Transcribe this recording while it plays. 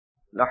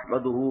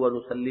نحمده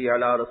ونصلي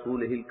على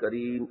رسوله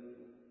الكريم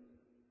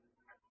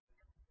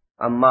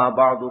أما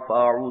بعد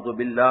فأعوذ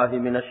بالله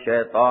من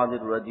الشيطان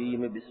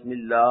الرجيم بسم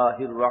الله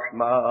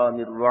الرحمن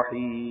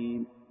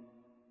الرحيم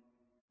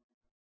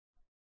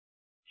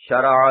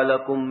شرع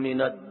لكم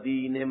من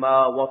الدين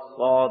ما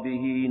وصى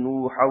به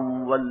نوحا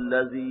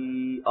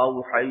والذي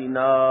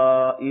أوحينا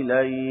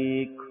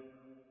إليك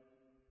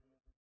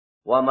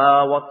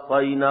وما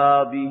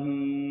وصينا به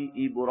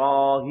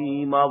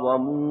إبراهيم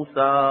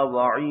وموسى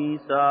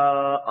وعيسى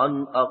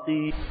أن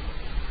أقيموا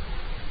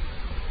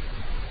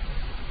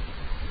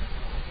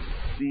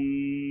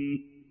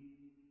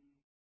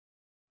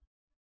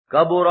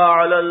كبر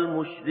على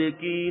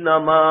المشركين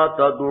ما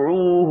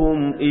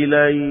تدعوهم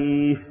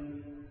إليه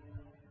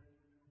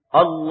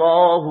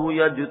الله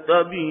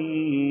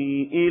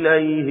يجتبي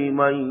إليه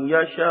من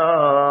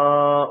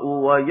يشاء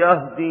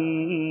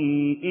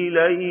ويهدي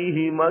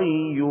إليه من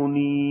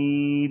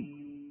ينيب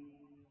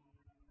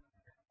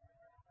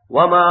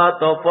وما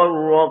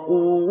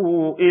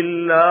تفرقوا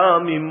إلا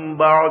من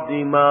بعد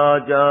ما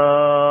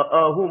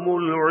جاءهم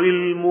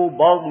العلم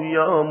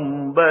بغيا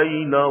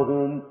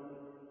بينهم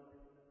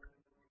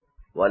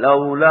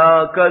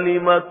ولولا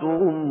كلمة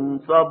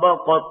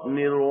سبقت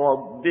من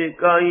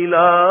ربك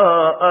إلى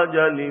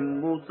أجل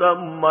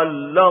مسمى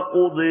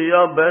لقضي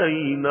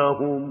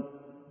بينهم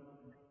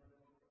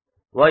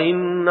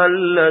وإن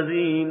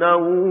الذين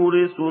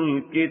أورثوا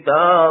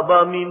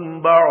الكتاب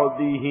من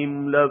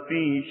بعدهم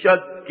لفي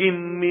شك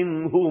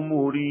منه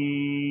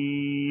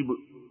مريب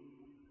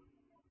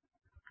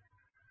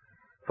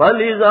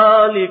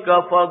فلذلك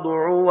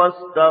فادع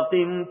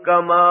واستقم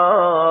كما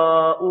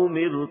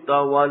أمرت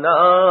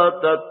ولا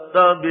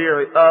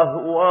تتبع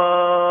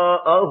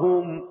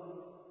أهواءهم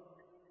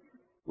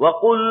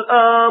وقل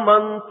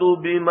آمنت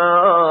بما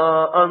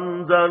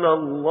أنزل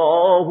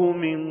الله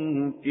من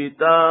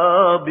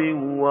كتاب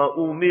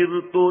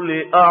وأمرت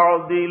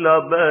لأعدل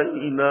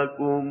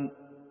بينكم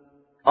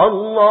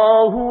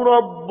الله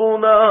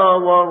ربنا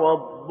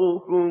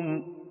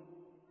وربكم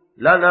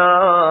لنا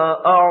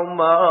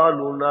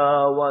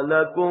أعمالنا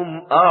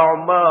ولكم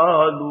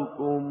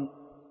أعمالكم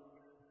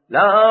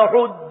لا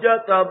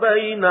حجة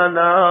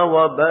بيننا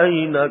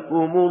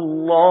وبينكم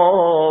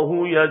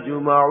الله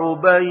يجمع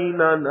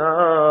بيننا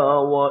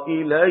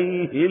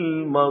وإليه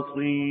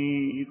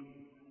المصير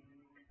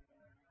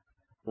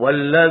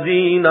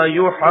والذين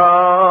يحاجون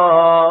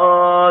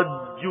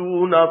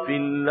في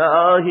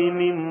الله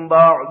من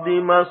بعد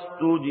ما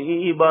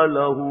استجيب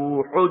له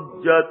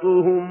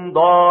حجتهم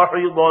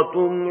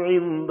داحضة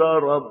عند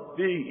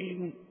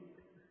ربهم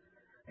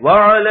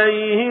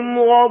وعليهم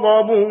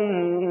غضب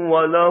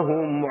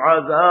ولهم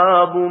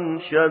عذاب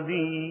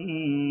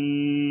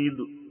شديد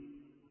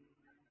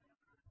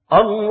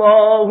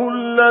الله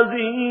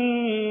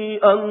الذي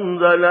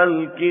أنزل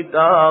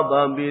الكتاب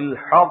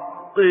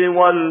بالحق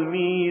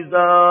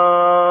والميزان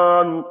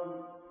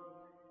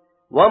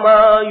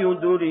وما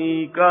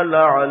يدريك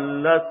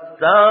لعل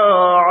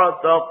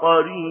الساعة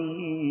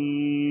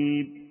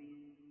قريب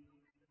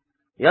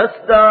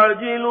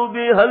يستعجل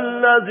بها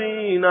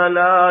الذين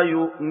لا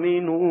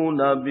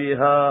يؤمنون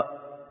بها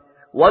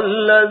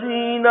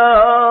والذين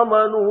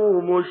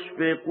آمنوا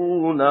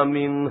مشفقون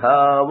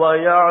منها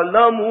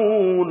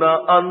ويعلمون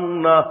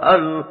أنها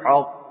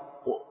الحق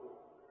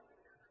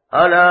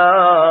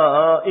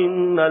ألا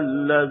إن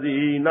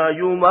الذين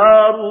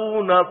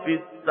يمارون في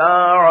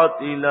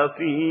الساعة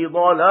لفي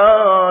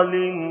ضلال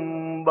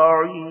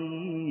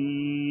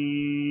بعيد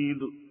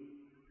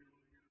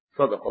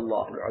صدق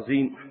الله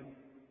العظيم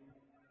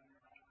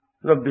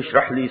رب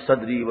اشرح لي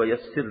صدري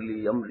ويسر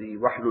لي أمري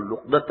واحلل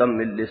عقدة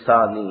من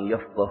لساني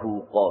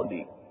يفقهوا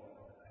قولي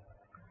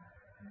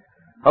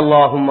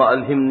اللهم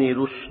ألهمني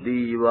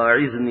رشدي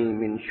وأعذني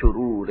من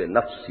شرور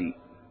نفسي.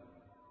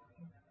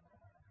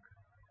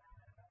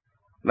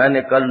 میں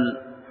نے کل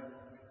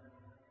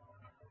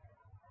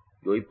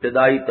جو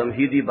ابتدائی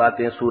تمہیدی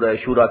باتیں سورہ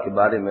شورا کے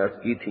بارے میں عرض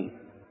کی تھیں،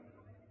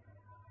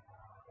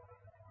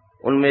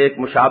 ان میں ایک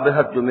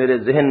مشابہت جو میرے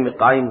ذہن میں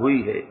قائم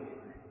ہوئی ہے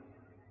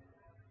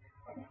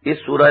اس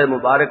سورہ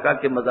مبارکہ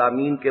کے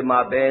مضامین کے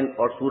مابین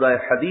اور سورہ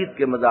حدید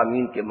کے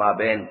مضامین کے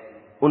مابین،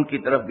 ان کی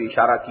طرف بھی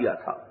اشارہ کیا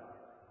تھا.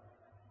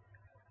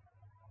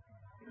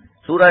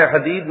 سورہ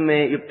حدید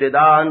میں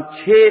ابتداءً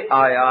 6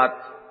 آیات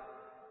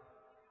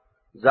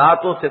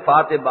ذات و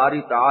صفات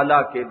باری تعالی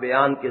کے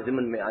بیان کے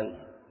ضمن میں آئی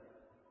ہیں.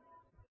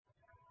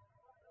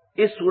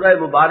 اس سورہ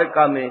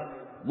مبارکہ میں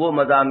وہ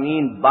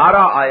مضامین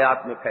 12 آیات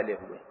میں پھیلے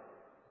ہوئے ہیں،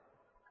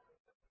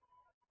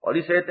 اور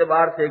اس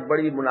اعتبار سے ایک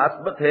بڑی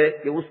مناسبت ہے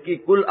کہ اس کی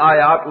کل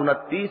آیات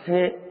 29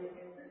 ہیں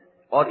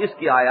اور اس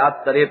کی آیات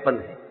 53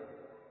 ہیں،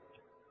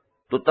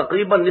 تو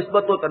تقریباً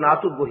نسبت و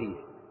تناسب وہی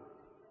ہے.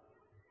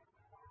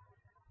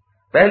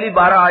 پہلی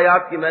 12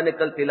 آیات کی میں نے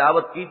کل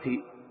تلاوت کی تھی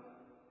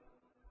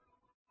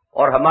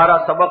اور ہمارا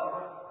سبق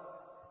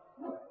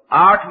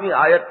 8ویں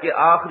آیت کے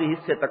آخری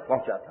حصے تک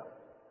پہنچا تھا.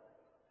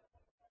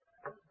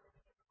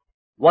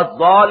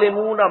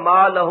 وَالظَّالِمُونَ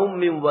مَا لَهُم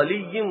مِّن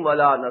وَلِيٍّ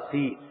وَلَا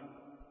نَصِيرٍ.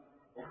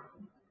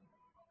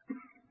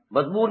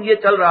 مضمون یہ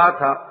چل رہا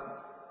تھا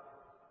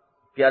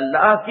کہ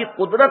اللہ کی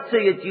قدرت سے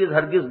یہ چیز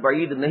ہرگز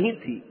بعید نہیں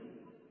تھی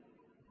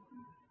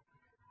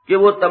کہ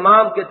وہ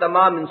تمام کے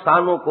تمام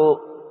انسانوں کو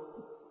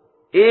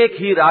ایک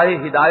ہی راہ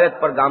ہدایت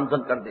پر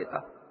گامزن کر دیتا،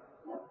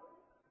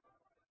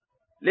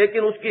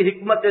 لیکن اس کی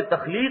حکمت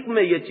تخلیق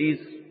میں یہ چیز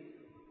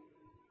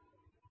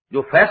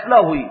جو فیصلہ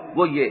ہوئی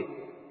وہ یہ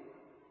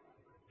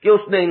کہ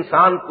اس نے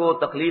انسان کو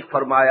تخلیق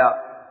فرمایا،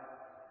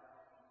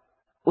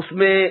 اس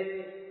میں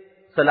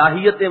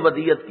صلاحیتیں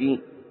ودیت کی،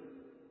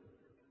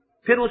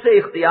 پھر اسے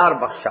اختیار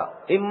بخشا،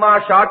 اما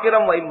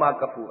شاکرم و اما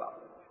کفورا،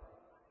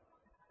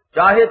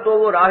 چاہے تو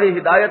وہ راہ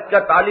ہدایت کا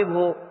طالب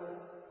ہو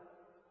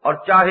اور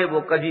چاہے وہ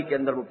کجی کے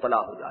اندر مبتلا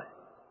ہو جائے،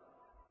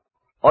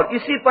 اور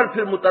اسی پر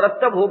پھر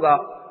مترتب ہوگا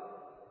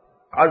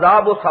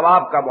عذاب و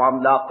ثواب کا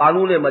معاملہ،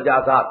 قانون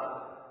مجازات۔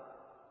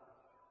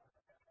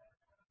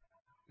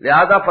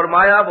 لہذا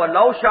فرمایا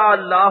وَلَوْ شَاءَ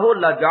اللَّهُ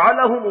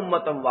لَجَعَلَهُمْ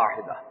أُمَّةً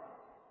وَاحِدَةً،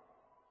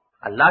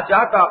 اللہ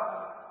چاہتا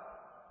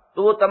تو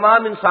وہ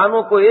تمام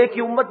انسانوں کو ایک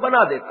ہی امت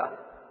بنا دیتا،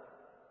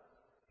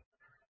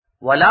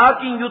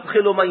 وَلَٰكِن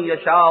يُدْخِلُ مَن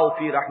يَشَاءُ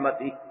فِي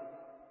رَحْمَتِهِ۔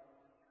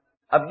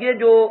 اب یہ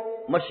جو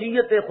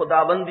مشیت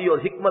خداوندی اور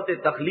حکمت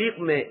تخلیق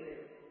میں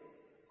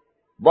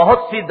بہت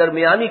سی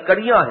درمیانی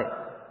کڑیاں ہیں،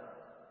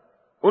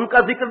 ان کا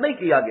ذکر نہیں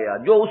کیا گیا،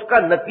 جو اس کا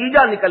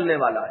نتیجہ نکلنے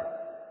والا ہے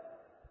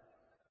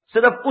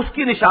صرف اس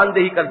کی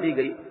نشاندہی کر دی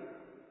گئی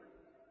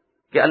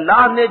کہ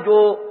اللہ نے جو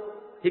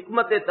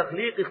حکمت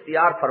تخلیق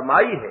اختیار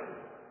فرمائی ہے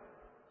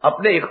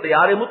اپنے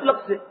اختیار مطلق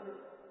سے،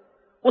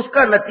 اس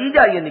کا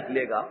نتیجہ یہ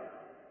نکلے گا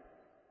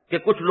کہ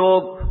کچھ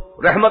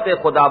لوگ رحمت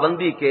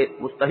خداوندی کے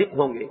مستحق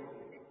ہوں گے،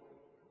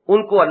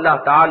 ان کو اللہ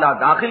تعالی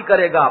داخل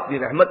کرے گا اپنی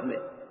رحمت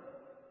میں،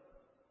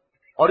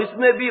 اور اس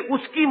میں بھی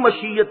اس کی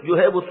مشیت جو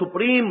ہے وہ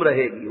سپریم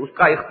رہے گی، اس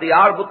کا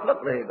اختیار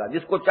مطلق رہے گا،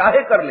 جس کو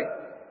چاہے کر لے۔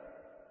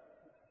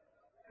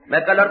 میں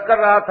کل عرض کر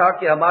رہا تھا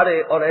کہ ہمارے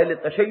اور اہل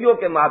تشیع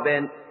کے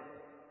مابین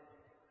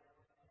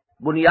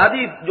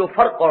بنیادی جو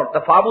فرق اور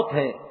تفاوت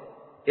ہیں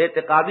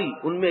اعتقادی،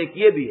 ان میں ایک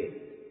یہ بھی ہے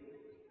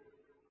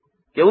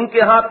کہ ان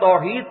کے ہاں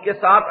توحید کے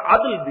ساتھ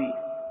عدل بھی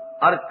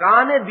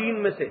ارکان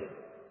دین میں سے ہے،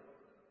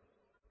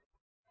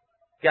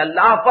 کہ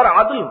اللہ پر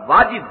عدل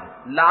واجب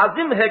ہے،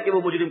 لازم ہے کہ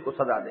وہ مجرم کو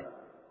سزا دے۔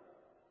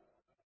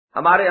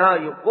 ہمارے ہاں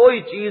یہ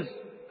کوئی چیز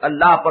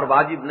اللہ پر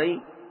واجب نہیں،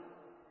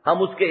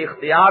 ہم اس کے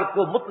اختیار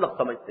کو مطلق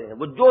سمجھتے ہیں،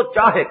 وہ جو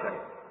چاہے کرے،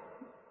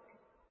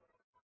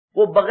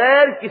 وہ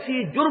بغیر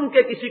کسی جرم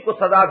کے کسی کو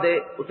سزا دے،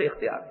 اسے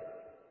اختیار ہے،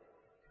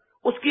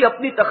 اس کی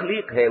اپنی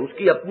تخلیق ہے، اس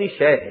کی اپنی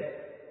شے ہے،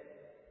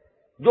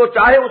 جو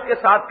چاہے اس کے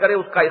ساتھ کرے،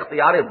 اس کا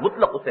اختیار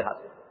مطلق اسے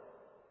حاصل ہے۔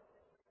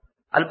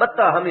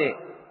 البتہ ہمیں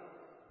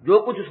جو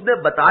کچھ اس نے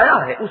بتایا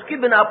ہے اس کی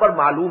بنا پر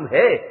معلوم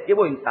ہے کہ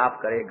وہ انصاف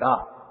کرے گا،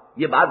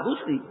 یہ بات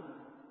دوسری ہے۔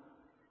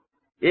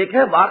 ایک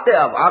ہے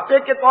واقعے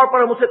کے طور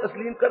پر ہم اسے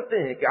تسلیم کرتے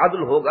ہیں کہ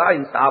عدل ہوگا،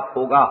 انصاف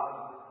ہوگا،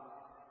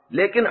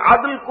 لیکن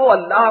عدل کو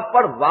اللہ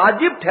پر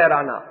واجب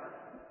ٹھہرانا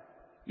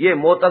یہ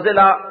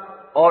معتزلہ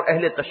اور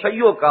اہل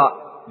تشیع کا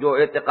جو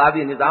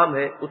اعتقادی نظام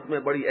ہے اس میں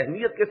بڑی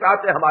اہمیت کے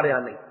ساتھ ہے، ہمارے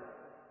ہاں نہیں۔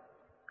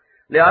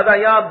 لہذا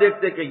یہاں آپ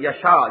دیکھتے کہ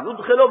یشاء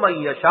یدخل من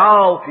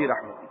یشاء فی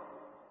رحمتہ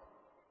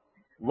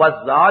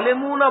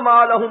والظالمون ما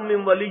لهم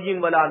من ولی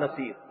ولا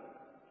نصیر۔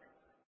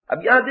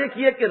 اب یہاں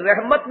دیکھیے کہ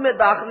رحمت میں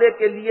داخلے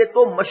کے لیے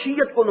تو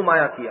مشیت کو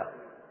نمایاں کیا،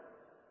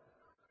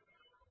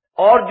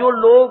 اور جو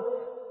لوگ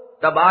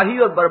تباہی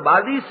اور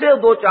بربادی سے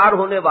دو چار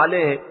ہونے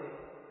والے ہیں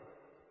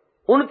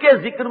ان کے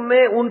ذکر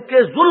میں ان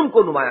کے ظلم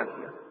کو نمایاں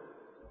کیا۔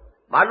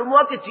 معلوم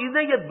ہوا کہ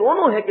چیزیں یہ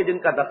دونوں ہیں کہ جن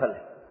کا دخل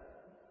ہے،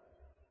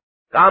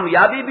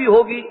 کامیابی بھی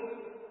ہوگی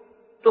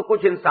تو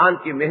کچھ انسان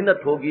کی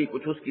محنت ہوگی،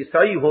 کچھ اس کی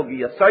سعی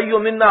ہوگی، السعی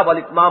منا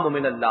والاتمام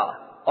من اللہ،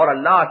 اور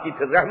اللہ کی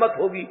پھر رحمت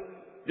ہوگی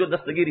جو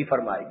دستگیری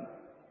فرمائے گی،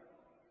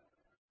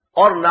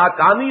 اور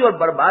ناکامی اور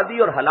بربادی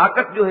اور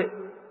ہلاکت جو ہے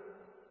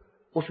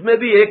اس میں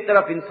بھی ایک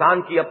طرف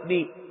انسان کی اپنی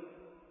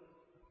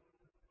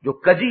جو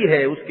کجی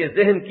ہے، اس کے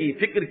ذہن کی،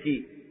 فکر کی،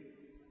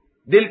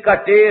 دل کا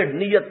ٹیڑھ،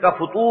 نیت کا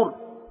فطور،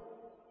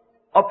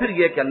 اور پھر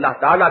یہ کہ اللہ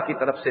تعالی کی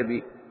طرف سے بھی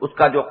اس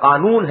کا جو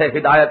قانون ہے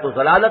ہدایت و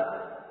ضلالت،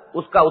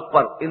 اس کا اس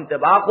پر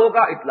انطباق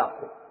ہوگا، اطلاق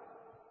ہوگا۔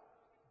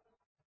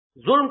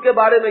 ظلم کے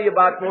بارے میں یہ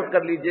بات نوٹ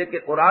کر لیجئے کہ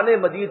قرآن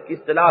مجید کی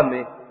اصطلاح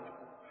میں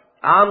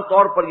عام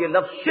طور پر یہ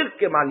لفظ شرک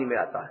کے معنی میں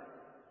آتا ہے،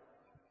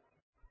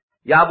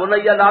 یا بنی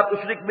لا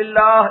تشرک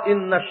باللہ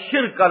ان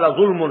الشرک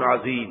لظلم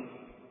عظیم۔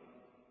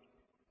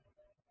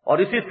 اور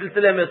اسی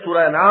سلسلے میں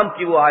سورہ انعام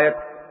کی وہ آیت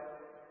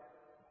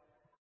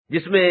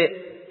جس میں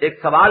ایک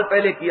سوال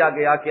پہلے کیا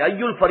گیا کہ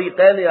ای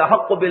الفریقین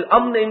احق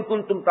بالامن ان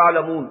کنتم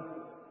تعلمون،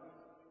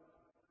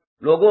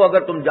 لوگوں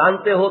اگر تم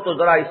جانتے ہو تو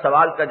ذرا اس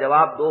سوال کا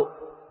جواب دو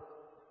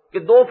کہ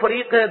دو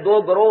فریق ہیں،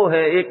 دو گروہ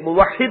ہیں، ایک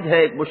موحد ہے،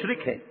 ایک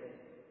مشرک ہے،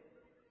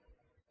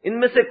 ان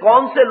میں سے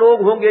کون سے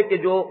لوگ ہوں گے کہ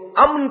جو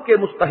امن کے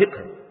مستحق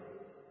ہیں؟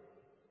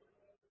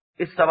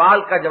 اس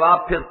سوال کا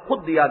جواب پھر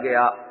خود دیا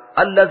گیا،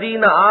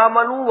 الذین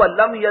آمنوا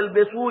ولم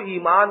یلبسوا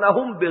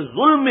ایمانہم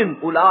بظلم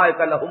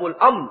اولئک لہم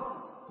الامن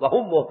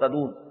وہم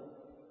مہتدون۔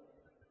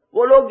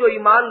 وہ لوگ جو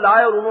ایمان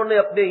لائے اور انہوں نے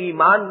اپنے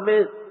ایمان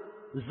میں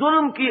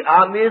ظلم کی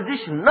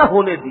آمیزش نہ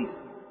ہونے دی،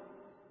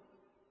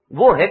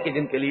 وہ ہے کہ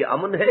جن کے لیے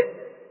امن ہے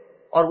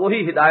اور وہی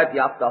ہدایت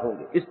یافتہ ہوں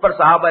گے۔ اس پر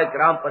صحابہ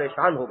کرام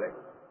پریشان ہو گئے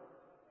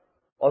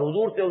اور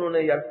حضور سے انہوں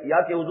نے کیا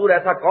کہ حضور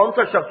ایسا کون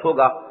سا شخص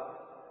ہوگا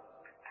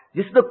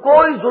جس نے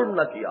کوئی ظلم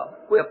نہ کیا،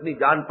 کوئی اپنی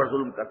جان پر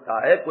ظلم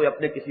کرتا ہے، کوئی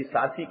اپنے کسی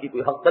ساتھی کی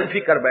کوئی حق تلفی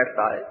کر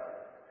بیٹھتا ہے۔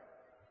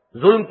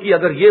 ظلم کی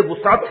اگر یہ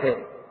وسعت ہے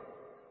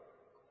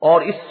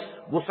اور اس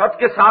وسعت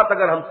کے ساتھ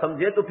اگر ہم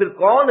سمجھیں تو پھر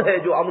کون ہے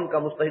جو امن کا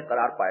مستحق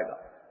قرار پائے گا؟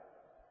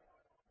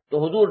 تو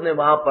حضور نے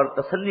وہاں پر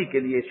تسلی کے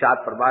لیے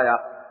ارشاد فرمایا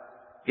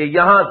کہ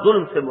یہاں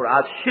ظلم سے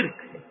مراد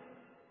شرک ہے،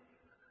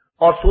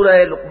 اور سورہ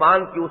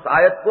لقمان کی اس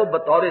آیت کو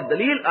بطور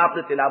دلیل آپ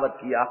نے تلاوت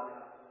کیا،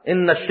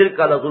 ان الشرک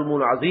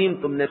لظلم عظیم،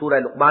 تم نے سورہ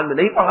لقمان میں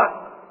نہیں پڑھا؟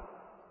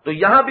 تو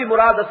یہاں بھی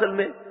مراد اصل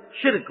میں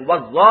شرک،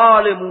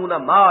 والظالمون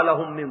ما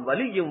لهم من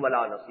ولی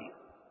ولا نصیر،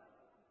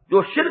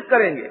 جو شرک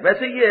کریں گے۔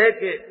 ویسے یہ ہے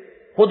کہ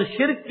خود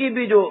شرک کی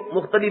بھی جو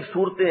مختلف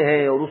صورتیں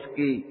ہیں اور اس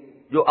کی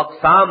جو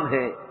اقسام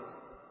ہیں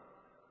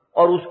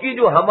اور اس کی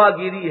جو ہمہ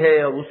گیری ہے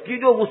اور اس کی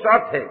جو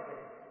وسعت ہے،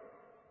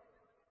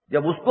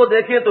 جب اس کو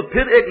دیکھیں تو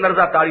پھر ایک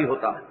لرزہ طاری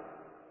ہوتا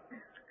ہے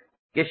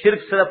کہ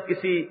شرک صرف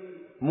کسی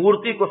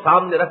مورتی کو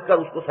سامنے رکھ کر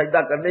اس کو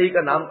سجدہ کرنے ہی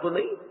کا نام تو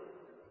نہیں۔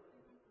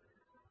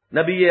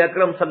 نبی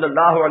اکرم صلی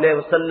اللہ علیہ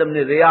وسلم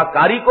نے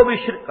ریاکاری کو بھی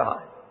شرک کہا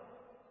ہے،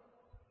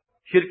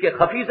 شرک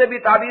خفی سے بھی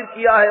تعبیر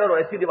کیا ہے، اور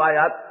ایسی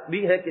روایات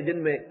بھی ہیں کہ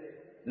جن میں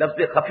لفظ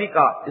خفی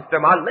کا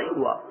استعمال نہیں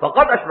ہوا۔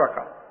 فقط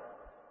اشرکا،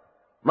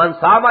 من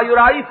صام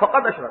یرائی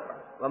فقط اشرکا،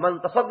 ومن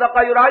تصدق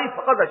یرائی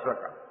فقط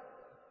اشرکا،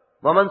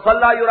 ومن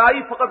صلی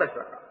یرائی فقط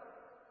اشرکا۔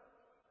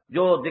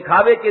 جو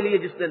دکھاوے کے لیے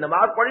جس نے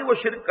نماز پڑھی وہ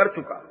شرک کر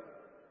چکا،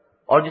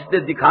 اور جس نے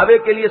دکھاوے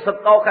کے لیے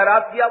صدقہ و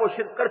خیرات کیا وہ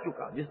شرک کر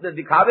چکا، جس نے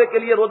دکھاوے کے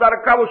لیے روزہ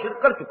رکھا وہ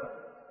شرک کر چکا۔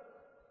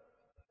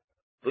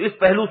 تو اس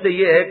پہلو سے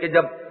یہ ہے کہ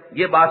جب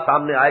یہ بات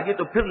سامنے آئے گی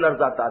تو پھر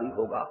لرزہ طاری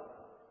ہوگا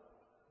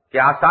کہ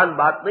آسان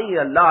بات نہیں ہے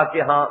اللہ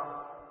کے ہاں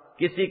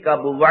کسی کا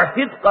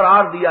موحد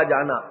قرار دیا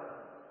جانا،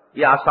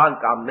 یہ آسان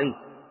کام نہیں۔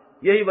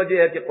 یہی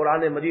وجہ ہے کہ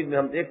قرآن مجید میں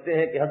ہم دیکھتے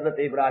ہیں کہ حضرت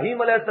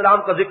ابراہیم علیہ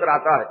السلام کا ذکر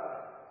آتا ہے۔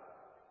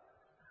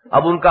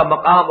 اب ان کا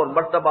مقام اور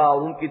مرتبہ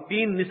اور ان کی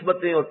 3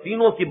 نسبتیں اور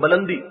تینوں کی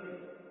بلندی،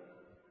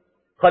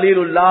 خلیل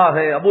اللہ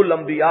ہیں، ابو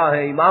الانبیاء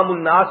ہیں، امام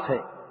الناس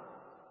ہیں،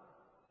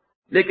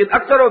 لیکن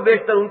اکثر و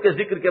بیشتر ان کے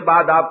ذکر کے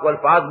بعد آپ کو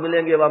الفاظ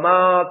ملیں گے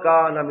وما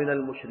کان من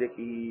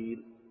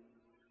المشرکین۔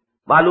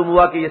 معلوم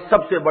ہوا کہ یہ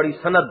سب سے بڑی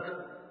سند،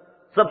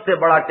 سب سے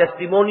بڑا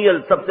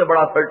ٹیسٹیمونیل، سب سے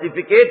بڑا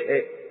سرٹیفکیٹ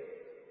ہے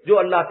جو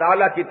اللہ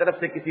تعالیٰ کی طرف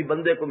سے کسی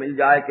بندے کو مل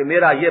جائے کہ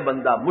میرا یہ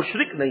بندہ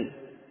مشرک نہیں۔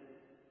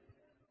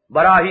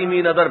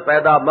 براہیمی نظر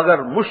پیدا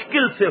مگر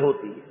مشکل سے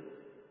ہوتی ہے،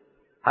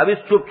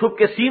 حوث چھپ چھپ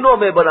کے سینوں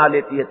میں بنا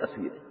لیتی ہے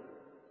تصویریں۔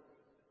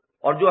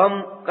 اور جو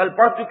ہم کل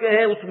پڑھ چکے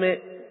ہیں اس میں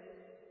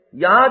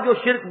یہاں جو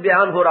شرک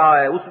بیان ہو رہا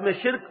ہے اس میں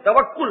شرک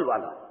توکل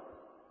والا،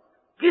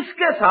 کس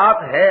کے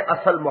ساتھ ہے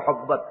اصل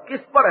محبت،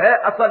 کس پر ہے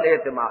اصل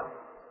اعتماد،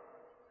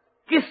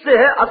 کس سے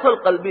ہے اصل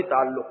قلبی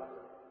تعلق،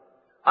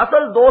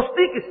 اصل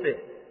دوستی کس سے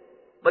ہے؟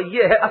 بھئی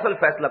یہ ہے اصل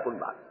فیصلہ کن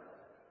بات۔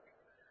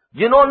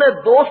 جنہوں نے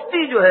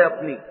دوستی جو ہے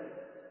اپنی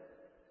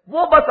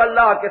وہ بس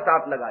اللہ کے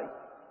ساتھ لگائی۔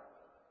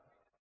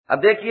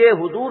 اب دیکھیے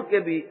حضور کے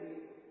بھی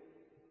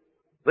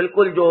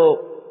بالکل جو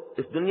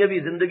اس دنیاوی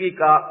زندگی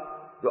کا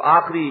جو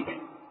آخری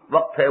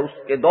وقت ہے اس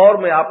کے دور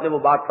میں آپ نے وہ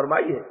بات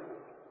فرمائی ہے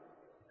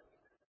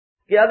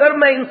کہ اگر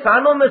میں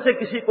انسانوں میں سے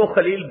کسی کو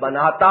خلیل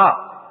بناتا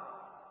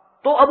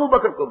تو ابو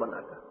بکر کو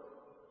بناتا،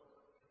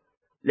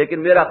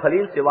 لیکن میرا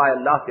خلیل سوائے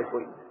اللہ کے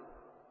کوئی نہیں۔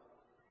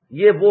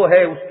 یہ وہ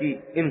ہے اس کی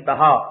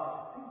انتہا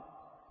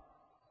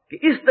کہ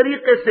اس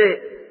طریقے سے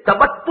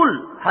تبتل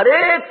ہر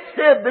ایک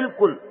سے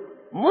بالکل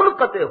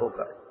منقطع ہو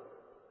کر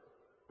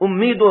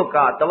امیدوں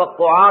کا،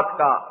 توقعات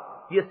کا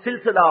یہ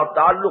سلسلہ اور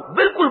تعلق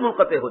بالکل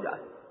منقطع ہو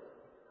جائے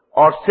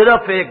اور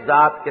صرف ایک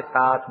ذات کے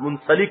ساتھ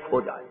منسلک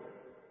ہو جائے۔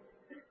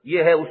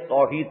 یہ ہے اس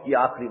توحید کی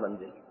آخری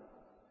منزل۔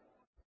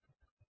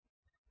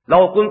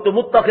 لو كنت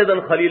متخذا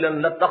خلیلا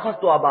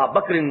لاتخذت ابا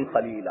بکر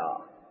خلیلا۔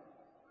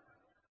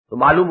 تو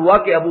معلوم ہوا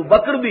کہ ابو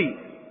بکر بھی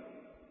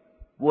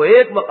وہ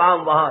ایک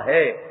مقام وہاں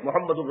ہے،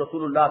 محمد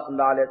الرسول اللہ صلی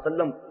اللہ علیہ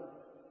وسلم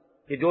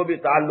کے جو بھی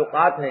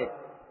تعلقات ہیں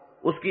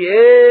اس کی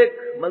ایک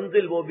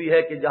منزل وہ بھی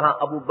ہے کہ جہاں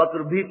ابو بکر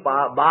بھی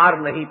بار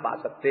نہیں پا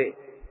سکتے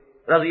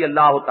رضی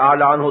اللہ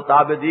تعالی عنہ،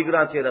 تاب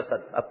دیگراں سے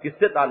رسد، اب کس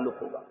سے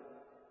تعلق ہوگا؟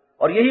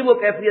 اور یہی وہ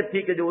کیفیت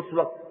تھی کہ جو اس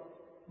وقت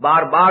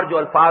بار بار جو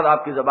الفاظ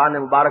آپ کی زبان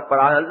مبارک پر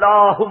آئے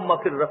اللہم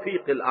فی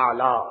الرفیق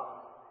الاعلی،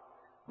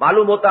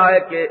 معلوم ہوتا ہے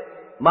کہ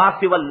ما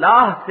سوی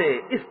اللہ سے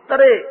اس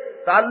طرح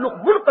تعلق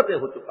منقطع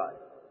ہو چکا ہے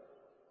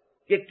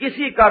کہ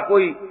کسی کا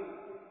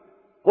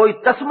کوئی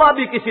تسمہ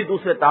بھی کسی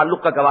دوسرے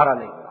تعلق کا گوارا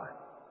نہیں ہوا ہے۔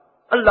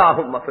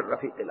 اللہم فی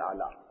الرفیق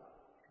الاعلی۔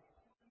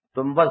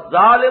 تم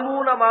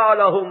والظالمون ما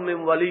لهم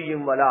من ولی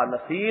ولا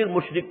نصیر،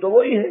 مشرک تو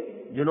وہی ہیں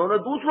جنہوں نے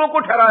دوسروں کو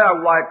ٹھہرایا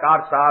ہوا ہے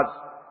کارساز،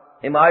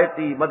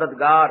 حمایتی،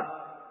 مددگار۔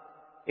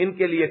 ان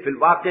کے لیے فی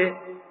الواقع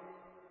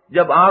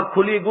جب آنکھ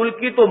کھلی گل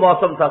کی تو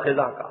موسم تھا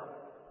خزاں کا،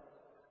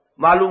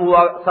 معلوم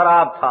ہوا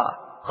سراب تھا،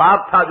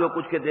 خواب تھا جو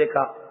کچھ کے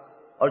دیکھا،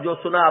 اور جو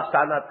سنا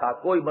افسانہ تھا،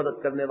 کوئی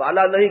مدد کرنے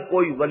والا نہیں،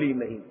 کوئی ولی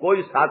نہیں،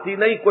 کوئی ساتھی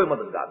نہیں، کوئی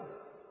مددگار نہیں۔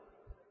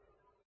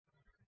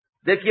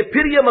 دیکھیے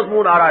پھر یہ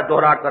مضمون آ رہا ہے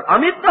دوہرا کر،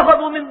 ام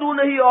اتخذوا من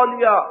دونہ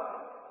اولیاء۔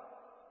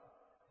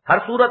 ہر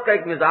سورت کا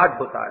ایک مزاج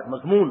ہوتا ہے،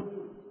 مضمون۔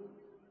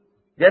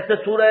 جیسے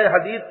سورہ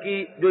حدید کی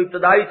جو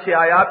ابتدائی 6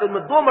 آیات ان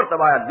میں 2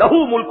 مرتبہ آیا لہو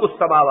ملک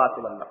السماوات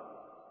والارض،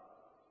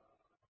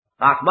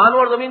 آسمانوں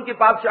اور زمین کی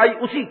بادشاہی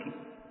اسی کی۔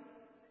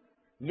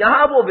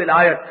 یہاں وہ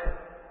ولایت ہے،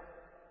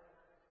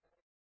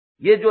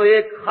 یہ جو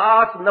ایک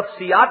خاص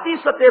نفسیاتی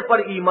سطح پر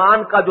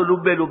ایمان کا جو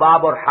لب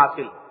لباب اور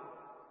حاصل،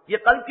 یہ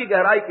قلب کی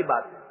گہرائی کی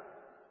بات ہے،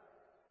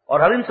 اور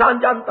ہر انسان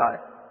جانتا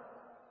ہے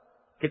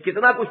کہ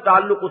کتنا کچھ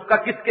تعلق اس کا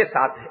کس کے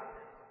ساتھ ہے،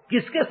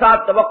 کس کے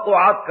ساتھ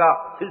توقعات کا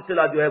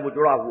سلسلہ جو ہے وہ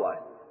جڑا ہوا ہے۔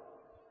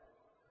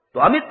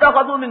 تو ام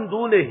اتخذوا من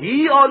دونہ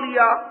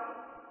اولیاء،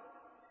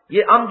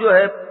 یہ ام جو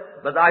ہے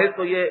بظاہر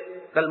تو یہ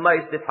کلمہ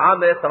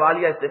استفہام ہے،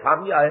 سوالیہ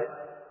استفہامیہ ہے،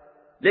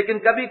 لیکن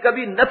کبھی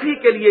کبھی نفی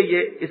کے لیے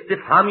یہ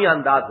استفہامیہ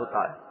انداز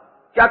ہوتا ہے۔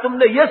 کیا تم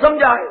نے یہ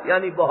سمجھا ہے؟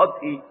 یعنی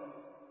بہت ہی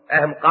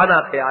احمقانہ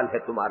خیال ہے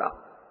تمہارا،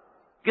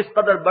 کس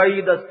قدر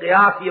بعید از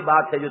قیاس یہ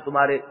بات ہے جو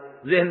تمہارے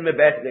ذہن میں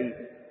بیٹھ گئی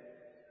ہے۔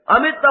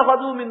 ام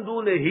اتخذوا من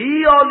دونہ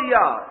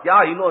اولیاء، کیا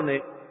انہوں نے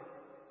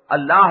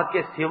اللہ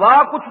کے سوا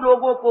کچھ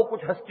لوگوں کو،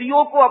 کچھ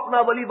ہستیوں کو اپنا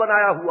ولی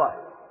بنایا ہوا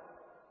ہے؟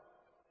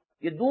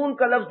 یہ دون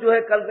کا لفظ جو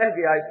ہے کل رہ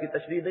گیا، اس کی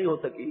تشریح نہیں ہو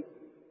سکی۔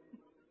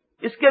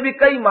 اس کے بھی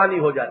کئی معنی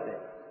ہو جاتے ہیں،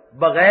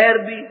 بغیر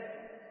بھی،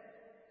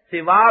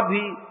 سوا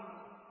بھی،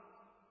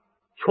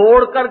 چھوڑ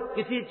کر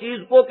کسی چیز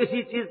کو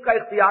کسی چیز کا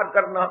اختیار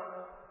کرنا،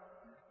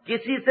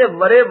 کسی سے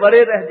ورے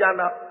ورے رہ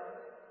جانا،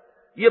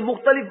 یہ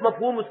مختلف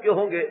مفہوم اس کے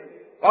ہوں گے،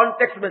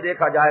 کانٹیکسٹ میں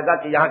دیکھا جائے گا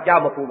کہ یہاں کیا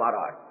مفہوم آ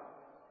رہا ہے۔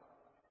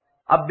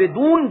 اب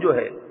بدون جو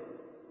ہے،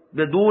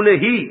 بدون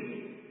ہی،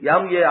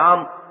 یہ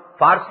عام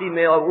فارسی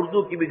میں اور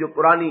اردو کی بھی جو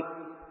پرانی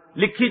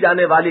لکھی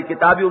جانے والی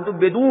کتابی اردو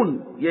بدون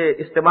یہ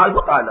استعمال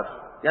ہوتا ہے لفظ،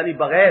 یعنی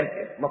بغیر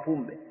کے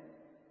مفہوم میں،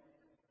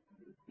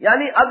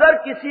 یعنی اگر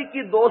کسی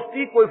کی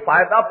دوستی کوئی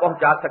فائدہ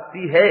پہنچا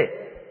سکتی ہے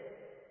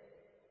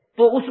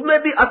تو اس میں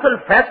بھی اصل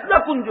فیصلہ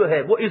کن جو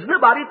ہے وہ اذن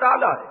باری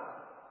تعالیٰ ہے۔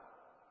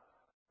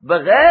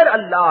 بغیر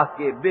اللہ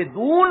کے،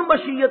 بدون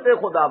مشیت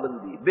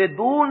خدابندی،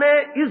 بدون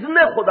اذن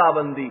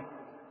خدابندی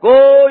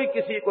کوئی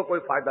کسی کو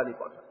کوئی فائدہ نہیں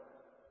پہنچا۔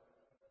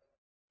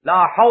 لا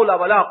حول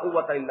ولا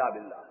قوت الا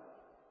باللہ،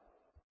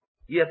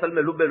 یہ اصل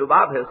میں لب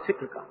لباب ہے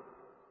ذکر کا۔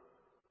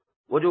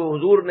 وہ جو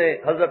حضور نے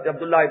حضرت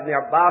عبداللہ ابن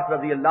عباس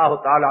رضی اللہ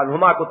تعالی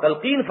عنہما کو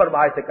تلقین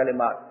فرمائے تھے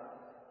کلمات،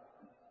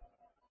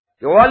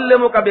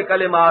 یعلمک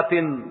بکلمات،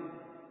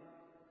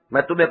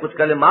 میں تمہیں کچھ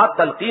کلمات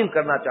تلقین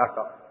کرنا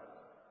چاہتا ہوں۔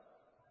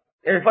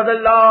 احفظ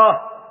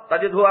اللہ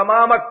تجدہ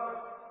امامک،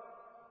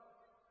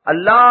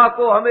 اللہ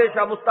کو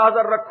ہمیشہ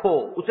مستحضر رکھو،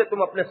 اسے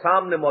تم اپنے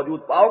سامنے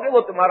موجود پاؤ گے،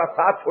 وہ تمہارا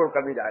ساتھ چھوڑ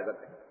کر نہیں جائے گا۔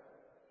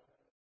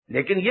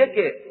 لیکن یہ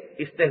کہ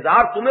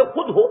استحضار تمہیں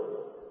خود ہو،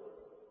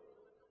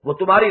 وہ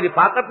تمہاری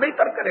رفاقت نہیں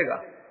ترک کرے گا۔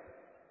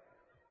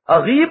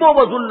 اغیب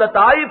و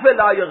ذلطائف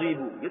لا یغیب،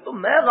 یہ تو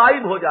میں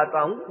غائب ہو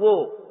جاتا ہوں،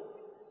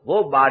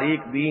 وہ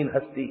باریک بین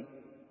ہستی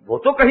وہ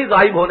تو کہیں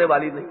غائب ہونے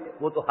والی نہیں ہے،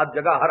 وہ تو ہر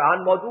جگہ ہر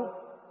آن موجود۔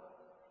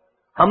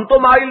 ہم تو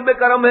مائل بے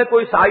کرم ہے،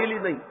 کوئی سائل ہی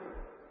نہیں،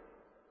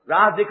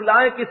 راہ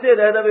دکھلائیں کسے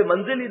رہنوے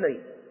منزل ہی نہیں۔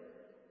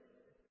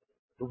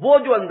 تو وہ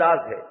جو انداز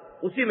ہے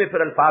اسی میں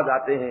پھر الفاظ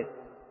آتے ہیں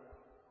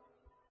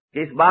کہ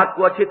اس بات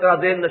کو اچھی طرح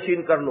ذہن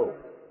نشین کر لو،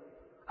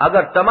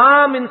 اگر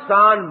تمام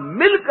انسان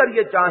مل کر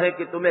یہ چاہیں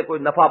کہ تمہیں کوئی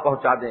نفع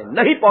پہنچا دیں،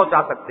 نہیں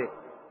پہنچا سکتے،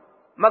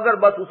 مگر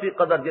بس اسی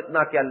قدر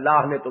جتنا کہ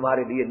اللہ نے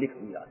تمہارے لیے لکھ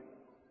دیا ہے۔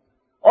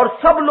 اور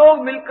سب لوگ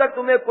مل کر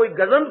تمہیں کوئی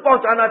گزند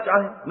پہنچانا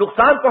چاہیں،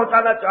 نقصان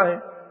پہنچانا چاہیں،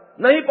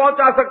 نہیں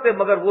پہنچا سکتے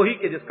مگر وہی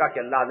کہ جس کا کہ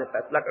اللہ نے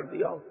فیصلہ کر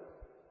دیا ہو۔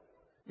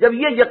 جب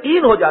یہ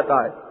یقین ہو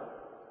جاتا ہے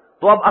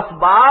تو اب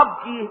اسباب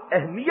کی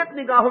اہمیت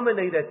نگاہوں میں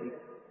نہیں رہتی،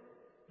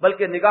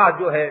 بلکہ نگاہ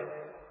جو ہے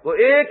وہ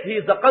ایک ہی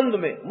زقند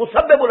میں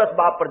مسبب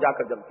الاسباب پر جا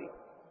کر جمتی۔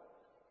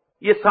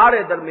 یہ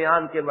سارے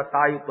درمیان کے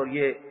وسائط اور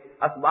یہ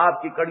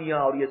اسباب کی کڑیاں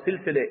اور یہ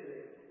سلسلے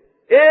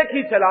ایک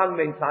ہی چلان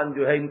میں انسان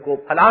جو ہے ان کو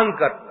پھلانگ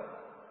کر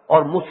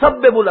اور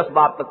مسبب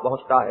الاسباب تک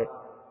پہنچتا ہے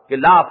کہ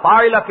لا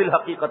فاعل فی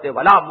الحقیقت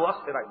ولا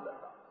مؤثر الا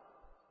اللہ۔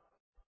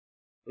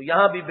 تو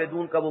یہاں بھی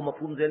بدون کا وہ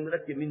مفہوم ذہن میں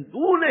رکھیے، من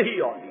دون ہی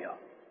اولیاء۔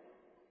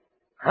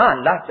 ہاں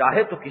اللہ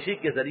چاہے تو کسی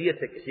کے ذریعے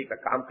سے کسی کا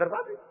کام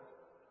کروا دے،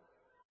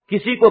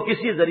 کسی کو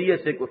کسی ذریعے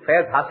سے کوئی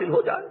فیض حاصل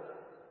ہو جائے،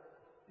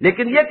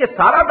 لیکن یہ کہ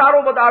سارا دار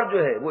و مدار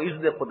جو ہے وہ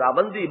اذن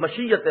خدابندی،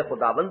 مشیت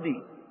خدابندی۔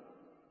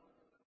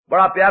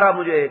 بڑا پیارا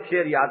مجھے ایک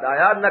شعر یاد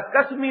آیا، نہ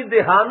قسمی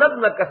دہانت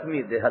نہ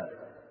قسمی دہد،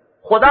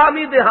 خدا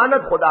می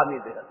دہانت خدا می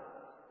دہد۔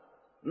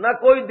 نہ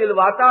کوئی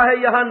دلواتا ہے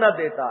یہاں نہ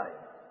دیتا ہے،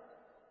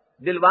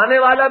 دلوانے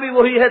والا بھی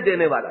وہی ہے،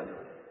 دینے والا بھی۔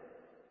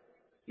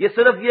 یہ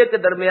صرف یہ کہ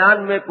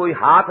درمیان میں کوئی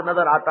ہاتھ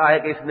نظر آتا ہے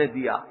کہ اس نے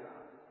دیا،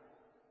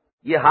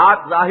 یہ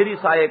ہاتھ ظاہری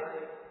سا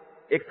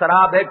ایک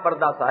سراب ہے، ایک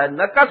پردہ سا ہے۔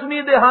 نہ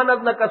قسمی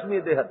دہانت نہ قسمی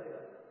دہد،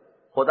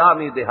 خدا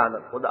می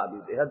دہانت خدا می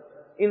دہد۔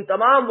 ان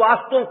تمام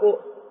واسطوں کو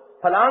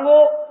پھلانگو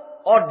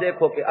اور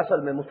دیکھو کہ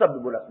اصل میں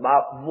مسبب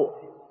الاسباب وہ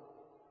ہے۔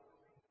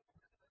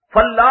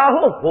 فاللہ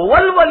هو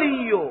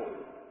الولی،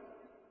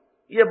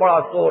 یہ بڑا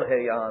زور ہے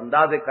یہاں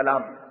انداز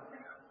کلام میں۔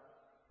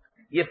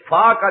 یہ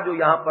فا کا جو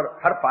یہاں پر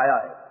حرف آیا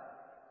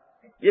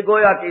ہے یہ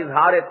گویا کہ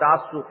اظہار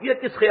تعصب، یہ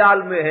کس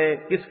خیال میں ہے،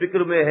 کس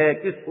فکر میں ہے،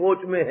 کس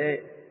سوچ میں ہے،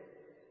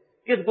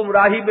 کس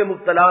گمراہی میں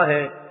مبتلا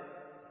ہے.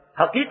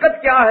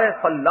 حقیقت کیا ہے؟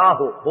 فاللہ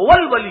هو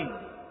الولی.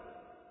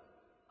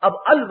 اب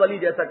الولی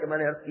جیسا کہ میں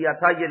نے عرض کیا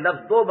تھا، یہ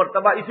لفظ 2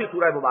 مرتبہ اسی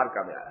سورہ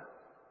مبارکہ میں آیا.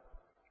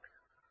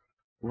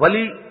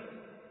 ولی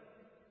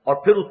اور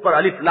پھر اس پر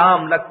الف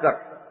لام لگ کر،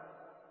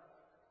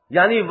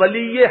 یعنی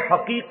ولی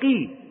حقیقی،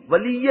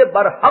 ولی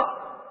برحق،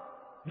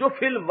 جو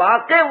فی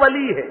الواقع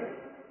ولی ہے.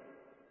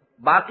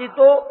 باقی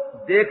تو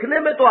دیکھنے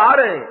میں تو آ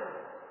رہے ہیں،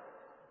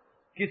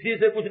 کسی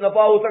سے کچھ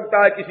نفع ہو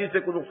سکتا ہے، کسی سے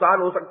کچھ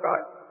نقصان ہو سکتا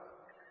ہے،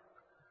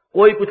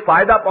 کوئی کچھ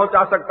فائدہ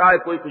پہنچا سکتا ہے،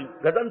 کوئی کچھ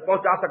گدن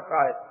پہنچا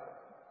سکتا ہے،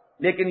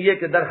 لیکن یہ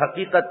کہ در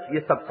حقیقت یہ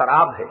سب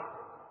سراب ہے.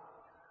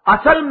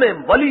 اصل میں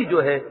ولی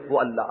جو ہے وہ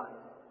اللہ ہے.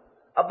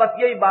 اب بس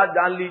یہی بات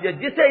جان لیجئے،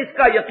 جسے اس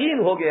کا یقین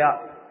ہو گیا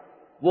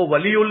وہ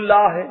ولی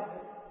اللہ ہے.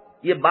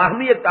 یہ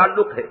باہمی ایک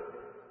تعلق ہے.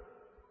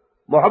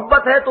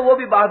 محبت ہے تو وہ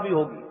بھی باہمی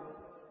ہوگی،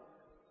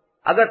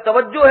 اگر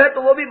توجہ ہے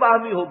تو وہ بھی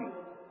باہمی ہوگی،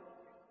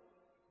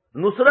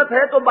 نصرت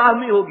ہے تو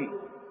باہمی ہوگی.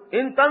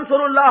 ان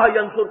تنصروا اللہ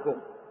ینصرکم،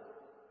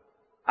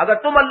 اگر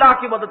تم اللہ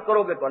کی مدد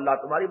کرو گے تو اللہ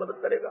تمہاری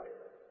مدد کرے گا.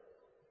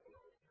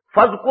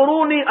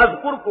 فاذکرونی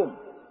اذکرکم،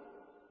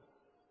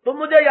 تم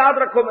مجھے یاد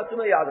رکھو میں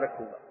تمہیں یاد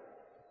رکھوں گا.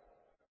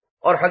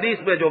 اور حدیث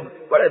میں جو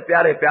بڑے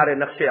پیارے پیارے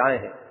نقشے آئے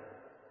ہیں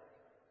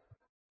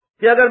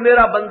کہ اگر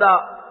میرا بندہ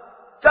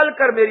چل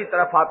کر میری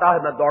طرف آتا ہے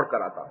میں دوڑ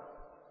کر آتا ہوں،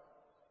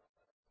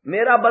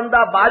 میرا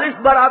بندہ بارش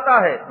بھر آتا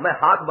ہے میں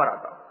ہاتھ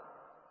بڑھاتا ہوں،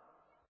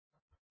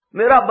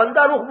 میرا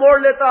بندہ رخ موڑ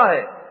لیتا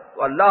ہے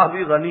تو اللہ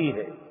بھی غنی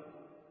ہے،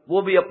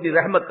 وہ بھی اپنی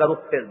رحمت کا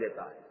رخ پھیر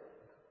دیتا ہے.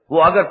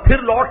 وہ اگر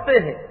پھر لوٹتے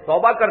ہیں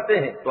توبہ کرتے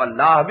ہیں تو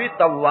اللہ بھی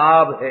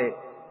تواب ہے،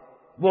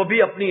 وہ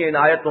بھی اپنی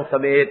عنایتوں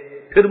سمیت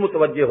پھر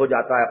متوجہ ہو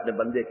جاتا ہے اپنے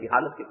بندے کی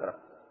حالت کی طرف.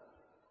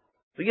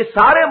 تو یہ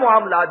سارے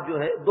معاملات جو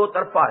ہیں 2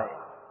 طرفہ ہیں.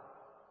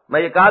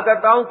 میں یہ کہا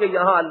کرتا ہوں کہ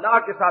یہاں اللہ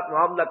کے ساتھ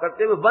معاملہ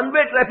کرتے ہوئے 1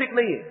 وے ٹریفک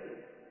نہیں ہے،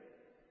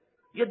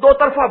 یہ 2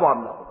 طرفہ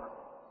معاملہ ہوگا.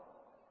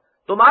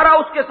 تمہارا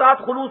اس کے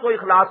ساتھ خلوص و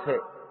اخلاص ہے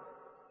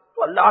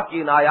تو اللہ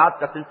کی عنایات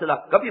کا سلسلہ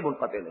کبھی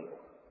منقطع نہیں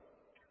ہوگا،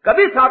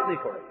 کبھی ساتھ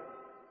نہیں چھوڑے گا.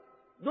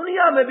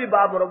 دنیا میں بھی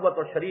بامروت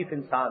اور شریف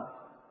انسان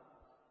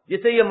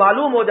جسے یہ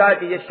معلوم ہو جائے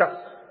کہ یہ شخص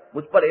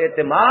مجھ پر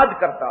اعتماد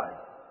کرتا ہے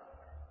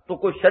تو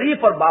کوئی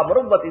شریف اور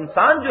بامروت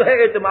انسان جو ہے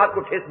اعتماد کو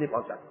ٹھیس نہیں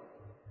پہنچاتا.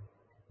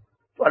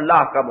 تو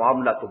اللہ کا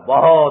معاملہ تو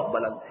بہت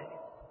بلند ہے.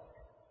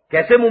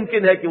 کیسے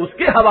ممکن ہے کہ اس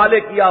کے حوالے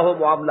کیا ہو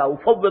معاملہ؟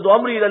 افوض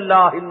امری الی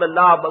اللہ ان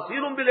اللہ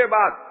بصیر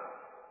بالعباد،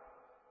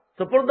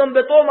 سپردم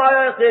بے تو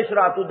مایا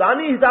خیشرا، تو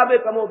دانی حساب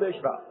کم و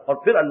بیشرا، اور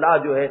پھر اللہ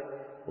جو ہے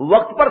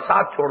وقت پر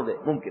ساتھ چھوڑ دے،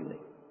 ممکن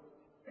نہیں.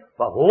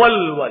 فہو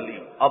الولی.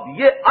 اب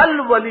یہ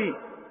الولی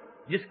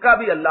جس کا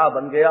بھی اللہ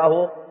بن گیا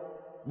ہو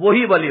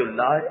وہی ولی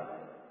اللہ ہے.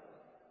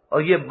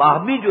 اور یہ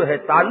باہمی جو ہے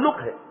تعلق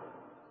ہے.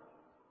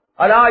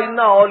 الا ان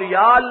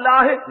اولیاء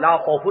اللہ لا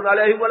خوف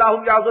علیہم ولا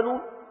هم یحزنون.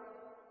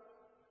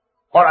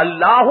 اور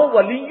اللہ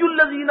ولی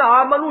الذین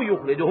آمنوا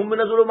یخرجهم من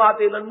الظلمات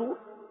الی النور.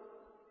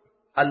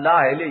 اللہ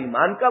اہل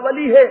ایمان کا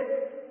ولی ہے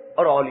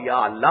اور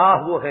اولیاء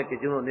اللہ وہ ہے کہ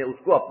جنہوں نے اس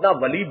کو اپنا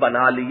ولی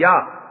بنا لیا.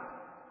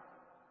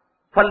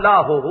 فاللہ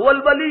هو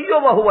الولی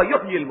وهو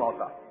یحیی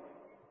الموتى.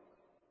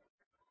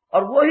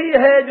 اور وہی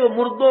ہے جو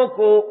مردوں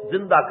کو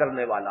زندہ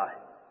کرنے والا ہے.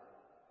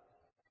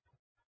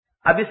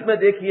 اب اس میں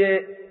دیکھیے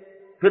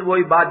پھر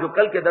وہی بات جو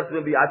کل کے درس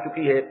میں بھی آ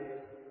چکی ہے،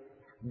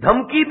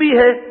 دھمکی بھی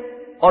ہے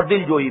اور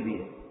دل جوئی بھی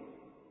ہے.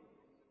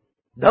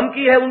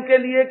 دھمکی ہے ان کے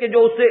لیے کہ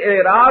جو اسے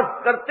اعراض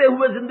کرتے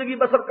ہوئے زندگی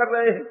بسر کر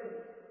رہے ہیں،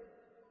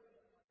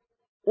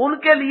 ان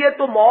کے لیے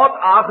تو موت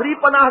آخری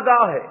پناہ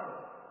گاہ ہے.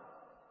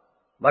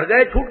 مر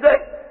گئے چھوٹ گئے،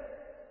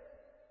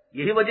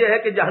 یہی وجہ ہے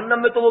کہ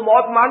جہنم میں تو وہ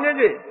موت مانگیں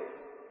گے،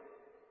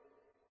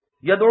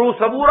 یدعو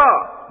صبورا،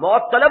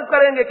 موت طلب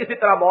کریں گے کسی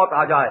طرح موت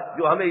آ جائے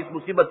جو ہمیں اس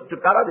مصیبت سے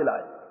چھٹکارا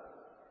دلائے.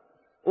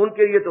 ان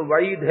کے لیے تو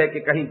وعید ہے کہ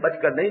کہیں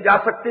بچ کر نہیں جا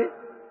سکتے.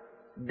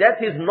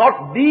 Death is not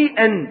the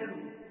end,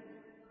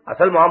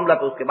 اصل معاملہ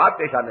تو اس کے بعد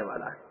پیش آنے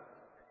والا ہے.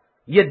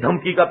 یہ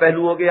دھمکی کا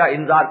پہلو ہو گیا،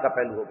 انذار کا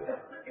پہلو ہو گیا.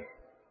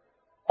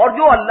 اور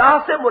جو اللہ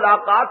سے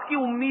ملاقات کی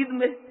امید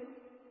میں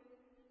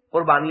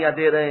قربانیاں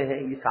دے رہے ہیں،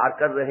 ایثار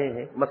کر رہے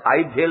ہیں،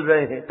 مصائب جھیل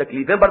رہے ہیں،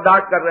 تکلیفیں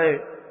برداشت کر رہے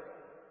ہیں،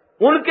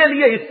 ان کے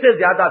لیے اس سے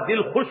زیادہ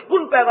دل خوش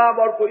کن پیغام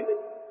اور کوئی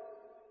نہیں.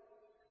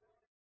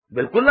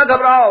 بالکل نہ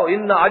گھبراؤ،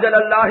 ان اجل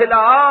اللہ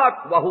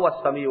لآت وہو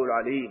السمیع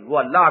العلیم. وہ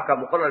اللہ کا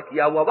مقرر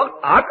کیا ہوا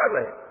وقت آ کر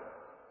رہے.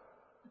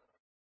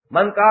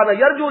 من کان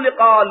یرجو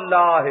لقاء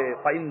اللہ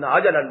فإن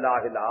اجل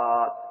اللہ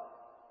لآت.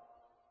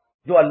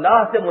 جو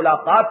اللہ سے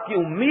ملاقات کی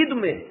امید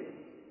میں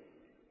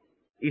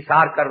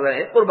ایثار کر رہے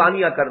ہیں،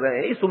 قربانیاں کر رہے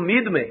ہیں، اس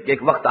امید میں کہ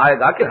ایک وقت آئے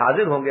گا کہ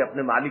حاضر ہوں گے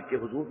اپنے مالک کے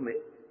حضور میں،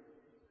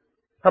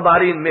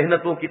 ہماری ان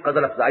محنتوں کی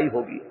قدر افزائی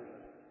ہوگی،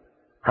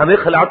 ہمیں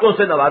خلاطوں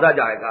سے نوازا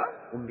جائے گا،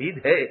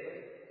 امید ہے.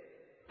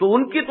 تو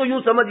ان کی تو یوں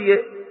سمجھیے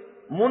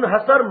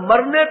منحصر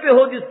مرنے پہ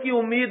ہو جس کی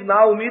امید، نا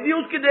امیدی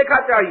اس کی دیکھا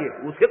چاہیے،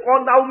 اس کے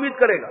کون نا امید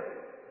کرے گا.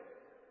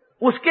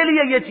 اس کے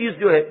لیے یہ چیز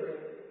جو ہے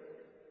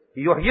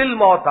یحیی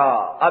الموتى،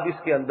 اب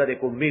اس کے اندر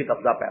ایک امید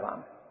افزا پیغام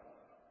ہے.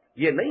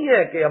 یہ نہیں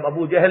ہے کہ اب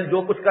ابو جہل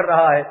جو کچھ کر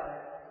رہا ہے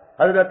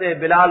حضرت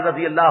بلال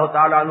رضی اللہ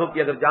تعالیٰ عنہ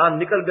کی اگر جان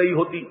نکل گئی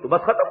ہوتی تو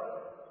بس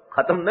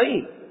ختم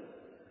نہیں.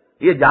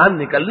 یہ جان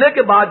نکلنے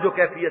کے بعد جو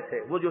کیفیت ہے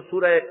وہ جو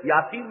سورہ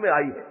یاسین میں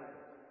آئی ہے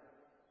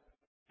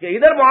کہ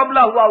ادھر معاملہ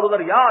ہوا اور ادھر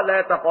یا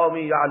لیت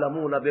قومی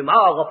یعلمون بما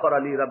غفر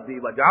لی ربی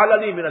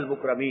وجعلنی من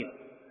المکرمین.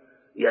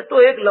 یہ تو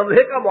ایک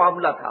لمحے کا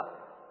معاملہ تھا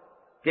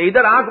کہ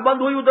ادھر آنکھ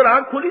بند ہوئی ادھر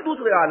آنکھ کھلی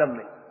دوسرے عالم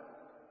میں,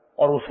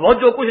 اور اس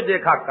وقت جو کچھ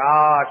دیکھا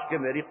کاش کہ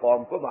میری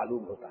قوم کو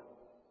معلوم ہوتا,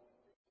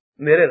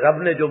 میرے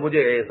رب نے جو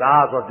مجھے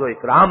اعزاز اور جو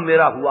اکرام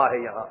میرا ہوا ہے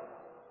یہاں,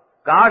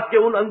 کاش کہ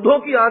ان اندھوں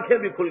کی آنکھیں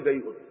بھی کھل گئی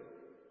ہوتی.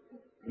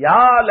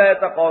 یا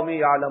لیت قومی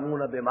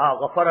یعلمون بما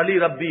غفر لی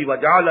ربی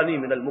وجعلنی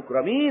من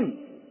المکرمین.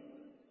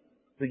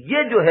 تو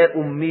یہ جو ہے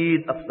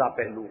امید افزا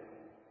پہلو,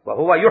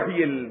 وہو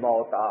یحیی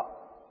الموتى.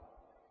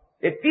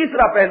 ایک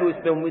تیسرا پہلو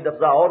اس میں امید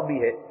افزا اور بھی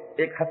ہے,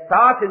 ایک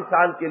حساس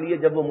انسان کے لیے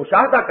جب وہ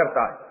مشاہدہ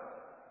کرتا ہے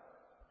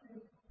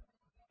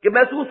کہ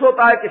محسوس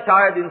ہوتا ہے کہ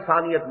شاید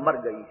انسانیت مر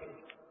گئی ہے,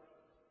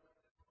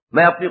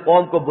 میں اپنی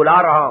قوم کو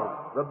بلا رہا ہوں,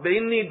 رب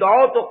انی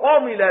دعوت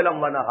قومی لیلا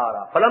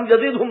ونہارا فلم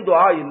یزدہم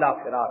دعائی الا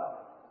فرارا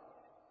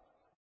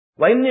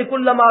وانی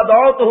کلما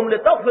دعوتہم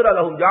لتغفر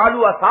لہم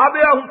جعلوا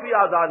اصابعہم فی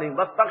آذانہم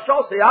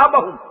واستغشوا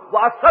ثیابہم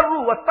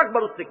واصروا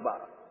واستکبروا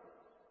استکبارا.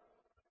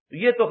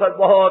 یہ تو خیر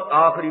بہت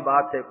آخری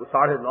بات ہے, کچھ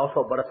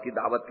 950 برس کی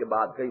دعوت کے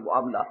بعد کئی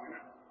معاملہ,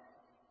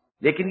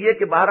 لیکن یہ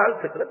کہ بہرحال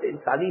فطرت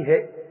انسانی ہے,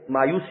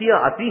 مایوسیاں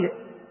آتی ہیں,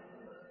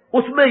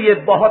 اس میں یہ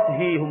بہت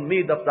ہی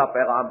امید افزا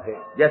پیغام ہے.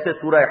 جیسے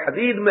سورہ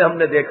حدید میں ہم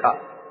نے دیکھا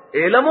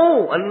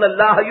اعلموا ان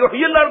اللہ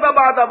یحیی الارض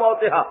بعد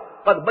موتها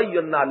قد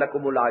بینا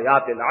لکم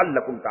الآیات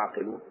لعلکم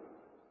تعقلون.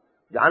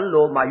 جان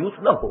لو, مایوس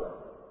نہ ہو,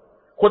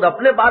 خود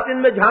اپنے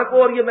باطن میں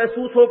جھانکو اور یہ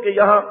محسوس ہو کہ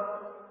یہاں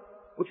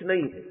کچھ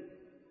نہیں ہے,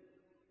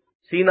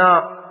 سینہ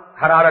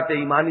حرارت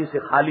ایمانی سے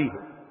خالی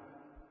ہے,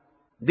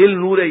 دل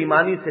نور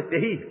ایمانی سے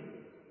تہی ہے,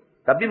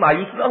 تب بھی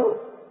مایوس نہ ہو.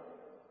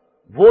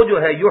 وہ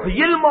جو ہے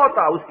یحیی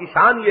الموتى, اس کی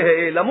شان یہ ہے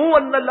اعلموا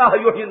ان اللہ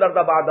یحیی الارض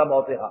بعد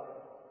موتها,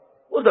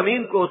 وہ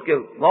زمین کو اس کے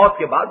موت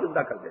کے بعد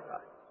زندہ کر دیتا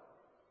ہے.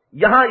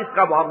 یہاں اس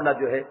کا معاملہ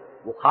جو ہے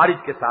وہ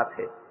خارج کے ساتھ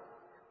ہے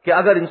کہ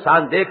اگر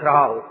انسان دیکھ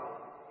رہا ہو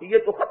کہ یہ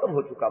تو ختم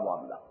ہو چکا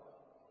معاملہ,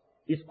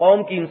 اس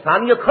قوم کی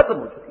انسانیت ختم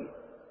ہو چکی ہے,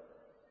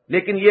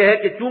 لیکن یہ ہے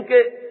کہ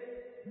چونکہ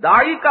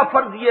داعی کا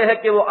فرض یہ ہے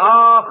کہ وہ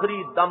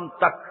آخری دم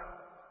تک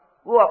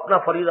وہ اپنا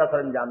فریضہ سر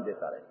انجام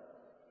دیتا رہے,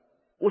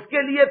 اس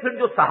کے لیے پھر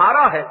جو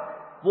سہارا ہے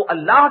وہ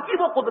اللہ کی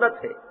وہ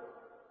قدرت ہے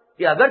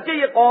کہ اگرچہ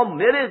یہ قوم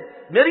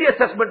میری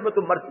اسسمنٹ میں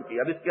تو مر چکی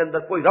ہے, اب اس کے اندر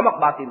کوئی رمق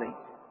باقی نہیں,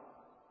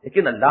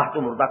 لیکن اللہ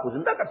تو مردہ کو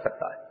زندہ کر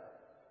سکتا ہے.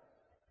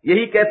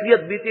 یہی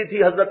کیفیت بیتی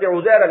تھی حضرت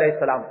عزیر علیہ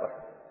السلام پر,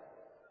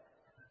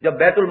 جب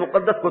بیت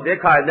المقدس کو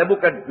دیکھا ہے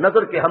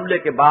نبوکدنضر کے حملے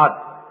کے بعد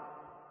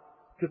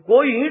کہ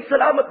کوئی اینٹ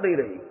سلامت نہیں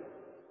رہی,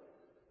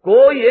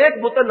 کوئی ایک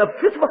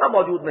متنفس وہاں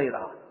موجود نہیں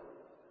رہا,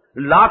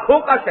 لاکھوں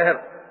کا شہر.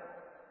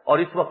 اور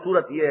اس وقت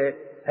صورت یہ ہے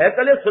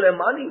ہیکل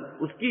سلیمانی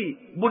اس کی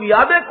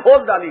بنیادیں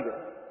کھود ڈالی گئی,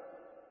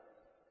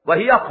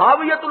 وَهِيَ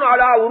خَاوِيَةٌ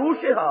عَلَىٰ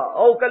عُرُوشِهَا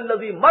أَوْ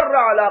كَالَّذِي مَرَّ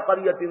عَلَىٰ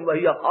قَرْيَةٍ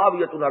وَهِيَ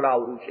خَاوِيَةٌ عَلَىٰ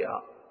عُرُوشِهَا.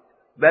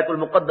 بیت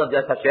المقدس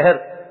جیسا شہر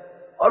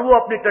اور وہ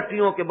اپنی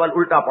ٹٹیوں کے بل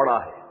الٹا پڑا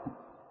ہے,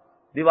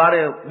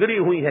 دیواریں گری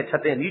ہوئی ہیں,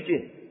 چھتیں نیچے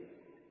ہیں.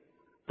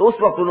 تو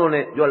اس وقت انہوں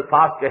نے جو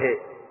الفاظ کہے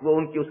وہ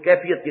ان کی اس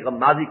کیفیت کی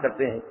غمازی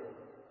کرتے ہیں,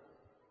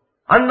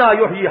 اَنَّا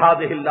يُحْيِي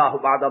هَٰذِهِ اللَّهُ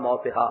بَعْدَ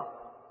مَوْتِهَا,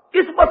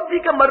 اس بستی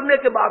کے مرنے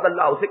کے بعد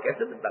اللہ اسے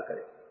کیسے زندہ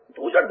کرے,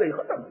 تو اجڑ گئی,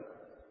 ختم ہوئی.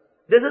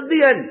 دس از دی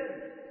اینڈ.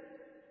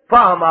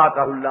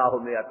 فَأَمَاتَهُ اللَّهُ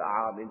مِائَةَ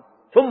عَامٍ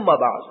ثُمَّ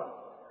بَعَثَهُ.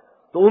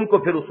 تو ان کو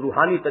پھر اس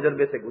روحانی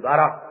تجربے سے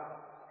گزارا,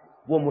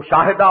 وہ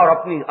مشاہدہ اور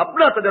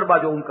اپنا تجربہ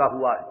جو ان کا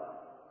ہوا ہے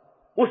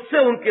اس سے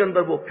ان کے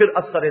اندر وہ پھر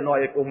اثر نو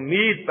ایک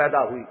امید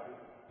پیدا ہوئی,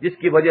 جس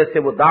کی وجہ سے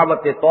وہ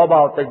دعوت توبہ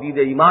اور تجدید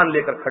ایمان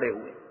لے کر کھڑے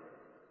ہوئے.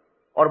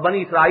 اور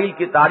بنی اسرائیل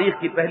کی تاریخ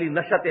کی پہلی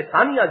نشأت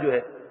ثانیہ جو ہے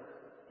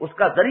اس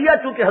کا ذریعہ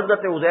چونکہ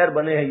حضرت عزیر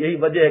بنے ہیں, یہی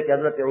وجہ ہے کہ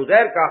حضرت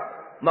عزیر کا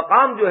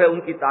مقام جو ہے ان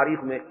کی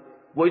تاریخ میں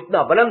وہ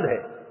اتنا بلند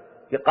ہے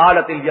کہ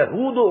قالت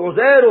الیہود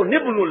عزیر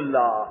ابن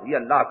اللہ, یہ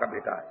اللہ کا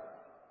بیٹا ہے,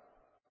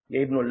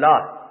 یہ ابن اللہ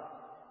ہے.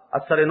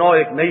 اثر نو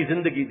ایک نئی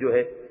زندگی جو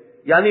ہے,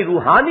 یعنی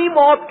روحانی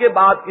موت کے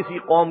بعد کسی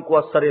قوم کو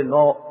اثر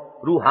نو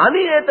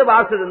روحانی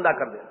اعتبار سے زندہ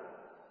کر دینا.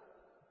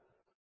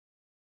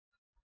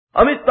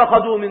 ام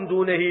اتخذوا من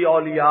دونہ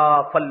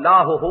اولیاء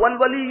فاللہ هو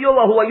الولی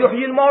وهو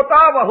یحیی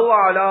الموتى وهو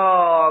علی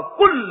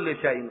کل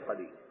شیء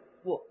قدیر.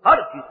 وہ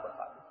ہر چیز پر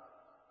قادر.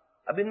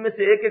 اب ان میں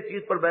سے ایک ایک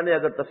چیز پر میں نے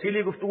اگر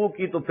تفصیلی گفتگو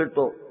کی تو پھر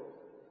تو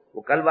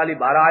وہ کل والی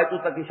 12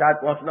 آیتوں تک ہی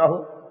شاید پہنچنا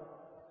ہو.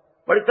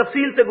 بڑی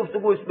تفصیل سے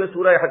گفتگو اس میں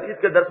سورہ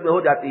حدیث کے درس میں ہو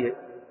جاتی ہے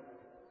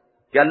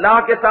کہ اللہ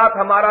کے ساتھ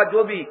ہمارا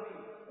جو بھی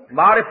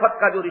معرفت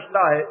کا جو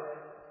رشتہ ہے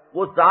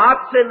وہ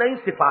ذات سے نہیں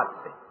صفات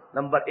سے.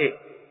 نمبر 1,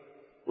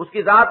 اس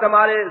کی ذات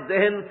ہمارے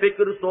ذہن,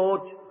 فکر,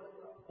 سوچ,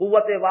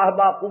 قوت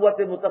واہبہ,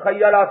 قوت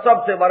متخیلہ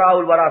سب سے وراء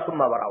الورا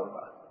ثم وراء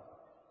الورا.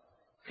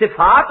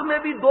 صفات میں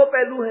بھی 2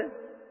 پہلو ہیں,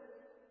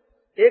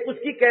 ایک اس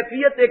کی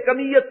کیفیت, ایک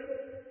کمیت.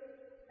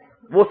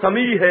 وہ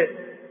سمیع ہے,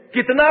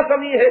 کتنا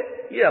سمیع ہے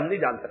یہ ہم نہیں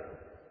جان سکتے,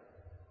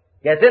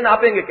 کیسے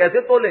ناپیں گے,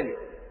 کیسے تولیں گے,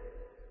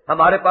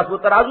 ہمارے پاس وہ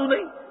ترازو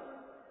نہیں.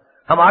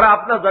 ہمارا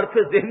اپنا ظرف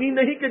ذہنی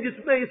نہیں کہ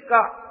جس میں اس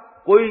کا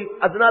کوئی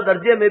ادنا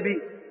درجے میں بھی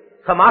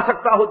سما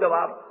سکتا ہو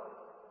جواب.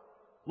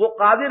 وہ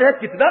قادر ہے،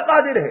 کتنا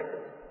قادر ہے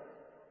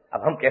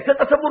اب ہم کیسے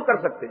تصور کر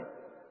سکتے ہیں.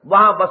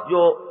 وہاں بس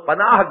جو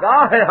پناہ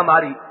گاہ ہے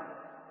ہماری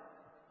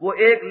وہ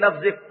ایک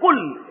لفظ کل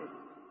ہے.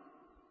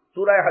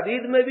 سورہ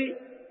حدید میں بھی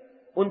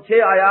ان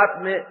 6 آیات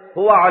میں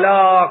ہوا علی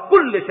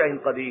کل شیء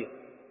قدیر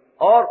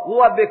اور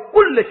ہوا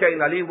بکل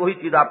شیء علیم، وہی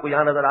چیز آپ کو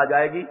یہاں نظر آ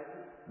جائے گی.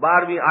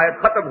 12ویں آیت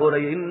ختم ہو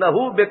رہی ہے انہ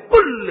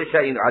بکل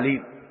شیء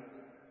علیم.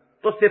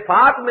 تو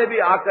صفات میں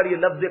بھی آ کر یہ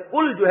لفظ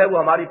کل جو ہے وہ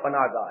ہماری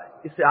پناہ گاہ ہے،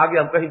 اس سے آگے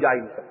ہم کہیں جا ہی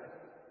نہیں سکتے.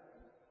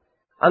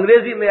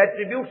 انگریزی میں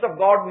ایٹریبیوٹس آف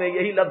گاڈ میں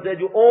یہی لفظ ہے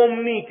جو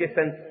اومنی کے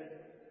سینس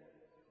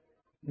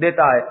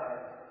دیتا ہے.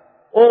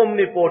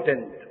 Omni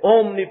potent,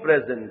 omni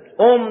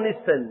present, omni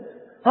sense,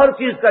 ہر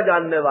چیز کا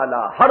جاننے والا،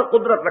 ہر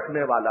قدرت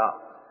رکھنے والا،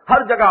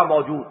 ہر جگہ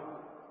موجود.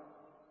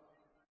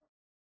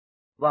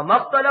 وَمَا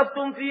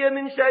اخْتَلَفْتُمْ فِيهِ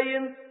مِنْ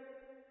شَيْءٍ.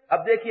 اب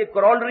دیکھیے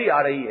کرولری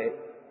آ رہی ہے،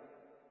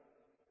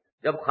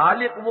 جب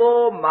خالق وہ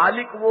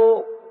مالک وہ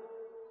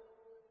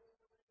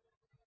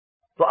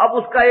تو اب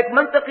اس کا ایک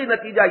منطقی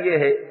نتیجہ یہ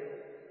ہے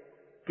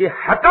کہ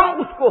حکم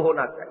اس کو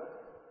ہونا چاہیے.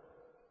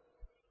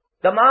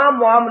 تمام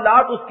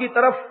معاملات اس کی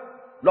طرف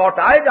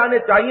لوٹائے جانے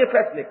چاہیے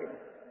فیصلے کے لیے.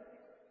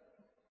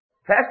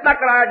 فیصلہ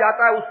کرایا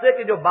جاتا ہے اس سے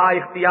کہ جو با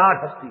اختیار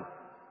ہستی،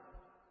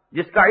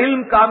 جس کا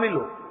علم کامل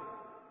ہو.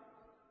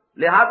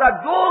 لہذا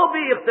جو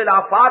بھی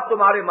اختلافات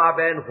تمہارے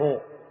مابین ہوں،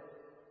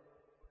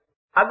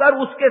 اگر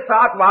اس کے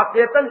ساتھ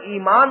واقعتاً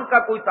ایمان کا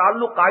کوئی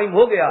تعلق قائم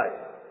ہو گیا ہے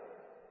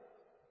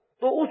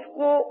تو اس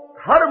کو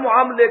ہر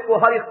معاملے کو،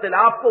 ہر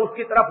اختلاف کو اس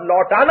کی طرف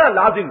لوٹانا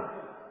لازم ہے.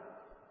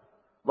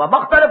 وَمَا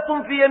اخْتَلَفْتُمْ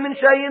فِيهِ مِنْ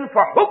شَيْءٍ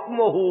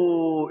فَحُكْمُهُ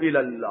إِلَى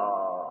اللَّهِ.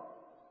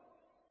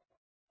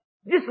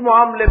 جس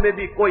معاملے میں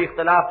بھی کوئی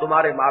اختلاف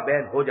تمہارے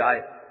مابین ہو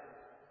جائے،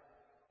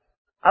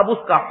 اب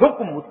اس کا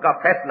حکم، اس کا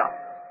فیصلہ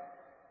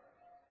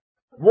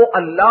وہ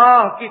اللہ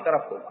کی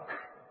طرف ہوگا،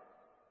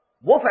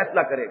 وہ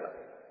فیصلہ کرے گا.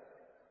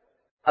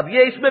 اب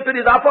یہ اس میں پھر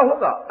اضافہ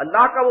ہوگا،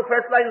 اللہ کا وہ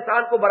فیصلہ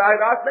انسان کو براہ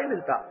راست نہیں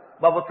ملتا،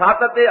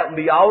 بواسطت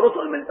انبیاء اور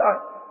رسول ملتا ہے.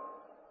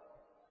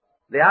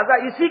 لہذا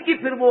اسی کی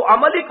پھر وہ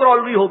عملی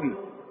کرولری ہوگی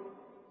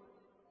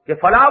کہ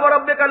فَلَا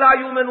وَرَبِّكَ لَا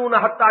يُؤْمِنُونَ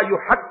حَتَّىٰ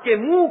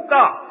يُحَكِّمُوكَ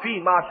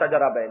فِيمَا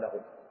شَجَرَ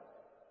بَيْنَهُمْ.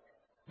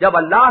 جب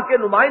اللہ کے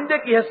نمائندے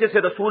کی حیثیت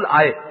سے رسول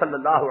آئے صلی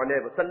اللہ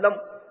علیہ وسلم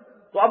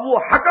تو اب وہ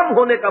حکم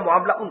ہونے کا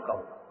معاملہ ان کا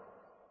ہوگا.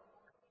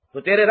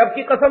 تو تیرے رب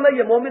کی قسم ہے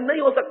یہ مومن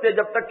نہیں ہو سکتے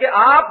جب تک کہ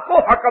آپ کو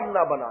حکم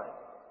نہ بنائے،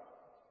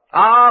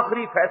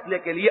 آخری فیصلے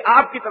کے لیے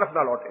آپ کی طرف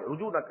نہ لوٹے،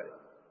 رجوع نہ کرے.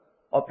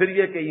 اور پھر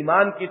یہ کہ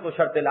ایمان کی تو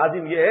شرط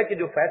لازم یہ ہے کہ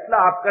جو فیصلہ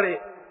آپ کریں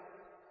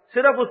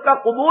صرف اس کا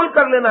قبول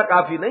کر لینا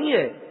کافی نہیں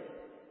ہے،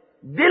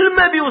 دل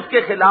میں بھی اس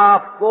کے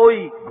خلاف کوئی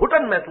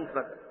گھٹن محسوس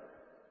نہ کرے.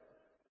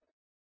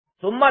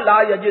 ثم لا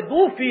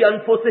یجدوا فی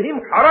انفسہم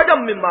حرجا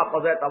مما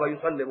قضیت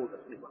ویسلموا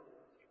تسلیما.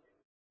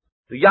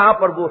 تو یہاں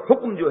پر وہ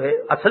حکم جو ہے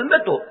اصل میں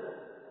تو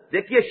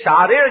دیکھیے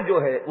شارع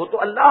جو ہے وہ تو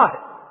اللہ ہے،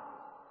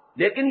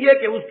 لیکن یہ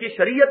کہ اس کی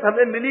شریعت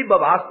ہمیں ملی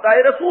بواسطہ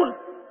رسول.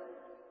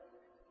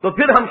 تو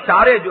پھر ہم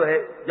شارع جو ہے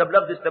جب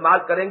لفظ استعمال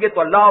کریں گے تو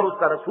اللہ اور اس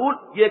کا رسول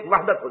یہ ایک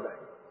وحدت ہو جائے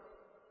گی.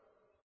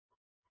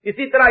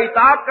 اسی طرح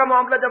اطاعت کا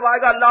معاملہ جب آئے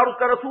گا اللہ اور اس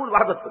کا رسول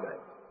وحدت ہو جائے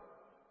گا.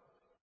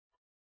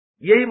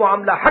 یہی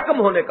معاملہ حکم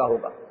ہونے کا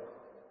ہوگا.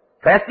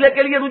 فیصلے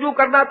کے لیے رجوع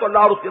کرنا تو اللہ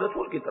اور اس کے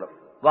رسول کی طرف.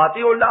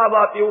 وَأَطِيعُوا اللَّهَ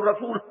وَأَطِيعُوا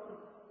الرَّسُولَ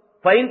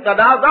فَإِن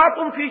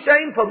تَنَازَعْتُمْ فِي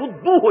شَيْءٍ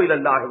فَرُدُّوهُ إِلَى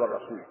اللَّهِ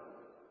وَالرَّسُولِ.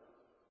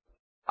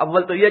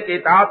 اول تو یہ کہ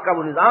اطاعت کا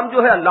وہ نظام جو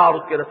ہے اللہ اور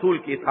اس کے رسول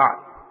کی اطاعت.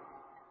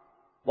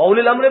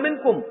 وَأُولِي الْأَمْرِ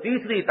مِنكُمْ،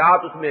 تیسری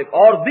اطاعت اس میں ایک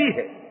اور بھی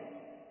ہے،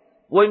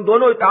 وہ ان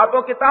دونوں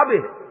اطاعتوں کے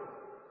تابع ہے.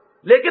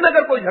 لیکن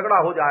اگر کوئی جھگڑا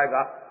ہو جائے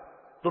گا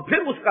تو پھر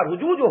اس کا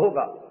رجوع جو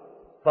ہوگا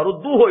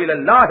فَرُدُّوهُ إِلَى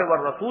اللَّهِ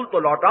وَالرَّسُولِ، تو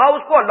لوٹاؤ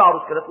اس کو اللہ اور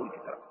اس کے رسول کی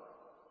طرف.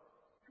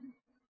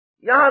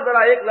 یہاں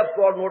ذرا ایک لفظ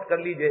کو اور نوٹ کر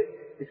لیجئے،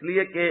 اس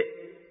لیے کہ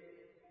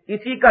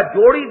اسی کا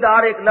جوڑی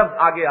دار ایک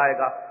لفظ آگے آئے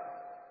گا.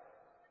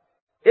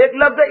 ایک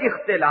لفظ ہے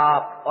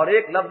اختلاف اور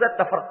ایک لفظ ہے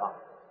تفرقہ.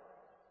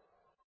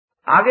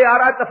 آگے آ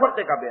رہا ہے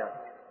تفرقے کا بیان.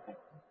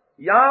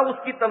 یہاں اس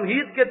کی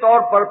تمہید کے طور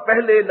پر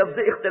پہلے لفظ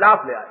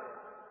اختلاف لے آئے.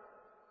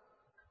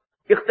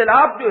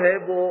 اختلاف جو ہے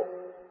وہ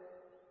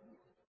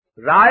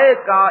رائے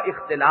کا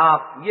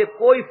اختلاف، یہ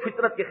کوئی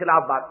فطرت کے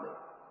خلاف بات نہیں،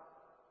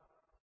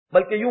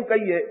 بلکہ یوں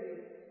کہیے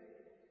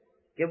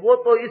کہ وہ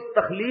تو اس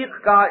تخلیق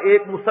کا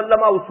ایک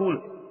مسلمہ اصول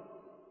ہے.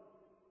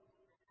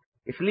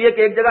 اس لیے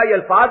کہ ایک جگہ یہ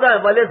الفاظ ہیں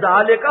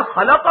وَلِذَٰلِكَ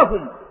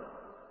خَلَقَهُمْ.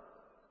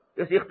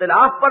 اس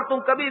اختلاف پر تم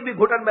کبھی بھی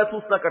گھٹن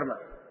محسوس نہ کرنا،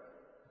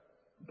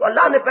 تو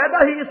اللہ نے پیدا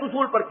ہی اس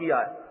اصول پر کیا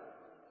ہے.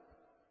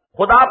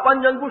 خدا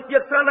پنج انگشت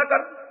یکساں نہ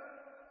کر،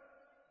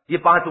 یہ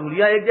 5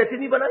 انگلیاں ایک جیسی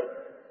نہیں بنائی.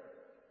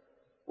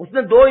 اس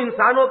نے 2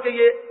 انسانوں کے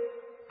یہ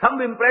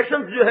تھمب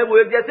امپریشنز جو ہے وہ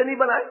ایک جیسے نہیں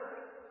بنائے.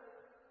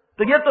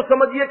 تو یہ تو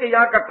سمجھیے کہ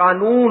یہاں کا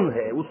قانون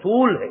ہے،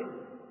 اصول ہے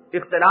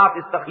اختلاف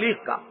اس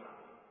تخلیق کا،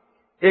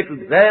 ایک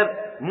غیر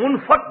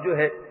منفک جو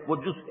ہے وہ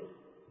جز ہے.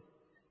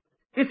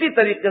 اسی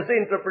طریقے سے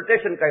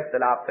انٹرپریٹیشن کا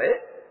اختلاف ہے.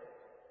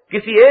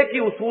 کسی ایک ہی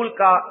اصول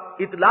کا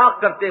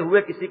اطلاق کرتے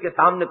ہوئے کسی کے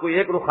سامنے کوئی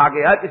ایک رخ آ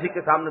گیا ہے، کسی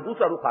کے سامنے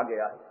دوسرا رخ آ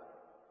گیا ہے.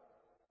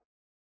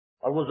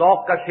 اور وہ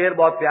ذوق کا شعر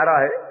بہت پیارا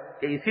ہے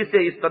کہ اسی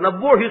سے، اس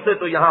تنوع ہی سے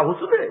تو یہاں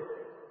حسن ہے۔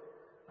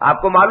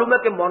 آپ کو معلوم ہے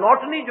کہ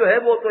مونوٹنی جو ہے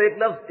وہ تو ایک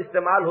لفظ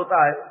استعمال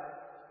ہوتا ہے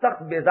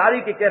سخت بیزاری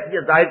کی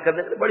کیفیت ظاہر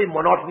کرنے کے لیے، بڑی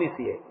مونوٹنی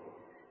سی ہے،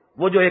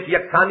 وہ جو ایک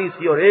یکسانی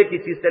سی اور ایک ہی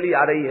چیز چلی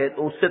آ رہی ہے،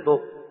 تو اس سے تو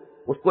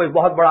اس کو ایک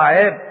بہت بڑا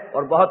عیب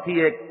اور بہت ہی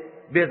ایک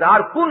بیزار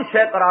کن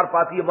شے قرار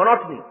پاتی ہے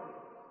مونوٹنی۔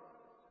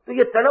 تو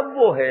یہ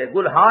تنوع ہے،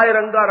 گلہائے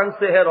رنگا رنگ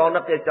سے ہے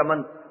رونق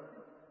چمن،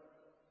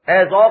 اے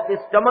ذوق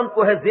اس چمن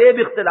کو ہے زیب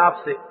اختلاف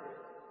سے،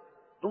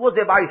 تو وہ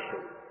زیبائش ہے،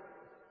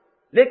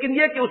 لیکن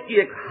یہ کہ اس کی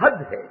ایک حد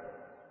ہے۔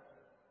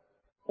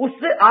 اس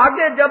سے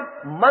آگے جب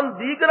من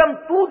دیگرم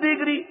تو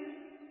دیگری،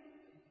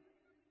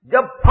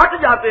 جب پھٹ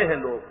جاتے ہیں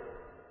لوگ،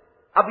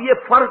 اب یہ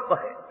فرق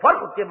ہے،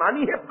 فرق کے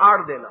معنی ہے پھاڑ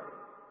دینا،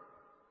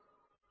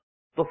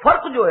 تو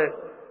فرق جو ہے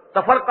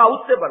تفرقہ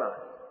اس سے بنا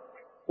ہے،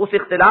 اس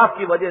اختلاف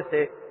کی وجہ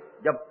سے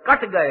جب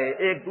کٹ گئے،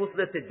 ایک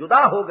دوسرے سے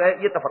جدا ہو گئے،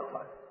 یہ تفرقہ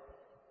ہے۔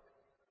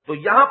 تو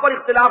یہاں پر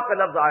اختلاف کا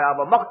لفظ آیا،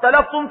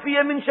 وَمَخْتَلَفْتُمْ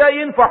فِيهِ مِنْ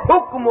شَيْءٍ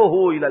فَحُكْمُهُ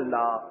إِلَى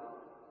اللَّهِ۔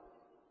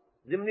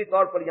 ضمنی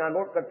طور پر یہاں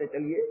نوٹ کرتے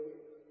چلیے،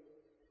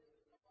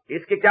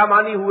 اس کے کیا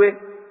معنی ہوئے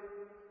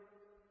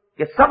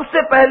کہ سب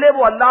سے پہلے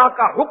وہ اللہ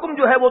کا حکم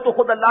جو ہے وہ تو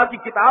خود اللہ کی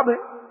کتاب ہے،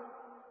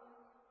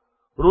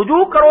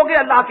 رجوع کرو گے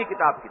اللہ کی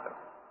کتاب کی طرف۔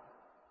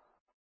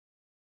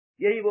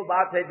 یہی وہ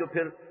بات ہے جو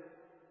پھر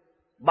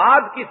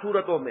بعد کی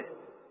صورتوں میں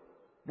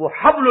وہ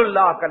حبل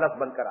اللہ کا لفظ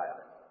بن کر آیا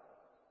ہے،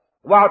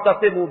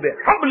 وَاعْتَصِمُوا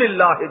بِحَبْلِ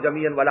اللَّهِ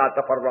جَمِيعًا وَلَا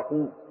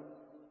تَفَرَّقُوا،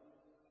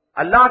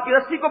 اللہ کی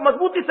رسی کو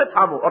مضبوطی سے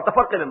تھامو اور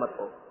تفرقے میں مت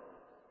ہو۔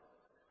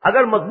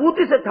 اگر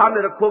مضبوطی سے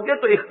تھامے رکھو گے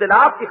تو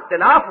اختلاف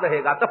اختلاف رہے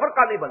گا،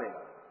 تفرقہ نہیں بنے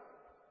گا،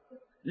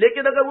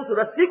 لیکن اگر اس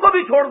رسی کو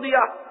بھی چھوڑ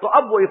دیا تو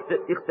اب وہ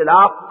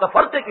اختلاف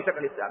تفرقے کی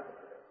شکل اختیار کرے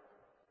گا۔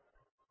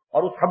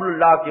 اور اس حبل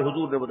اللہ کی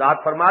حضور نے وضاحت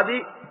فرما دی،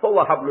 تو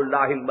وہ حبل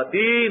اللہ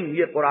المتین،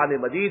 یہ قرآن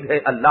مجید ہے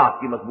اللہ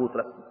کی مضبوط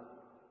رسی۔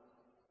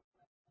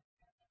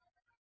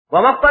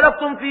 وَمَا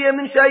اخْتَلَفْتُمْ فِيهِ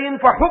مِنْ شَيْءٍ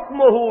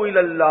فَحُكْمُهُ إِلَى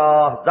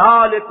اللَّهِ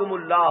ذَلِكُمُ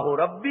اللَّهُ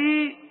رَبِّي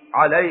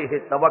عَلَيْهِ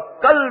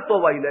تَوَكَّلْتُ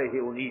وَإِلَيْهِ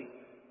أُنِيبُ۔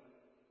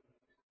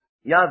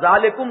 یہاں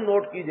ذالکم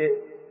نوٹ کیجئے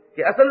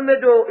کہ اصل میں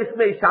جو اس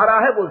میں اشارہ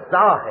ہے وہ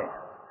زا ہے،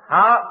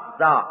 ہا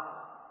زا،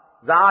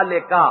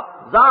 ذالکا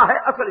زا ہے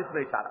اصل اس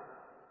میں اشارہ،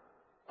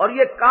 اور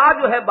یہ کا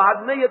جو ہے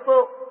بعد میں یہ تو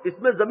اس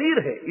میں ضمیر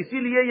ہے، اسی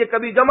لیے یہ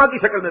کبھی جمع کی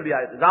شکل میں بھی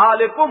آئے تھے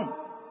ذالکم،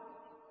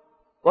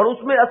 اور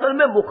اس میں اصل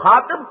میں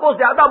مخاطب کو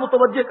زیادہ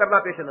متوجہ کرنا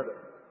پیش نظر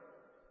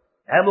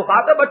ہے،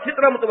 مخاطب اچھی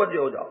طرح متوجہ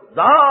ہو جاؤ،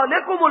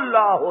 ذالکم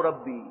اللہ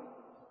ربی،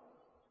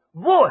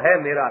 وہ ہے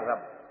میرا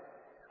رب۔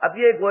 اب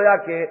یہ گویا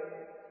کہ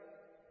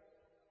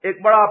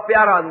ایک بڑا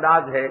پیارا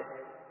انداز ہے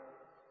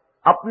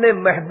اپنے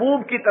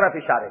محبوب کی طرف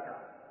اشارے کا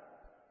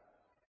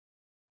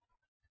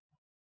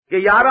کہ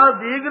یاراں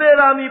دیگرے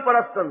رامی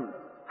پرستن،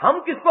 ہم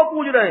کس کو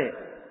پوج رہے ہیں؟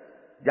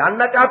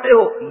 جاننا چاہتے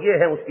ہو؟ یہ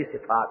ہے اس کی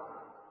صفات،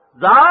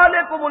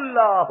 ذالکم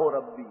اللہ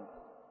ربی۔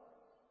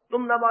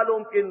 تم نہ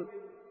معلوم کن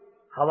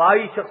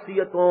ہوائی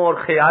شخصیتوں اور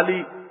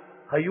خیالی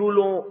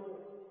حیولوں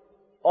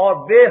اور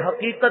بے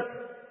حقیقت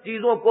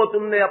چیزوں کو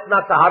تم نے اپنا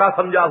سہارا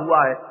سمجھا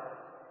ہوا ہے،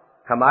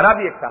 ہمارا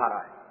بھی ایک سہارا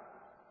ہے۔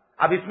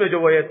 اب اس میں جو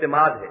وہ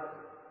اعتماد ہے،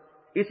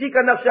 اسی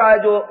کا نقشہ ہے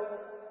جو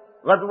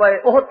غزوہ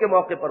احد کے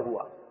موقع پر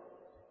ہوا،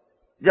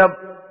 جب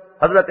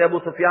حضرت ابو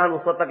سفیان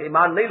اس وقت تک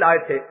ایمان نہیں لائے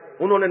تھے،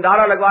 انہوں نے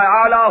نعرہ لگوایا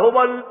اعلی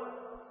حبل،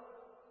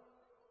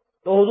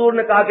 تو حضور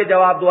نے کہا کہ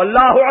جواب دو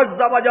اللہ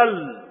عز وجل۔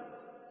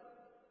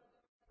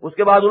 اس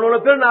کے بعد انہوں نے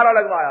پھر نعرہ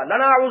لگوایا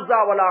لنا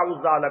عزا ولا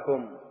عزا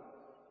لکم،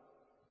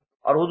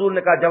 اور حضور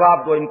نے کہا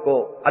جواب دو ان کو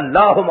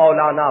اللہ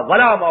مولانا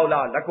ولا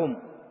مولا لکم،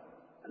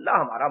 اللہ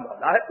ہمارا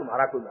مولا ہے،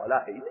 تمہارا کوئی مولا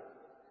ہے ہی نہیں۔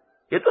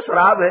 یہ تو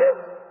شراب ہے،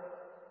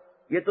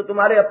 یہ تو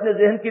تمہارے اپنے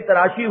ذہن کی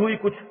تراشی ہوئی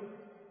کچھ،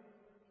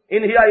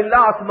 ان ہی الا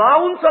اسماء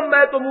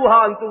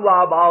سمیتموها انتم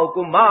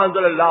وآباؤکم ما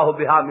انزل اللہ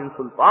بها من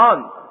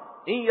سلطان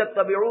ان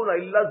یتبعون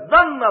الا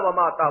الظن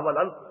وما تهوى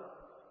الانفس،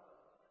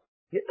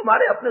 یہ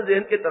تمہارے اپنے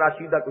ذہن کے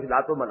تراشیدہ کچھ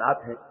لات و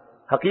منات ہیں،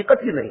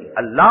 حقیقت ہی نہیں۔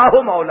 اللہ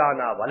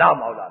مولانا ولا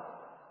مولا،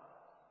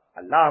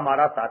 اللہ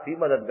ہمارا ساتھی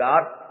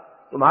مددگار،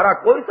 تمہارا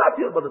کوئی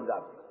ساتھی اور مددگار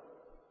نہیں۔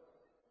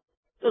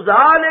 تو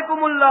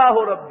ذالکم اللہ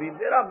ربی،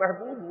 میرا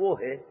محبوب وہ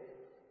ہے،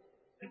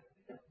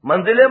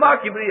 منزل ما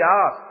کبریا۔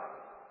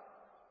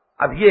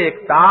 اب یہ ایک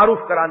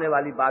تعارف کرانے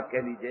والی بات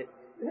کہہ لیجئے،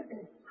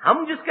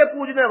 ہم جس کے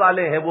پوجنے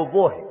والے ہیں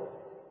وہ ہے،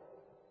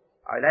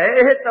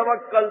 علیہ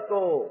توکل، تو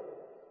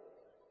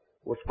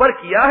اس پر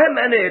کیا ہے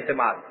میں نے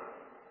اعتماد،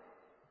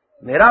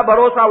 میرا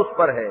بھروسہ اس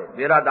پر ہے،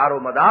 میرا دار و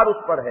مدار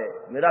اس پر ہے،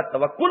 میرا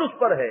توکل اس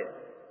پر ہے،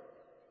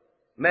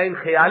 میں ان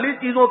خیالی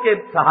چیزوں کے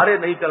سہارے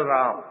نہیں چل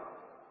رہا ہوں۔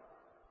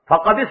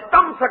 فقد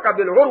استمسک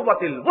بالعروۃ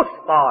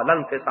الوثقی لا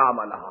انفصام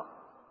لها،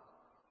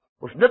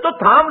 اس نے تو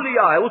تھام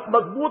لیا ہے، اس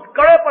مضبوط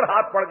کڑے پر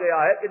ہاتھ پڑ گیا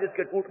ہے کہ جس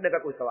کے ٹوٹنے کا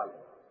کوئی سوال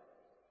نہیں۔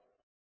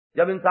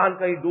 جب انسان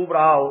کہیں ڈوب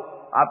رہا ہو،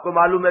 آپ کو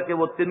معلوم ہے کہ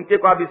وہ تنکے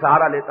کا بھی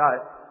سہارا لیتا ہے،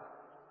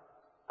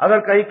 اگر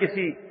کہیں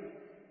کسی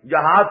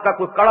جہاز کا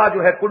کوئی کڑا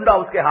جو ہے کنڈا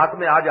اس کے ہاتھ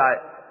میں آ جائے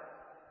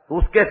تو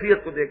اس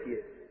کیفیت کو دیکھیے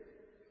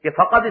کہ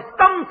فقد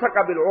استمسک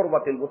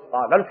بالعروۃ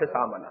الوثقی لا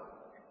انفصام لها،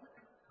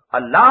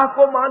 اللہ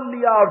کو مان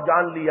لیا اور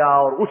جان لیا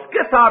اور اس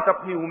کے ساتھ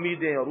اپنی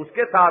امیدیں اور اس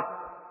کے ساتھ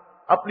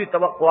اپنی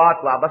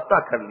توقعات وابستہ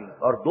کر لی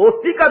اور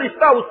دوستی کا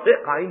رشتہ اس سے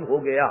قائم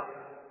ہو گیا،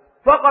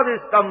 فقد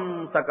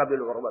استمسک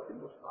بالعروۃ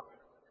الوثقی۔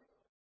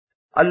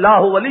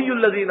 اللہ ولی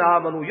الذین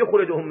آمنوا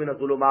یخرجهم من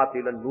الظلمات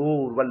الى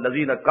النور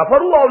والذین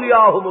کفروا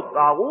اولیاءهم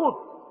الطاغوت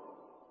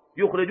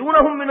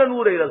یخرجونهم من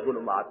النور الى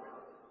الظلمات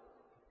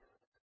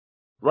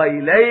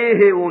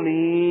وإلیہ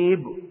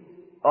انیب،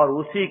 اور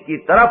اسی کی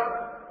طرف۔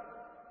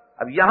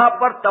 اب یہاں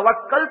پر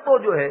توکل تو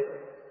جو ہے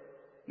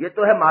یہ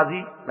تو ہے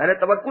ماضی، میں نے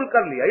توکل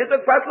کر لیا، یہ تو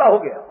ایک فیصلہ ہو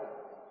گیا،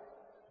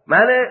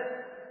 میں نے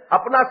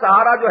اپنا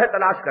سہارا جو ہے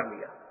تلاش کر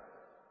لیا،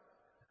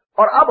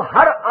 اور اب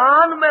ہر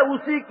آن میں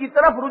اسی کی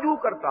طرف رجوع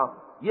کرتا ہوں۔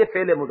 یہ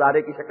فعل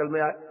مضارع کی شکل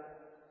میں آئے،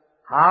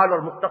 حال اور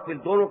مستقبل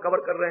دونوں کور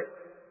کر رہے ہیں۔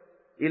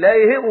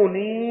 الیہ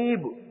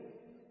انیب،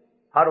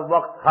 ہر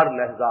وقت، ہر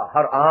لحظہ،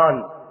 ہر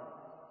آن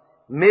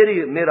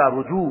میرا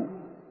رجوع،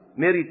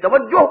 میری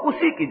توجہ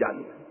اسی کی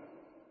جانب ہے۔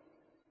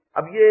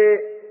 اب یہ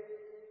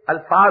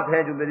الفاظ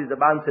ہیں جو میری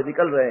زبان سے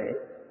نکل رہے ہیں،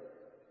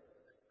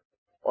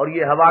 اور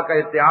یہ ہوا کا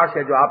ارتعاش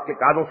ہے جو آپ کے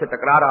کانوں سے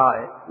ٹکرا رہا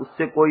ہے، اس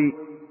سے کوئی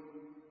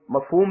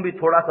مفہوم بھی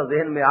تھوڑا سا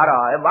ذہن میں آ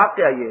رہا ہے۔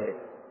 واقعہ یہ ہے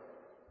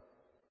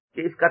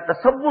کہ اس کا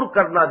تصور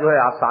کرنا جو ہے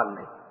آسان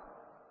نہیں،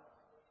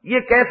 یہ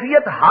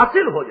کیفیت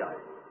حاصل ہو جائے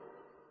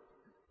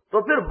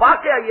تو پھر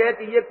واقعہ یہ ہے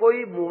کہ یہ کوئی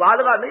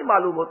مبالغہ نہیں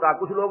معلوم ہوتا۔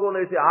 کچھ لوگوں نے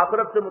اسے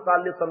آخرت سے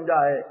متعلق سمجھا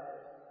ہے،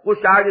 کچھ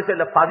شاید اسے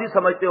لفاظی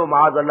سمجھتے ہو،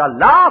 معاذ اللہ،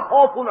 لا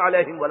خوف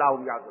علیہم ولا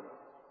هم یحزنون،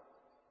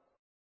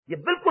 یہ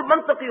بالکل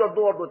منطقی اور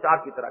دو چار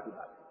کی طرح کی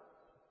بات ہے۔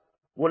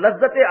 وہ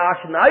لذت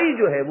آشنائی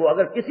جو ہے وہ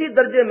اگر کسی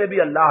درجے میں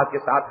بھی اللہ کے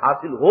ساتھ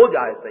حاصل ہو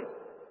جائے صحیح،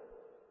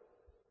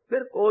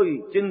 پھر کوئی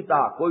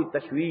چنتا، کوئی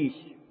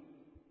تشویش،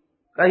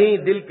 کہیں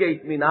دل کے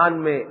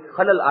اطمینان میں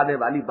خلل آنے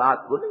والی بات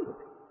وہ نہیں ہوتی۔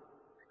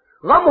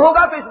 غم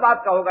ہوگا تو اس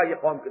بات کا ہوگا یہ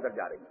قوم کدھر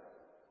جا رہی ہے،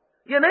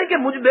 یہ نہیں کہ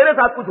میرے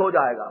ساتھ کچھ ہو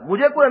جائے گا،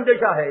 مجھے کوئی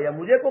اندیشہ ہے یا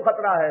مجھے کوئی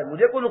خطرہ ہے،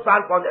 مجھے کوئی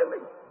نقصان پہنچے،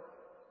 نہیں،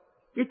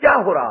 یہ کیا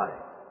ہو رہا ہے،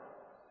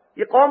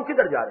 یہ قوم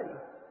کدھر جا رہی ہے،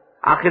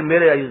 آخر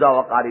میرے اعزاء و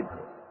اقارب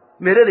ہیں،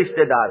 میرے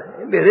رشتہ دار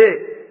ہیں، میرے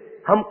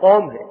ہم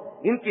قوم ہیں،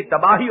 ان کی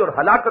تباہی اور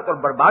ہلاکت اور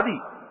بربادی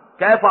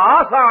کیف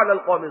آسا علی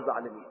القوم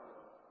الظالمین۔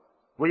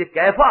 وہ یہ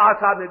کیف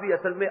آسا میں بھی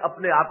اصل میں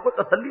اپنے آپ کو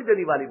تسلی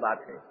دینے والی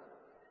بات ہے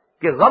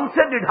کہ غم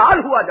سے نڈھال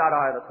ہوا جا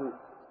رہا ہے رسول،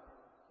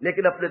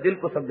 لیکن اپنے دل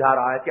کو سمجھا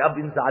رہا ہے کہ اب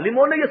ان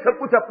ظالموں نے یہ سب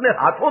کچھ اپنے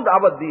ہاتھوں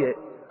دعوت دی ہے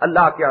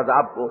اللہ کے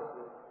عذاب کو،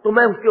 تو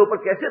میں اس کے اوپر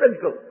کیسے رنج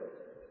کروں۔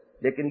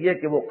 لیکن یہ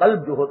کہ وہ قلب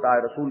جو ہوتا ہے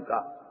رسول کا،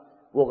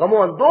 وہ غم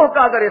و اندوہ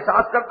کا اگر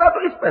احساس کرتا تو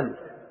اس پہلو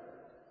سے،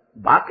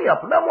 باقی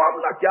اپنا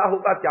معاملہ کیا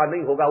ہوگا کیا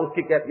نہیں ہوگا اس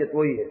کی کیفیت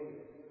وہی ہے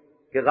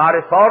کہ غار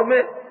ثور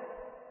میں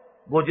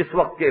وہ جس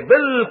وقت کے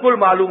بالکل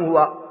معلوم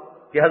ہوا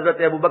کہ حضرت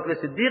ابوبکر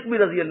صدیق بھی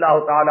رضی اللہ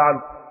تعالیٰ عنہ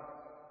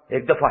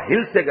ایک دفعہ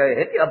ہل سے گئے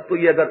ہیں کہ اب تو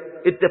یہ اگر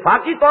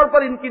اتفاقی طور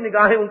پر ان کی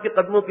نگاہیں ان کے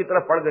قدموں کی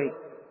طرف پڑ گئیں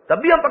تب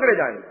بھی ہم پکڑے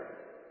جائیں گے،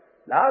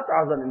 لا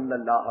تحزن ان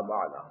اللہ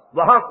معنا،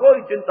 وہاں کوئی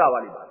چنتا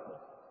والی بات نہیں۔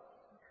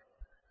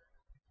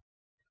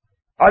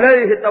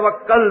 علیہ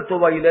توکلت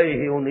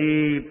والیہ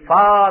انیب،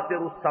 فاطر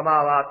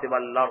السماوات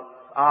والارض،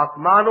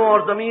 آسمانوں اور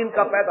زمین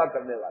کا پیدا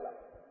کرنے والا،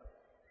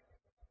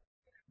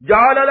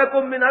 جعل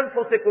لکم من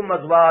انفسکم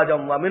ازواجا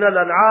ومن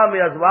الانعام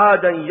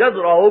ازواجا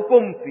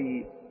یذرؤکم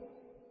فیہ۔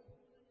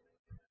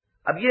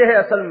 اب یہ ہے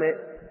اصل میں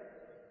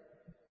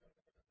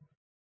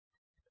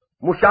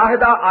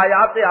مشاہدہ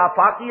آیات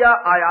آفاقیہ،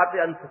 آیات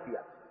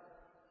انفسیہ،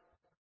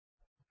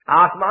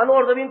 آسمانوں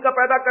اور زمین کا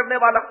پیدا کرنے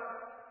والا،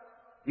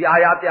 یہ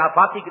آیات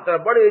آفاقی کی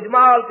طرف بڑے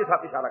اجمال کے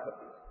ساتھ اشارہ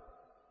کرتی ہے۔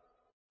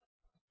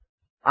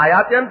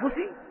 آیات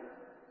انفسی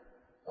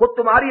خود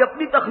تمہاری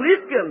اپنی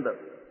تخلیق کے اندر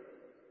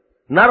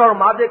نر اور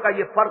مادے کا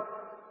یہ فرق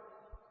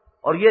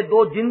اور یہ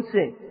دو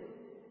جنسیں،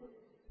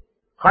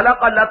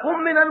 خلق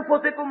لکم من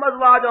انفسکم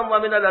ازواجا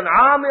ومن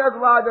الانعام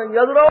ازواجا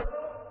یذرؤکم،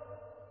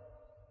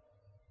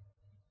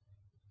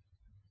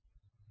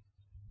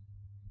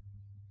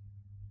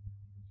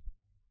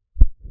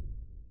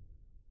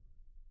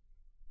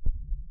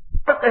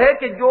 ہے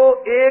کہ جو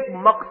ایک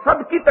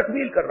مقصد کی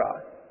تکمیل کر رہا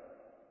ہے،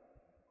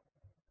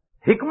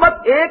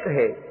 حکمت ایک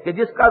ہے کہ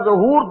جس کا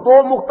ظہور دو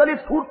مختلف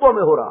صورتوں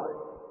میں ہو رہا ہے۔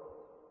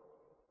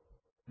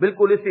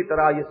 بالکل اسی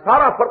طرح یہ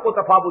سارا فرق و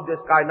تفاوت جو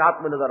اس کائنات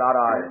میں نظر آ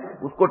رہا ہے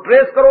اس کو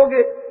ٹریس کرو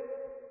گے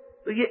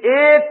تو یہ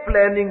ایک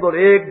پلاننگ اور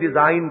ایک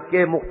ڈیزائن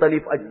کے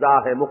مختلف اجزاء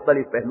ہیں،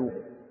 مختلف پہلو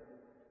ہیں۔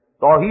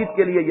 توحید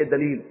کے لیے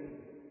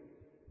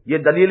یہ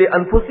دلیل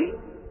انفسی،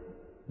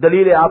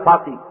 دلیل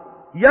آفاقی،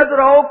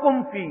 یذرؤکم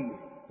فی،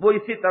 وہ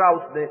اسی طرح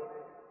اس نے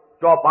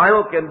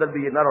چوپایوں کے اندر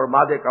بھی یہ نر اور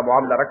مادے کا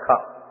معاملہ رکھا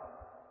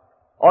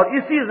اور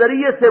اسی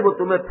ذریعے سے وہ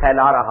تمہیں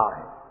پھیلا رہا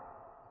ہے۔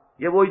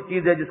 یہ وہی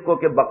چیز ہے جس کو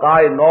کہ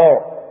بقائے نو،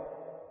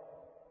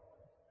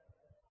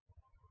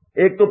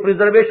 ایک تو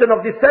پریزرویشن آف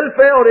دی سیلف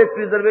ہے اور ایک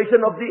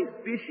پریزرویشن آف دی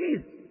اسپیشیز۔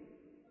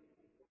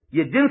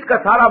 یہ جنس کا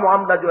سارا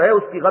معاملہ جو ہے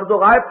اس کی غرض و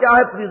غائب کیا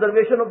ہے؟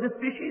 پریزرویشن آف دی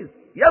اسپیشیز،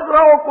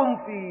 یذرؤکم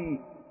فی،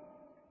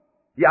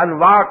 یہ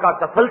انواع کا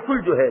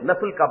تسلسل جو ہے،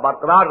 نسل کا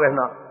برقرار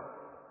رہنا،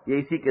 یہ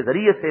اسی کے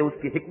ذریعے سے اس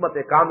کی حکمت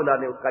کاملہ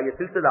نے اس کا یہ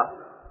سلسلہ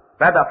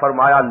پیدا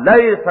فرمایا۔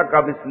 لیس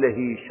کمثلہ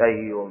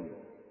شیء،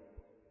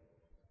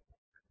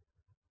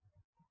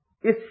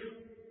 اس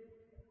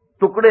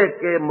ٹکڑے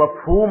کے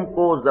مفہوم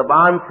کو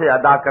زبان سے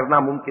ادا کرنا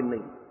ممکن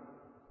نہیں.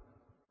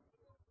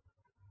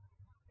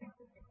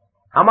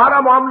 ہمارا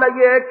معاملہ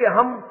یہ ہے کہ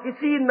ہم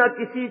کسی نہ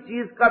کسی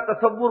چیز کا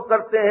تصور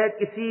کرتے ہیں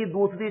کسی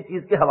دوسری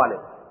چیز کے حوالے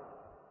سے.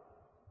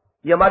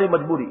 یہ ہماری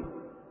مجبوری ہے.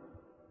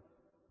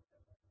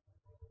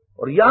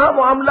 اور یہاں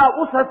معاملہ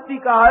اس ہستی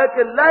کا ہے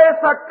کہ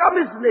لیسا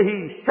کمثلہ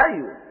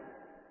شیء.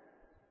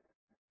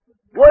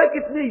 وہ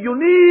ایک اتنی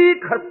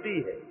یونیک ہستی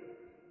ہے.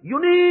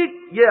 یونیک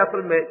یہ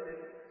اصل میں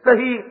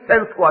صحیح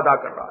سینس کو ادا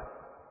کر رہا ہے.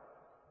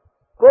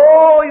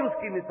 کوئی اس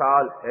کی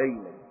مثال ہے ہی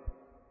نہیں.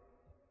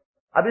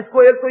 اب اس کو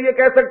ایک تو یہ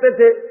کہہ سکتے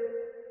تھے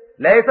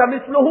لیسا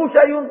مثلہ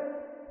شیء،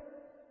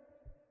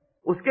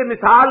 اس کے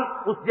مثال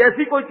اس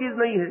جیسی کوئی چیز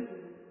نہیں ہے.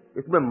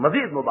 اس میں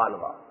مزید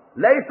مبالغہ،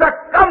 لیسا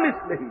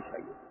کمثلہ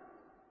شیء،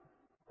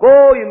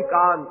 کوئی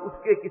امکان اس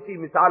کے کسی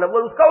مثال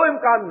اول اس کا وہ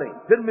امکان نہیں.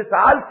 پھر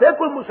مثال سے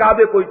کوئی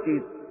مشابہ کوئی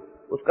چیز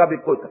اس کا بھی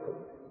کوئی تصور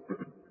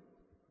نہیں.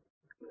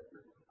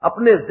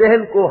 اپنے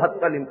ذہن کو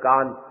حتی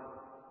الامکان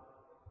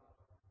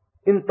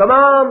ان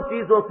تمام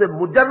چیزوں سے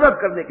مجرد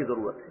کرنے کی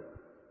ضرورت ہے.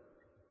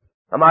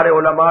 ہمارے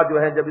علماء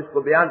جو ہیں جب اس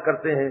کو بیان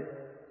کرتے ہیں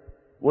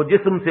وہ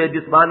جسم سے،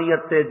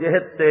 جسمانیت سے،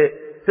 جہت سے،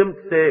 سمت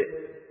سے،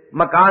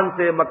 مکان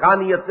سے،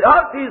 مکانیت سے،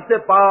 ہر چیز سے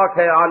پاک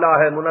ہے، اعلیٰ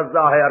ہے،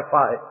 منزہ ہے،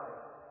 عرفہ ہے.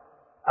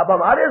 اب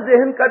ہمارے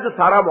ذہن کا جو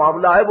سارا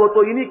معاملہ ہے وہ تو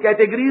انہی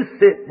کیٹیگریز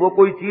سے وہ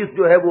کوئی چیز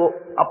جو ہے وہ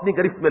اپنی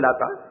گرفت میں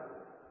لاتا ہے.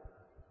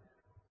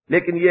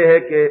 لیکن یہ ہے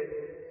کہ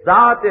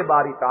ذات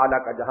باری تعالیٰ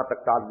کا جہاں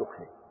تک تعلق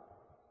ہے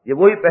یہ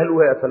وہی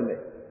پہلو ہے اصل میں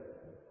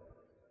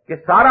کہ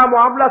سارا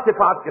معاملہ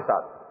صفات کے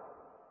ساتھ.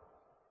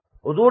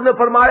 حضور نے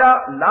فرمایا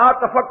لا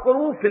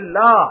تفکروا فی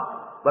اللہ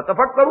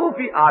وتفکروا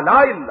فی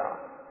آلاء اللہ.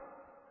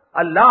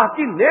 اللہ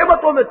کی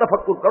نعمتوں میں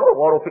تفکر کرو،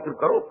 غور و فکر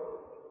کرو.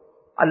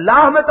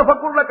 اللہ میں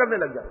تفکر نہ کرنے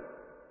لگ جاؤ.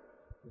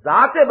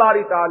 ذات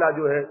باری تعالیٰ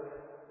جو ہے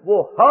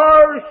وہ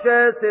ہر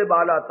شے سے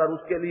بالا تر.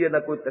 اس کے لیے نہ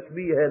کوئی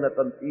تشبیہ ہے نہ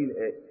تمثیل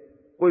ہے،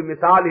 کوئی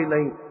مثال ہی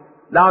نہیں.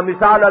 لا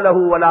مثال لہ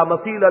ولا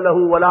مثیل لہ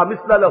ولا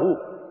مثل لہ.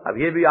 اب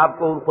یہ بھی آپ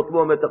کو ان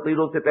خطبوں میں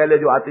تقریروں سے پہلے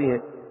جو آتی ہیں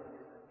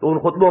تو ان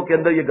خطبوں کے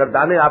اندر یہ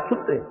گردانے آپ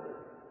سنتے ہیں.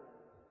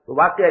 تو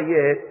واقعہ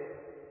یہ ہے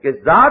کہ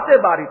ذات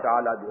باری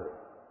تعالیٰ جو ہے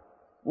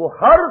وہ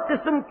ہر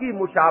قسم کی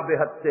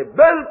مشابہت سے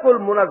بالکل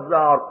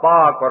منزہ اور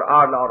پاک اور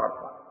اعلیٰ اور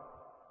عرفہ.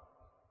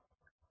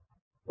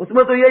 اس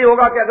میں تو یہی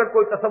ہوگا کہ اگر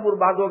کوئی تصور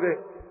باندھو گے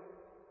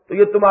تو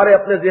یہ تمہارے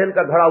اپنے ذہن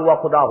کا گھڑا ہوا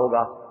خدا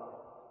ہوگا.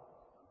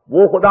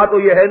 وہ خدا تو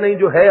یہ ہے نہیں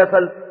جو ہے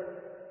اصل،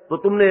 تو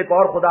تم نے ایک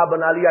اور خدا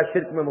بنا لیا،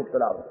 شرک میں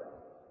مبتلا ہو.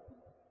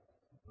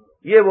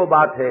 یہ وہ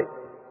بات ہے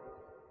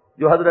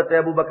جو حضرت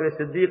ابو بکر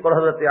صدیق اور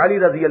حضرت علی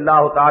رضی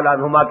اللہ تعالی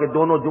عنہما کے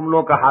دونوں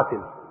جملوں کا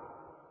حاصل.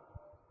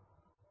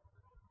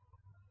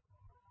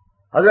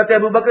 حضرت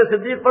ابو بکر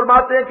صدیق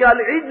فرماتے ہیں کہ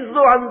العجز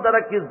عن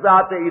درک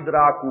الذات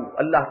ادراک.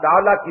 اللہ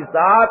تعالیٰ کی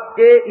ذات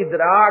کے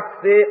ادراک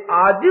سے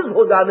عاجز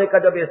ہو جانے کا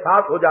جب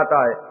احساس ہو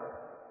جاتا ہے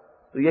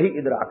تو یہی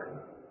ادراک ہے.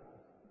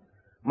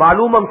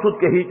 معلوم ہم شد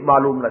کہ ہیچ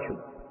معلوم نہ شد.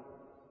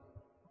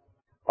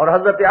 اور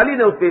حضرت علی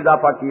نے اس پہ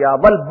اضافہ کیا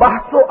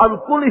والبحث عن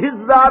کنہ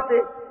الذات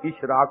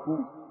اشراک.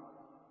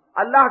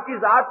 اللہ کی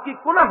ذات کی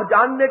کنہ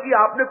جاننے کی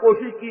آپ نے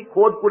کوشش کی،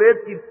 کھود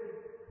کرید کی.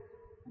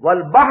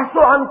 والبحث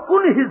عن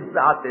کنہ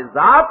الذات،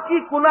 ذات کی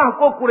کنہ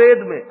کو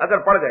کرید میں اگر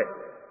پڑ گئے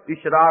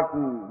اشراک،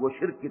 وہ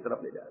شرک کی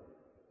طرف لے جائے.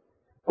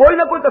 کوئی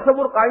نہ کوئی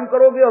تصور قائم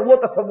کرو گے اور وہ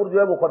تصور جو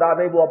ہے وہ خدا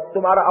نہیں، وہ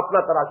تمہارا اپنا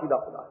تراشیدہ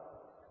خدا ہے.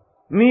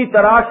 می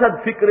تراشد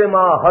فکر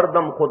ما ہر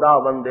دم خدا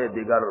بندے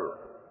دیگر،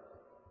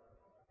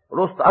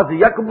 رست از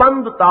یک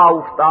بند تا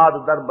افتاد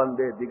در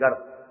بندے دیگر.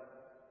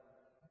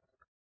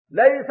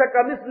 لیس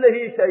کمثلہ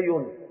شیء،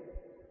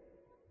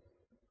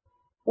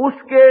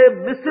 اس کے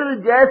مثل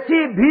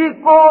جیسی بھی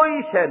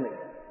کوئی شے نہیں.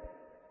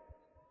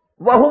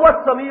 وہو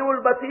السمیع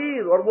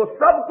البصیر، اور وہ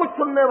سب کچھ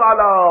سننے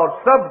والا اور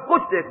سب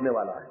کچھ دیکھنے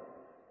والا ہے.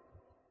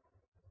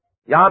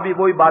 یہاں بھی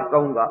وہی بات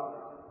کہوں گا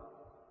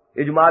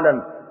اجمالاً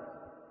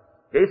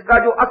کہ اس کا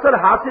جو اصل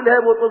حاصل ہے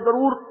وہ تو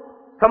ضرور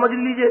سمجھ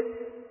لیجئے.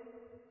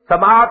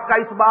 سماعت کا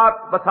اس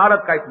بات،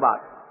 بصارت کا اس بات،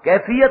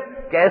 کیفیت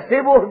کیسے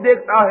وہ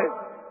دیکھتا ہے،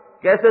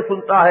 کیسے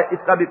سنتا ہے،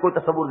 اس کا بھی کوئی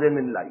تصور ذہن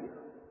میں نہیں لائیے.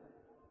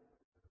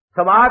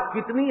 سماعت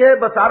کتنی ہے،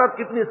 بصارت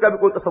کتنی، اس کا بھی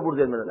کوئی تصور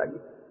ذہن میں نہ لائیے.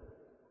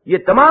 یہ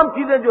تمام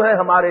چیزیں جو ہیں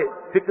ہمارے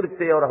فکر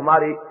سے اور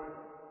ہماری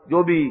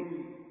جو بھی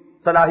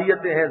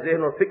صلاحیتیں ہیں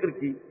ذہن اور فکر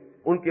کی،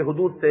 ان کے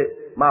حدود سے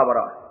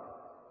ماورا ہے.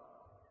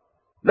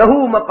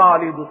 لہو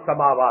مقالید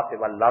السماوات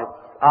والارض،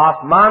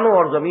 آسمانوں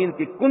اور زمین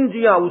کی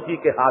کنجیاں اسی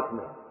کے ہاتھ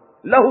میں.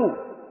 لہو،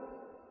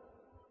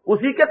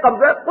 اسی کے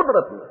قبضہ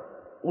قدرت میں،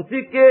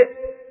 اسی کے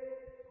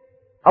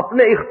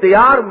اپنے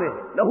اختیار میں.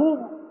 لہو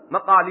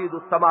مقالید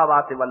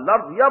السماوات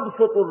والارض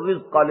یبسط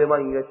الرزق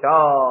لمن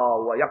یشاء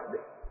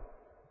ویقدر.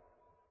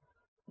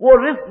 وہ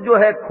رزق جو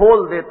ہے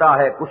کھول دیتا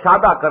ہے،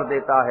 کشادہ کر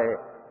دیتا ہے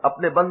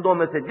اپنے بندوں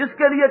میں سے جس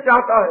کے لیے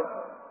چاہتا ہے.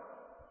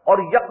 اور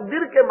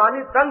یقدر کے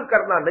معنی تنگ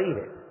کرنا نہیں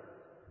ہے.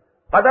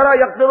 قدرہ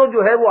یقدر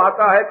جو ہے وہ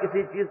آتا ہے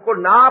کسی چیز کو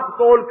ناپ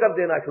تول کر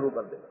دینا شروع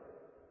کر دینا.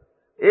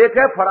 ایک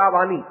ہے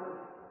فراوانی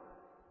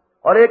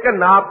اور ایک ہے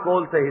ناپ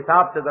تول سے،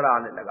 حساب سے ذرا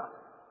آنے لگا.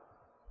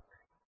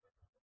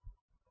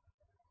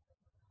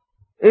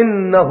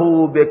 انہ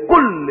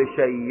بکل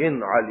شیء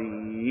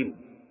علیم،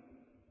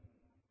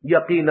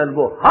 یقیناً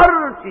وہ ہر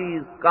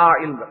چیز کا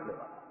علم رکھنے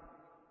والا۔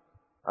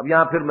 اب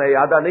یہاں پھر میں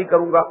اعادہ نہیں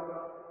کروں گا،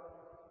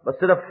 بس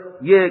صرف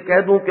یہ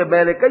کہہ دوں کہ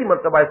میں نے کئی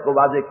مرتبہ اس کو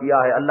واضح کیا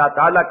ہے، اللہ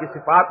تعالیٰ کی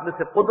صفات میں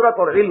سے قدرت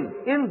اور علم،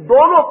 ان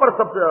دونوں پر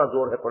سب سے زیادہ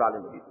زور ہے قرآن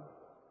مجید میں۔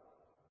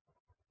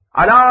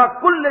 علی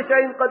کل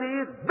شیء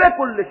قدیر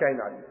بکل شیء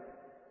علیم،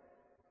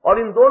 اور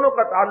ان دونوں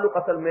کا تعلق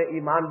اصل میں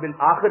ایمان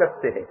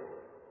بالآخرت سے ہے۔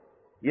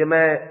 یہ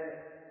میں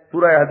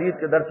سورہ حدید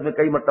کے درس میں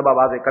کئی مرتبہ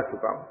واضح کر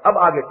چکا ہوں۔ اب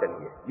آگے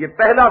چلیے، یہ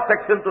پہلا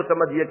سیکشن تو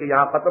سمجھیے کہ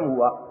یہاں ختم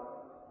ہوا،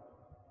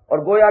 اور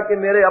گویا کہ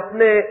میرے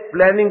اپنے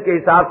پلاننگ کے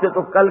حساب سے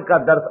تو کل کا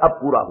درس اب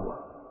پورا ہوا۔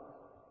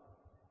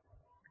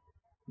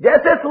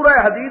 جیسے سورہ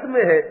حدید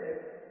میں ہے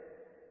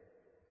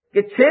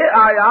کہ 6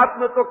 آیات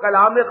میں تو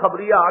کلام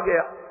خبریہ آ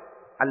گیا،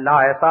 اللہ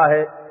ایسا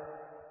ہے،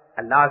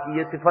 اللہ کی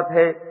یہ صفت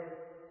ہے،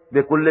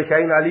 بکل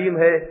شیء علیم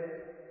ہے،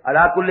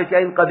 علی کل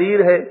شیء قدیر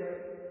ہے،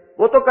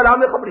 وہ تو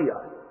کلام خبریہ۔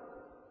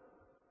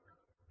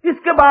 اس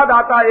کے بعد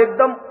آتا ہے ایک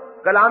دم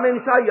کلام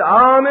انشائی،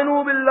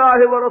 آمنوا باللہ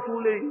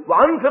ورسولہ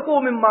وانفقوا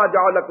مما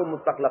جعلکم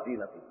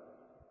مستخلفین فیہ۔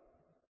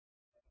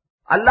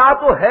 اللہ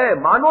تو ہے،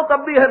 مانو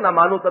تب بھی ہے، نہ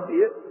مانو تب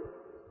بھی ہے۔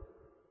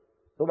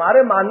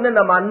 تمہارے ماننے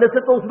نہ ماننے سے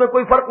تو اس میں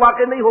کوئی فرق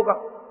واقع نہیں ہوگا۔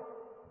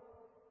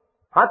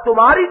 ہاں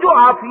تمہاری جو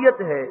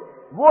عافیت ہے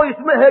وہ اس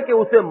میں ہے کہ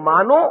اسے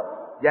مانو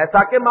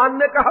جیسا کہ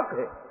ماننے کا حق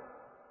ہے،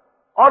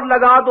 اور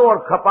لگا دو اور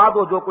کھپا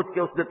دو جو کچھ کہ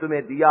اس نے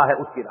تمہیں دیا ہے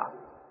اس کی راہ۔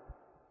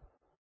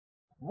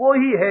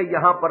 وہی ہے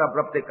یہاں پر اب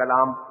ربط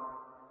کلام،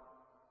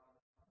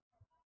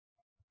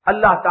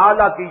 اللہ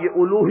تعالی کی یہ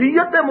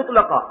الوہیت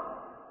مطلقہ،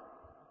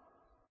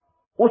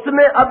 اس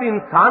نے اب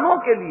انسانوں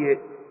کے لیے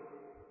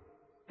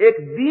ایک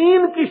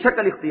دین کی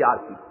شکل اختیار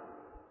کی،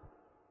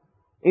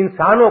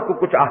 انسانوں کو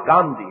کچھ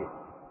احکام دیے،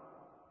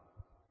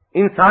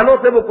 انسانوں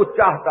سے وہ کچھ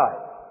چاہتا ہے،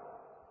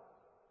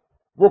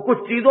 وہ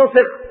کچھ چیزوں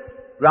سے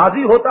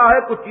راضی ہوتا ہے،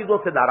 کچھ چیزوں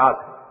سے ناراض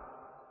ہے۔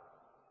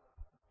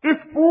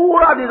 اس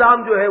پورا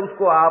نظام جو ہے اس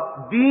کو آپ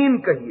دین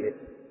کہیے۔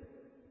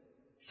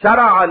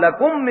 شرع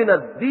لکم من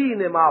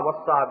الدین ما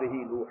وصی بہ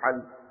نوحا،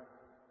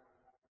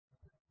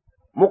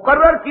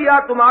 مقرر کیا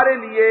تمہارے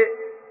لیے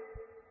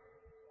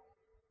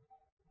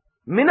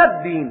من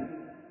الدین،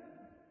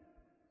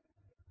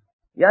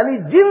 یعنی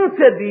جن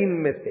سے دین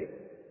میں سے۔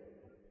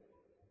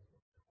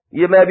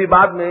 یہ میں ابھی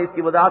بعد میں اس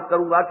کی وضاحت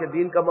کروں گا کہ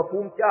دین کا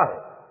مفہوم کیا ہے۔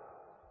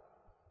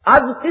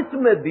 از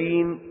قسم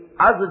دین،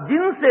 از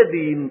جن سے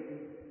دین،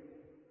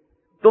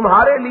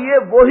 تمہارے لیے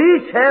وہی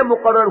شے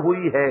مقرر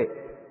ہوئی ہے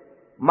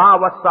ما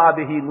وصی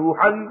بہ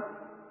نوحا،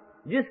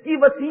 جس کی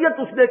وصیت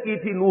اس نے کی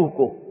تھی نوح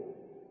کو،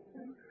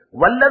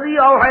 والذی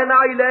اوحینا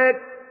الیک،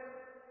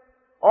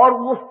 اور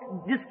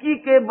جس کی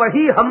کہ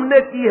وہی ہم نے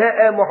کی ہے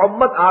اے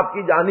محمد آپ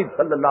کی جانب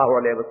صلی اللہ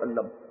علیہ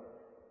وسلم،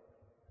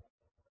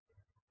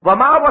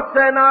 وما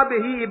وصینا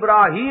بہ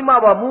ابراہیم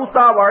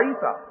وموسیٰ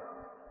وعیسیٰ،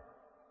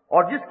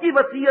 اور جس کی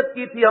وصیت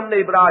کی تھی ہم نے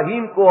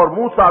ابراہیم کو اور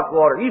موسیٰ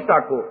کو اور عیسیٰ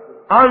کو،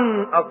 ان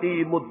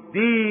اقیموا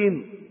الدین،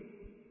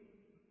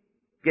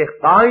 کہ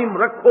قائم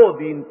رکھو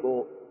دین کو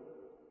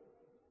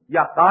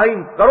یا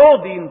قائم کرو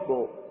دین کو،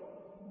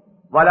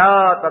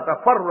 ولا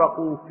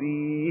تتفرقوا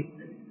فیہ،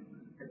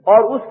 اور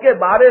اس کے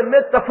بارے میں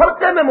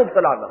تفرقے میں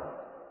مبتلا نہ ہو۔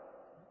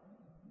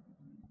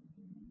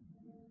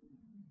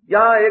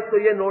 یہاں ایک تو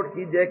یہ نوٹ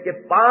کیجئے کہ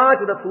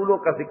 5 رسولوں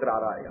کا ذکر آ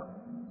رہا ہے یہاں۔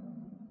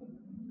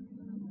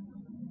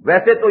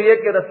 ویسے تو یہ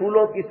کہ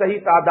رسولوں کی صحیح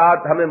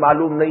تعداد ہمیں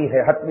معلوم نہیں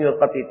ہے حتمی اور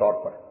قطعی طور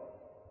پر۔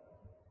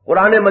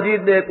 قرآن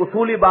مجید نے ایک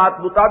اصولی بات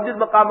متعدد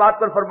مقامات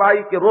پر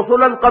فرمائی کہ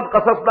رسلا قد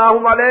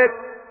قصصناہم علیک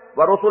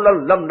ورسلا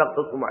لم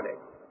نقصصہم علیک۔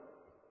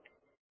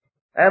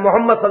 اے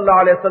محمد صلی اللہ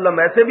علیہ وسلم،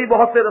 ایسے بھی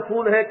بہت سے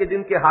رسول ہیں کہ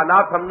جن کے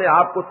حالات ہم نے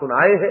آپ کو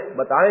سنائے ہیں،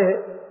 بتائے ہیں،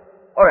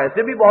 اور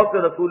ایسے بھی بہت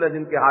سے رسول ہیں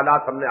جن کے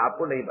حالات ہم نے آپ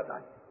کو نہیں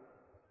بتائے۔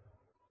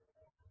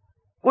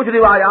 کچھ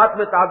روایات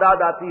میں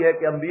تعداد آتی ہے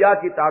کہ انبیاء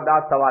کی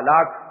تعداد 1.25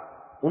 لاکھ،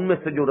 ان میں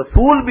سے جو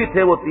رسول بھی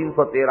تھے وہ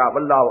 313،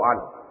 واللہ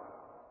اعلم۔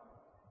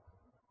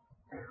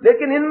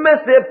 لیکن ان میں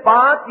سے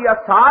 5 یا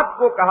 7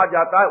 کو کہا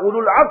جاتا ہے اولو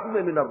العزم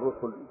من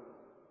الرسل،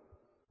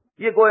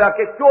 یہ گویا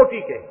کہ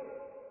چوٹی کے ہیں۔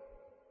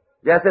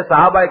 جیسے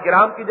صحابہ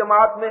کرام کی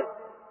جماعت میں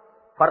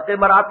فرق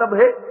مراتب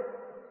ہے،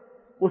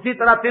 اسی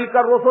طرح تلک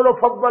الرسل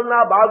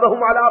فضلنا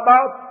بعضهم علی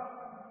بعض،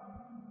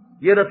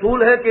 یہ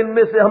رسول ہیں کہ ان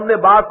میں سے ہم نے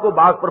بعض کو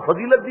بعض پر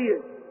فضیلت دی ہے۔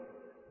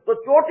 تو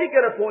چوٹی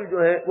کے رسول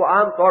جو ہیں وہ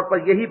عام طور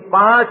پر یہی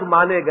 5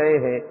 مانے گئے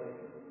ہیں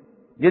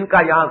جن کا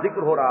یہاں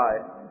ذکر ہو رہا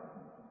ہے۔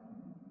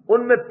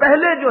 ان میں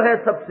پہلے جو ہے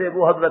سب سے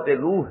وہ حضرت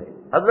نوح ہے۔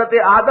 حضرت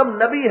آدم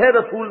نبی ہے،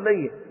 رسول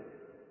نہیں ہے۔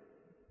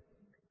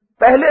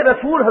 پہلے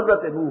رسول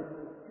حضرت نوح،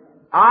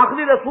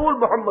 آخری رسول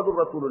محمد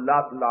الرسول اللہ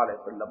صلی اللہ علیہ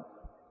وسلم۔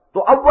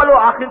 تو اول و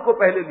آخر کو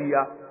پہلے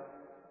لیا،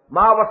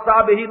 ما وصی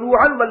بہ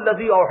نوحا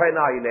والذی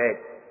اوحینا الیک،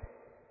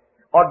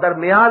 اور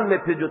درمیان میں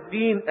پھر جو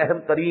 3 اہم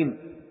ترین،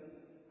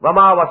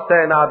 وما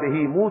وصینا بہ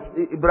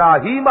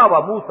ابراہیم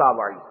وموسیٰ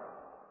وعیسیٰ۔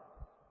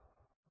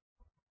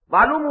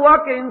 معلوم ہوا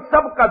کہ ان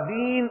سب کا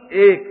دین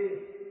ایک،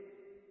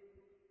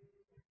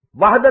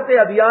 وحدت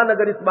ادیان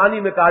اگر اس معنی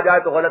میں کہا جائے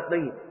تو غلط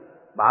نہیں ہے۔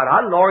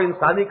 بہرحال نوع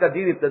انسانی کا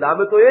دین ابتدا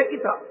میں تو ایک ہی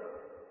تھا،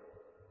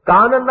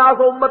 کان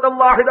الناس امۃ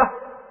واحدہ،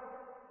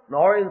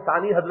 نوع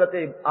انسانی حضرت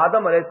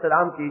آدم علیہ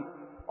السلام کی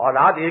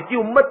اولاد ایک ہی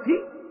امت تھی،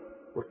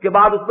 اس کے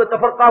بعد اس میں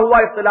تفرقہ ہوا،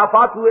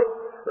 اختلافات ہوئے،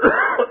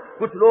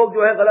 کچھ لوگ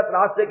جو ہے غلط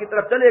راستے کی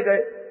طرف چلے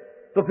گئے،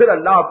 تو پھر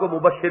اللہ کو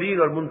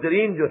مبشرین اور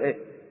منذرین جو ہے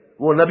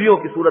وہ نبیوں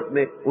کی صورت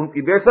میں ان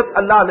کی بعثت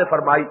اللہ نے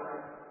فرمائی۔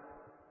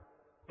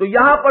 تو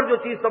یہاں پر جو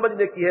چیز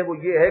سمجھنے کی ہے وہ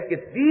یہ ہے کہ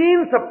دین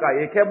سب کا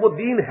ایک ہے، وہ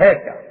دین ہے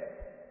کیا؟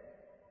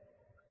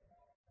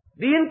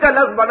 دین کا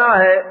لفظ بنا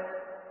ہے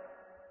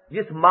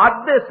جس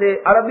مادے سے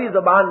عربی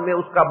زبان میں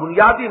اس کا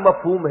بنیادی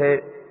مفہوم ہے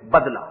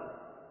بدلہ۔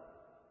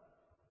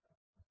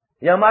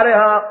 یہ ہمارے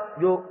ہاں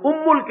جو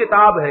ام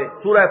الکتاب ہے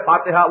سورہ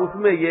فاتحہ، اس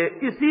میں یہ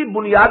اسی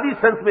بنیادی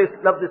سینس میں اس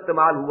لفظ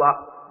استعمال ہوا،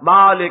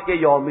 مالک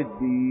یوم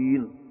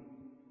الدین،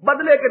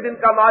 بدلے کے دن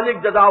کا مالک،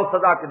 جزا و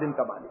سزا کے دن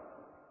کا مالک۔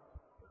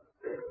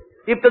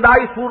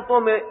 ابتدائی صورتوں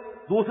میں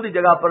دوسری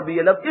جگہ پر بھی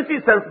یہ لفظ اسی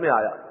سینس میں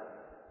آیا،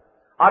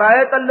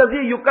 ارأیت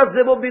الذی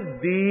یکذب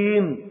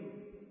بالدین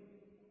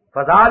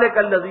فذلک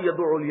الذی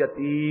یدعو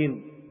الیتیم،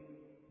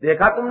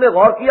 دیکھا تم نے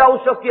غور کیا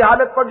اس شخص کی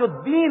حالت پر جو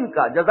دین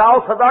کا، جزا و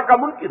سزا کا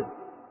منکر ہے؟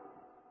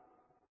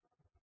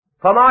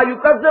 فما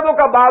یکذب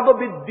کا بعد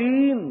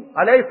بالدین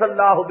الیس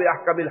اللہ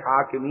باحکم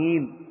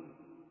الحاکمین،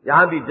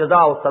 یہاں بھی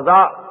جزا و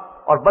سزا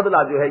اور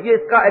بدلہ جو ہے یہ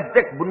اس کا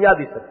ایگزیکٹ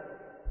بنیادی سر۔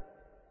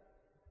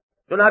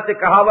 چنانچہ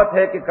کہاوت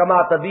ہے کہ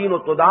کما تدین و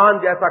تدان،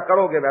 جیسا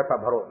کرو گے ویسا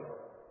بھرو گے۔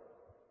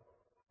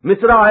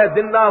 مصرع ہے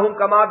دنا ہم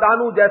کما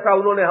دانو، جیسا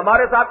انہوں نے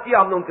ہمارے ساتھ کیا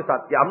ہم نے ان کے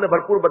ساتھ کیا، ہم نے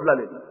بھرپور بدلہ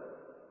لے لیا۔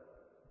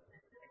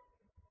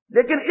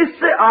 لیکن اس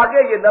سے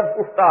آگے یہ لفظ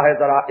اٹھتا ہے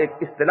ذرا ایک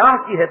اصطلاح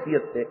کی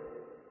حیثیت سے،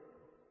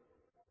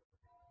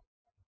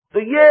 تو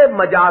یہ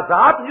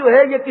مجازات جو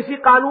ہے یہ کسی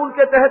قانون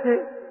کے تحت ہے۔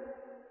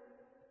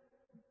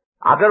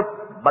 اگر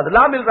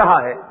بدلہ مل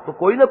رہا ہے تو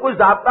کوئی نہ کوئی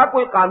ضابطہ،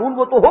 کوئی قانون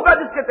وہ تو ہوگا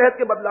جس کے تحت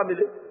کہ بدلہ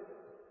ملے،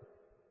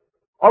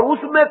 اور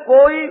اس میں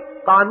کوئی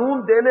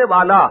قانون دینے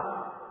والا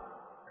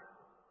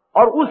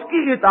اور اس کی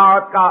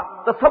اطاعت کا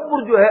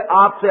تصور جو ہے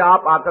آپ سے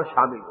آپ آ کر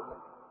شامل ہوگا۔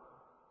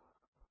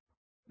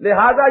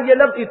 لہذا یہ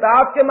لفظ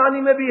اطاعت کے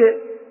معنی میں بھی ہے،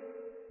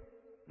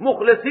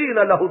 مخلصین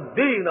لہ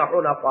الدین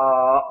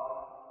حنفاء،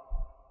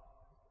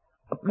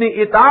 اپنی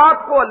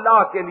اطاعت کو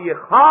اللہ کے لیے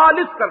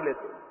خالص کر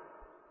لیتے ہیں۔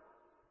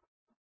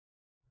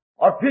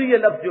 اور پھر یہ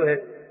لفظ جو ہے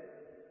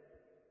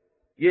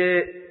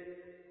یہ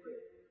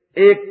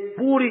ایک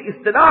پوری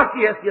اصطلاح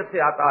کی حیثیت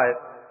سے آتا ہے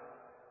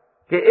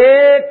کہ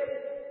ایک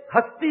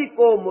ہستی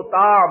کو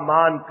مطاع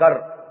مان کر،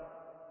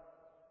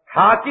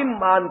 حاکم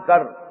مان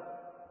کر،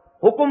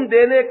 حکم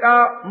دینے کا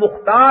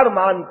مختار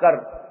مان کر،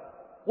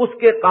 اس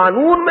کے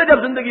قانون میں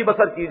جب زندگی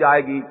بسر کی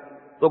جائے گی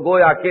تو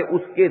گویا کہ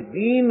اس کے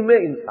دین میں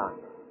انسان۔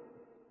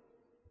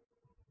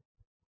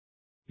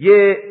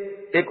 یہ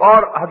ایک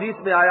اور حدیث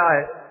میں آیا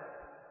ہے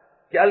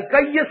کہ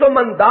الکیس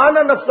من دان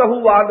نفسہ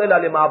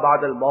وعمل لما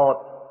بعد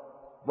الموت،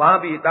 وہاں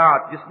بھی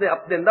اطاعت، جس نے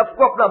اپنے نفس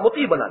کو اپنا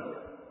مطیع بنا لیا۔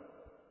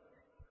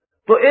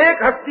 تو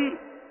ایک ہستی،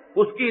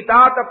 اس کی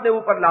اطاعت اپنے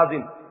اوپر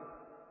لازم،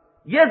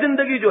 یہ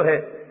زندگی جو ہے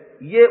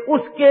یہ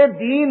اس کے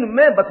دین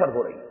میں بسر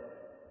ہو رہی ہے۔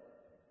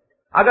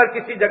 اگر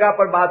کسی جگہ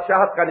پر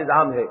بادشاہت کا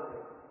نظام ہے،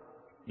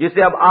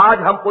 جسے اب آج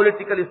ہم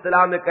پولیٹیکل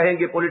اصطلاح میں کہیں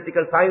گے،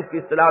 پولیٹیکل سائنس کی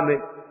اصطلاح میں،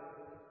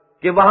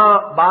 کہ وہاں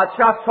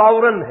بادشاہ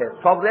ساورن ہے،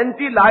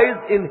 ساورنٹی لائز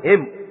ان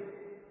ہم،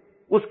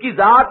 اس کی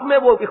ذات میں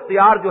وہ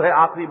اختیار جو ہے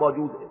آخری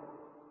موجود ہے،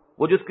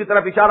 وہ جس کی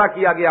طرف اشارہ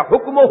کیا گیا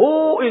حکمہ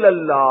الی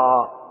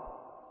اللہ،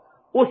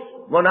 اس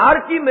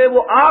monarchy میں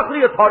وہ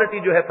آخری اتھارٹی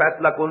جو ہے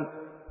فیصلہ کن،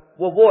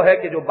 وہ ہے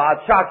کہ جو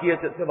بادشاہ کی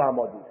حیثیت سے وہاں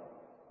موجود ہے،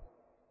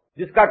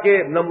 جس کا کہ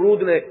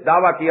نمرود نے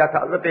دعویٰ کیا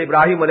تھا حضرت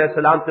ابراہیم علیہ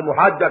السلام سے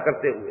محاجہ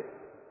کرتے ہوئے،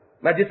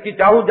 میں جس کی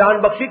چاہوں جان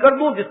بخشی کر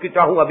دوں، جس کی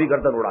چاہوں ابھی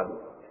گردن اڑا دوں۔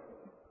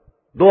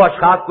 دو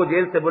اشخاص کو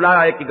جیل سے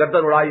بلایا، ایک کی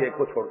گردن اڑائی، ایک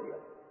کو چھوڑ دیا،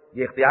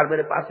 یہ اختیار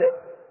میرے پاس ہے،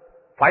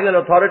 فائنل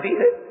اتھارٹی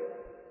ہے۔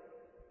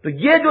 تو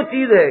یہ جو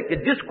چیز ہے کہ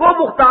جس کو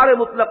مختار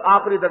مطلق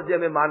آخری درجے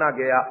میں مانا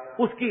گیا،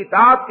 اس کی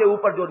اطاعت کے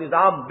اوپر جو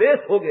نظام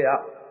بیس ہو گیا،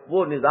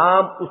 وہ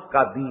نظام اس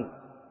کا دین۔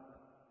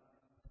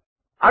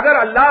 اگر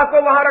اللہ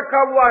کو وہاں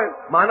رکھا ہوا ہے،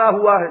 مانا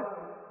ہوا ہے،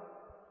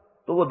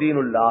 تو وہ دین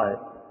اللہ ہے۔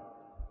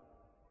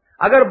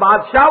 اگر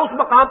بادشاہ اس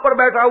مقام پر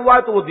بیٹھا ہوا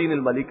ہے تو وہ دین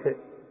الملک ہے۔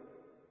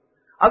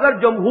 اگر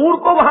جمہور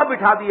کو وہاں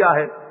بٹھا دیا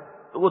ہے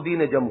تو وہ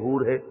دین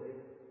جمہور ہے۔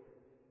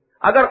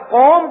 اگر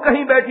قوم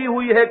کہیں بیٹھی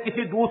ہوئی ہے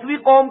کسی دوسری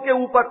قوم کے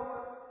اوپر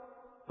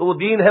تو وہ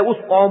دین ہے اس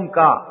قوم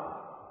کا۔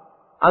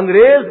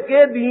 انگریز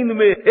کے دین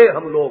میں تھے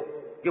ہم لوگ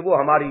کہ وہ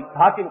ہماری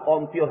حاکم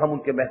قوم تھی اور ہم ان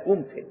کے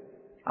محکوم تھے،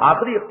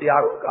 آخری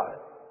اختیار ان کا ہے،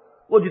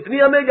 وہ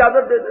جتنی ہمیں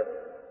اجازت دے دیں،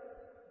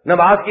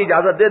 نماز کی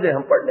اجازت دے دیں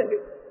ہم پڑھ لیں گے،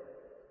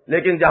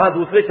 لیکن جہاں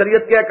دوسرے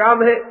شریعت کے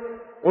احکام ہیں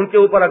ان کے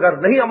اوپر اگر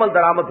نہیں عمل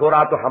درآمد ہو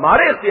رہا تو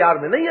ہمارے اختیار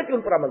میں نہیں ہے کہ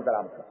ان پر عمل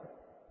درآمد کریں۔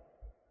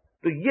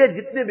 تو یہ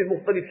جتنے بھی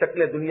مختلف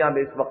شکلیں دنیا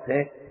میں اس وقت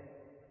ہیں،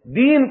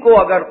 دین کو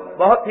اگر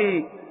بہت ہی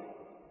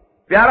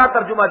پیارا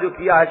ترجمہ جو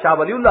کیا ہے شاہ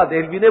ولی اللہ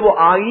دہلوی نے، وہ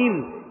آئین۔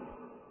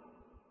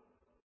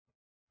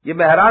 یہ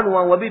میں حیران ہوا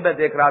ہوں، ابھی میں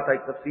دیکھ رہا تھا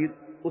ایک تفسیر،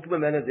 اس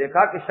میں نے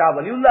دیکھا کہ شاہ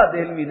ولی اللہ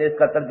دہلوی نے اس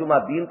کا ترجمہ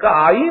دین کا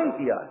آئین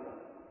کیا ہے،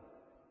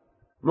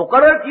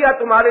 مقرر کیا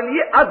تمہارے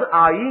لیے از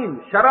آئین،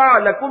 شرع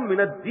لکم من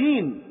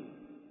الدین،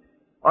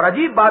 اور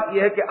عجیب بات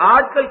یہ ہے کہ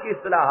آج کل کی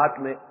اصطلاحات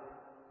میں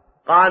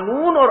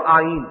قانون اور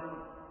آئین،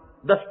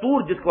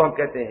 دستور جس کو ہم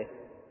کہتے ہیں،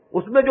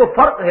 اس میں جو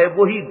فرق ہے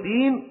وہی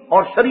دین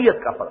اور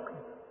شریعت کا فرق ہے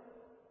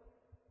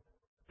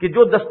کہ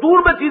جو دستور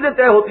میں چیزیں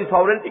طے ہوتی،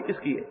 ساورنٹی کس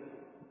کی ہے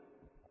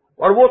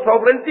اور وہ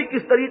ساورنٹی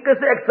کس طریقے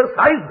سے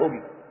ایکسرسائز ہوگی۔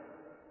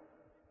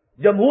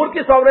 جمہور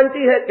کی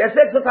ساورنٹی ہے،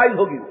 کیسے ایکسرسائز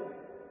ہوگی؟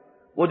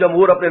 وہ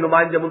جمہور اپنے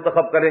نمائندے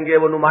منتخب کریں گے،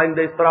 وہ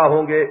نمائندے اس طرح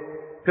ہوں گے،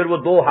 پھر وہ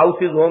 2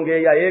 ہاؤسز ہوں گے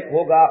یا 1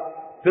 ہوگا،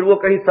 پھر وہ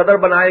کہیں صدر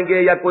بنائیں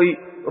گے یا کوئی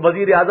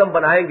وزیر اعظم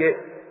بنائیں گے۔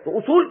 تو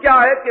اصول کیا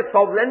ہے کہ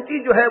ساورنٹی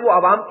جو ہے وہ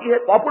عوام کی ہے،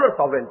 پاپولر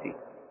ساورنٹی۔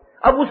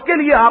 اب اس کے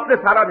لیے آپ نے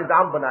سارا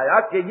نظام بنایا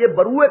کہ یہ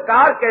بروئے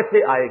کار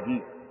کیسے آئے گی،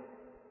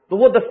 تو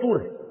وہ دستور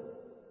ہے۔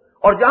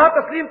 اور جہاں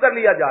تسلیم کر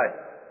لیا جائے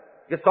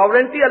کہ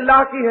ساورنٹی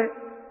اللہ کی ہے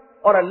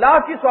اور اللہ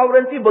کی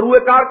ساورنٹی بروئے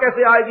کار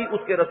کیسے آئے گی،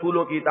 اس کے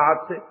رسولوں کی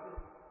اطاعت سے،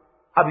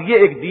 اب یہ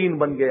ایک دین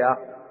بن گیا۔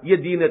 یہ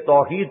دین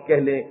توحید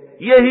کہہ لیں،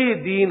 یہی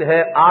دین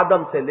ہے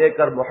آدم سے لے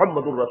کر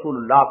محمد الرسول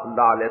اللہ صلی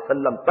اللہ علیہ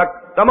وسلم تک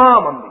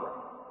تمام انبیاء۔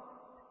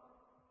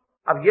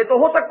 اب یہ تو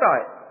ہو سکتا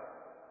ہے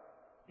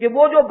کہ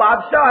وہ جو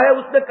بادشاہ ہے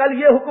اس نے کل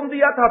یہ حکم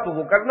دیا تھا تو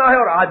وہ کرنا ہے،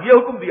 اور آج یہ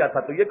حکم دیا تھا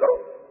تو یہ کرو۔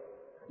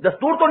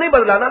 دستور تو نہیں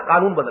بدلا نا،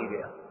 قانون بدل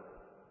گیا۔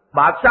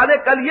 بادشاہ نے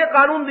کل یہ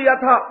قانون دیا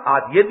تھا،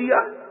 آج یہ دیا۔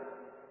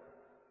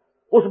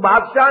 اس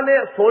بادشاہ نے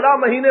 16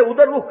 مہینے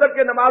ادھر رخ کر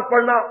کے نماز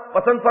پڑھنا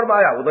پسند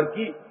فرمایا، ادھر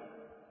کی،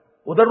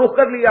 ادھر رخ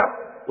کر لیا۔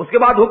 اس کے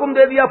بعد حکم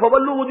دے دیا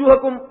فولوا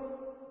وجوہکم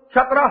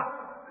شطرہ،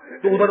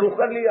 تو ادھر رخ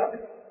کر لیا۔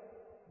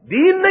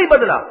 دین نہیں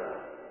بدلا،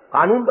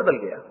 قانون بدل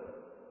گیا۔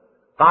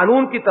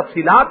 قانون کی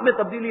تفصیلات میں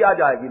تبدیلی آ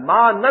جائے گی۔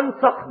 ما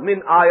ننسخ من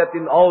آیت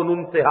او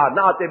ننسها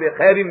نأتی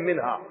بخیر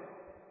منها،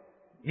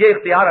 یہ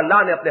اختیار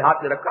اللہ نے اپنے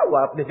ہاتھ میں رکھا ہوا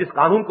ہے، اپنے جس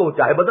قانون کو وہ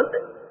چاہے بدل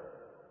دے۔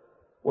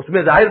 اس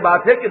میں ظاہر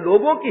بات ہے کہ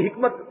لوگوں کی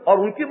حکمت اور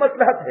ان کی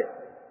مصلحت ہے۔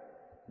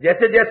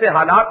 جیسے جیسے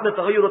حالات میں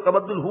تغیر و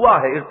تبدل ہوا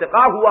ہے،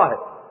 ارتقاء ہوا ہے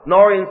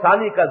نوع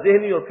انسانی کا،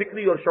 ذہنی اور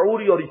فکری اور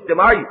شعوری اور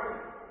اجتماعی،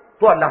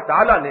 تو اللہ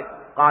تعالیٰ نے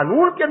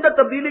قانون کے اندر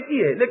تبدیلی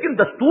کی ہے، لیکن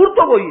دستور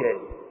تو وہی ہے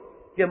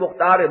کہ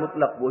مختار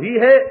مطلق وہی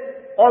ہے،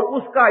 اور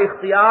اس کا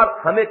اختیار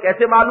ہمیں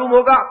کیسے معلوم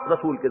ہوگا؟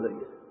 رسول کے ذریعے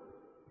سے۔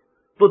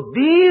 تو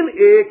دین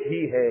ایک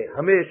ہی ہے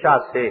ہمیشہ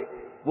سے،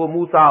 وہ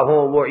موسیٰ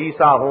ہوں، وہ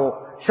عیسیٰ ہوں،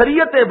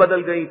 شریعتیں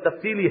بدل گئی،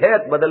 تفصیلی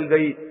حیت بدل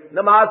گئی،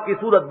 نماز کی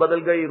صورت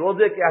بدل گئی،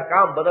 روزے کے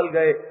احکام بدل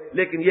گئے،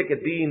 لیکن یہ کہ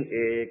دین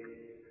ایک۔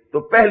 تو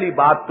پہلی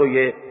بات تو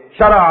یہ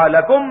شرع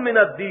لکم من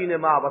الدین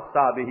ما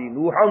وصی بہ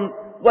نوحا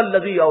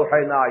والذی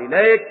اوحینا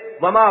الیک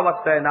وما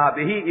وصینا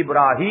بہ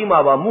ابراہیم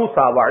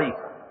وموسیٰ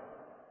وعیسیٰ۔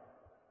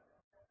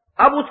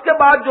 اب اس کے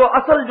بعد جو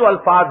اصل جو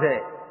الفاظ ہیں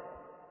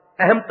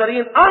اہم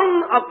ترین،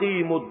 ان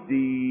اقیم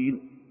الدین،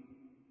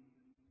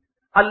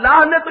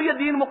 اللہ نے تو یہ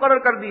دین مقرر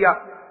کر دیا،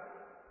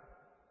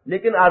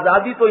 لیکن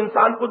آزادی تو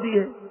انسان کو دی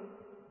ہے۔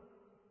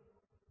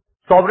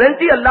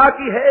 ساورنٹی اللہ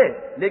کی ہے،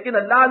 لیکن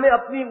اللہ نے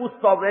اپنی اس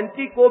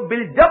ساورنٹی کو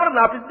بالجبر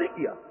نافذ نہیں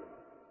کیا۔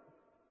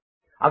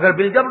 اگر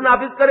بالجبر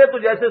نافذ کرے تو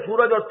جیسے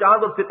سورج اور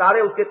چاند اور ستارے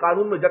اس کے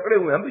قانون میں جکڑے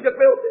ہوئے، ہم بھی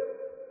جکڑے ہوتے۔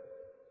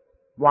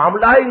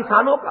 معاملہ ہے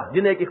انسانوں کا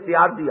جنہیں ایک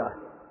اختیار دیا ہے۔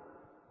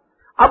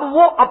 اب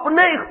وہ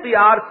اپنے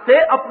اختیار سے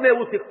اپنے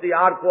اس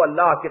اختیار کو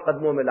اللہ کے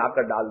قدموں میں لا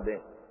کر ڈال دیں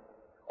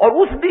اور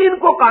اس دین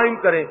کو قائم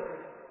کریں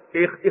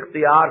کہ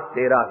اختیار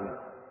تیرا ہی،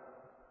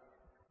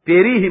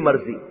 تیری ہی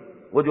مرضی۔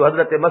 وہ جو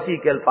حضرت مسیح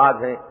کے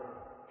الفاظ ہیں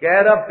کہ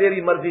اے رب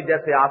تیری مرضی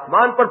جیسے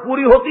آسمان پر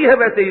پوری ہوتی ہے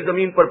ویسے ہی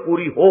زمین پر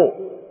پوری ہو۔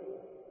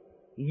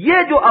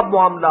 یہ جو اب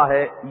معاملہ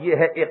ہے یہ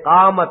ہے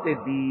اقامت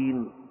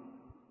دین۔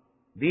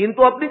 دین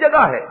تو اپنی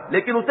جگہ ہے،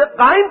 لیکن اسے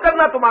قائم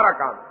کرنا تمہارا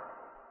کام ہے۔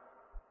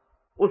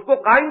 اس کو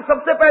قائم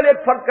سب سے پہلے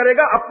ایک فرد کرے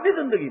گا اپنی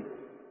زندگی میں،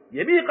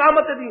 یہ بھی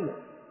اقامت دین ہے۔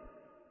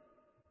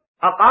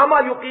 اقامہ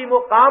یقیم و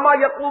قامہ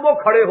یقوم و،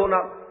 کھڑے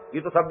ہونا،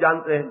 یہ تو سب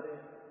جانتے ہیں۔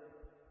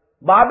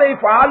 باب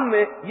افعال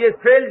میں یہ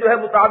فعل جو ہے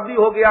متعدی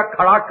ہو گیا،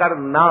 کھڑا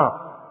کرنا۔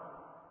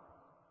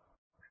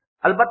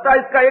 البتہ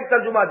اس کا ایک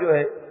ترجمہ جو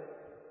ہے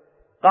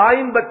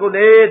قائم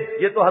بکلید،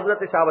 یہ تو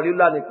حضرت شاہ ولی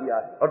اللہ نے کیا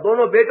ہے اور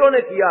دونوں بیٹوں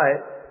نے کیا ہے،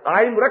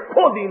 قائم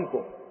رکھو دین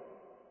کو۔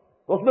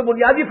 اس میں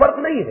بنیادی فرق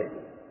نہیں ہے۔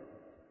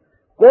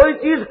 کوئی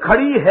چیز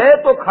کھڑی ہے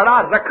تو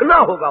کھڑا رکھنا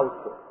ہوگا، اس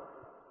کو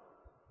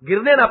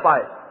گرنے نہ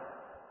پائے،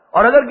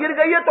 اور اگر گر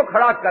گئی ہے تو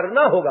کھڑا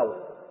کرنا ہوگا اس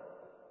کو۔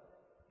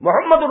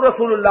 محمد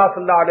الرسول اللہ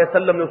صلی اللہ علیہ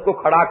وسلم نے اس کو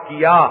کھڑا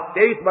کیا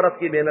 23 برس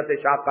کی محنت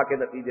شاقہ کے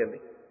نتیجے میں،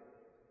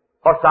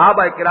 اور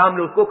صحابہ کرام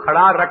نے اس کو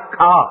کھڑا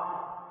رکھا۔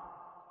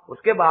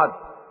 اس کے بعد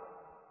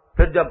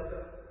پھر جب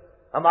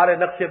ہمارے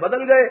نقشے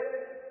بدل گئے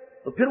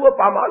تو پھر وہ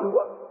پامال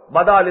ہوا۔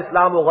 بدا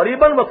الاسلام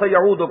غریبا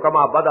وسیعود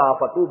کما بدا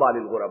فطوبى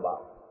للغرباء،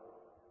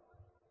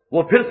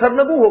 وہ پھر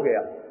سرنگو ہو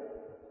گیا۔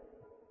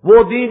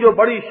 وہ دین جو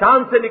بڑی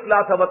شان سے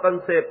نکلا تھا وطن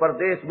سے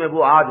پردیس میں،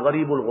 وہ آج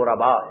غریب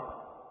الغرباء ہے۔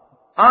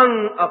 ان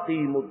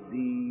اقیم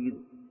الدین،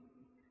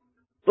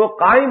 تو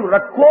قائم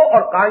رکھو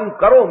اور قائم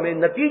کرو میں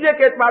نتیجے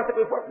کے اعتبار سے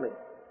کوئی فرق نہیں۔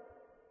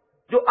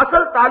 جو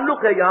اصل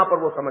تعلق ہے یہاں پر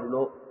وہ سمجھ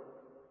لو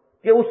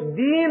کہ اس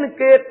دین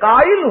کے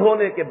قائل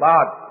ہونے کے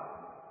بعد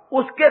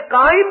اس کے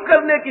قائم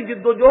کرنے کی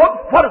جد و جہد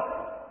فرض،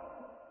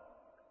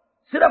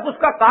 صرف اس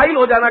کا قائل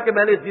ہو جانا کہ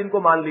میں نے اس دین کو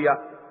مان لیا،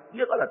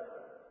 یہ غلط ہے۔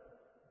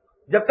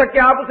 جب تک کہ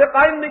آپ اسے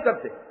قائم نہیں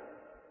کرتے۔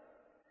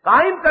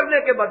 قائم کرنے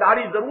کے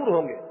مداری ضرور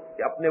ہوں گے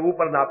کہ اپنے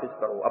اوپر نافذ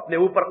کرو، اپنے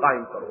اوپر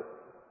قائم کرو۔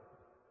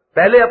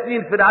 پہلے اپنی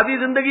انفرادی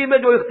زندگی میں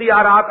جو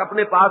اختیارات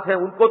اپنے پاس ہیں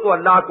ان کو تو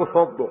اللہ کو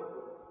سونپ دو،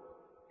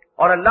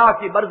 اور اللہ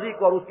کی مرضی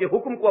کو اور اس کے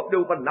حکم کو اپنے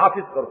اوپر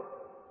نافذ کرو۔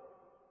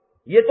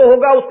 یہ تو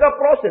ہوگا اس کا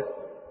پروسیس،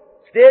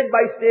 سٹیج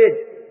بائی سٹیج،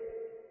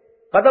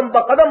 قدم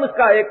بقدم اس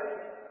کا ایک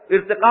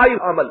ارتقائی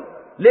عمل،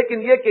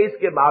 لیکن یہ کہ اس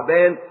کے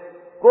مابین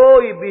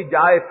کوئی بھی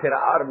جائے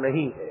فرار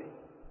نہیں ہے،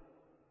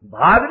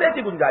 بھاگنے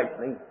کی گنجائش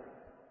نہیں۔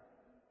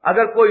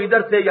 اگر کوئی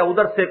ادھر سے یا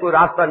ادھر سے کوئی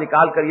راستہ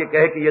نکال کر یہ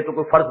کہے کہ یہ تو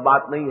کوئی فرض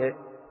بات نہیں ہے،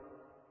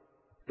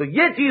 تو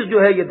یہ چیز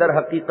جو ہے یہ در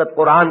حقیقت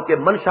قرآن کے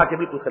منشا کے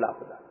بالکل خلاف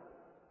ہوتا ہے۔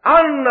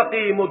 ان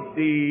نقیم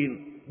الدین،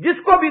 جس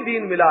کو بھی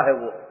دین ملا ہے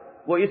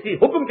وہ اسی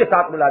حکم کے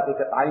ساتھ ملا کے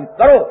اسے قائم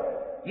کرو۔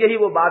 یہی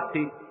وہ بات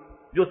تھی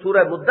جو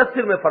سورہ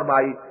مدثر میں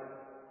فرمائی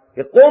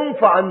کہ قم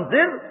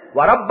فانذر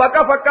وربک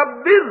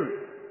فکبر،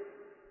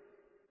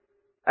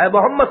 اے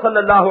محمد صلی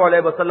اللہ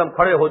علیہ وسلم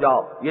کھڑے ہو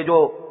جاؤ۔ یہ جو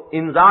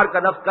انذار کا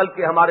لفظ کل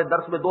کے ہمارے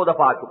درس میں 2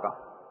 دفعہ آ چکا۔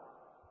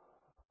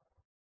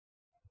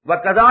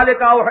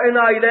 وَكَذَلِكَ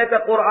أَوْحَيْنَا إِلَيْكَ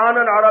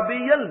قُرْآنًا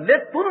عَرَبِيًّا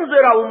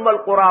لِتُنذِرَ أُمَّ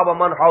الْقُرَىٰ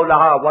وَمَنْ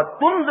حَوْلَهَا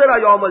وَتُنذِرَ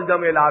يَوْمَ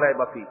الْجَمْعِ لَا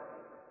رَيْبَ فِيهِ،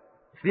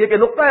 اس لیے کہ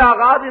نقطہ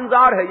آغاز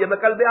انذار ہے، یہ میں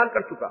کل بیان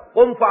کر چکا،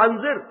 قم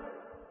فانذر۔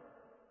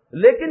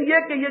 لیکن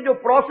یہ کہ یہ جو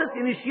پروسیس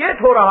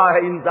انیشیٹ ہو رہا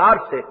ہے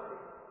انذار سے،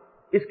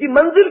 اس کی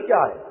منزل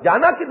کیا ہے،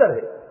 جانا کدھر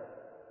ہے؟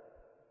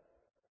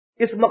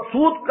 اس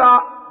مقصود کا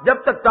جب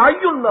تک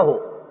تعین نہ ہو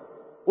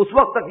اس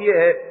وقت تک یہ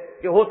ہے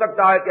کہ ہو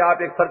سکتا ہے کہ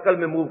آپ ایک سرکل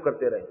میں موو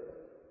کرتے رہیں،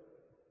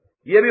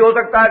 یہ بھی ہو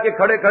سکتا ہے کہ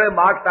کھڑے کھڑے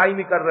مارک ٹائم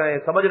ہی کر رہے ہیں،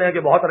 سمجھ رہے ہیں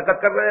کہ بہت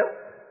حرکت کر رہے ہیں،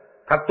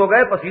 تھک تو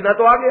گئے، پسینہ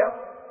تو آ گیا،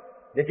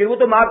 لیکن وہ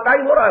تو مارک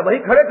ٹائم ہو رہا ہے،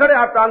 وہیں کھڑے کھڑے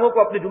آپ ٹانگوں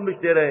کو اپنی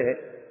جنبش دے رہے ہیں،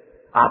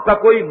 آپ کا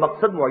کوئی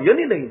مقصد معین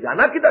ہی نہیں،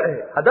 جانا کدھر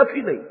ہے، ہدف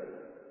ہی نہیں۔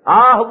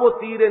 وہ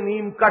تیر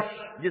نیم کش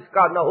جس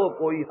کا نہ ہو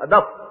کوئی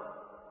ہدف،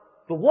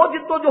 تو وہ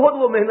جد و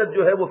جہد، وہ محنت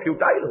جو ہے وہ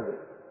فیوٹائل ہو گئی،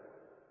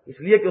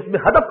 اس لیے کہ اس میں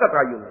ہدف کا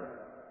تعین ہے۔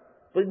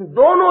 تو ان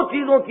دونوں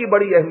چیزوں کی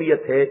بڑی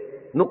اہمیت ہے۔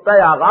 نقطہ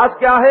آغاز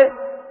کیا ہے؟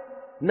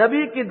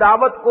 نبی کی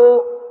دعوت کو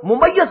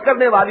ممیز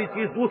کرنے والی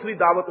چیز دوسری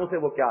دعوتوں سے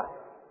وہ کیا ہے؟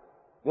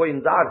 وہ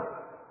انذار ہے،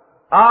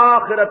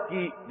 آخرت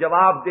کی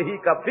جواب دہی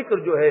کا فکر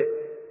جو ہے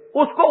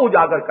اس کو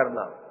اجاگر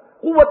کرنا،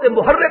 قوت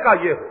محرکہ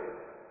یہ ہو۔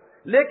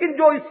 لیکن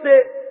جو اس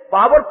سے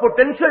پاور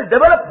پوٹینشیل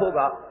ڈیولپ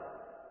ہوگا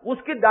اس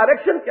کی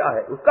ڈائریکشن کیا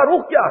ہے، اس کا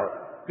رخ کیا ہے،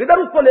 کدھر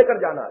اس کو لے کر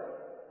جانا ہے؟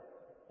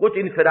 کچھ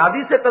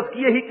انفرادی سے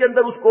تزکیے ہی کے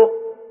اندر اس کو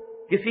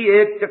کسی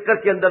ایک چکر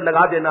کے اندر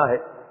لگا دینا ہے،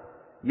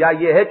 یا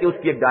یہ ہے کہ اس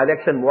کی ایک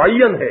ڈائریکشن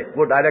معین ہے،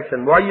 وہ ڈائریکشن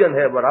معین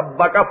ہے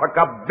وَرَبَّكَ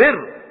فَكَبِّرْ،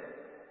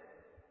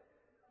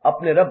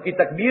 اپنے رب کی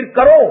تکبیر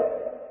کرو،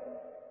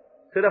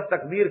 صرف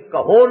تکبیر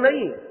کہو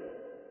نہیں۔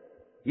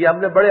 یہ ہم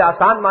نے بڑے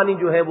آسان معنی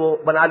جو ہے وہ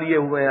بنا لیے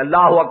ہوئے ہیں،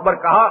 اللہ اکبر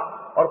کہا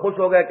اور خوش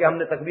ہو گئے کہ ہم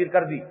نے تکبیر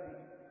کر دی۔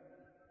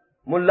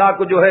 ملا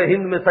کو جو ہے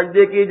ہند میں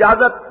سجدے کی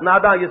اجازت،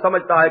 ناداں یہ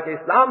سمجھتا ہے کہ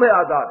اسلام ہے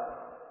آزاد،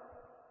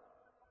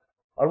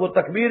 اور وہ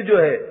تکبیر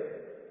جو ہے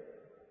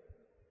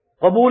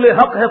قبول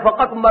حق ہے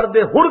فقط مرد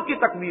حر کی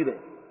تکبیر ہے۔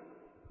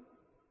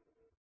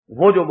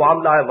 وہ جو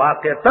معاملہ ہے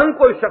واقعتاً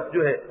کوئی شخص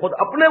جو ہے خود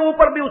اپنے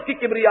اوپر بھی اس کی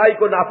کبریائی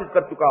کو نافذ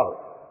کر چکا ہو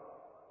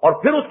اور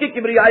پھر اس کی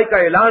کبریائی کا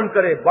اعلان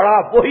کرے، بڑا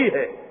وہی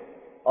ہے،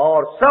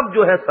 اور سب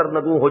جو ہے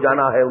سرنگوں ہو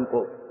جانا ہے ان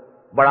کو،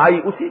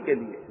 بڑائی اسی کے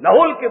لیے،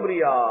 لہو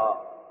الکبریا،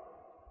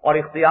 اور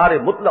اختیار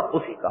مطلق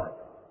اسی کا ہے۔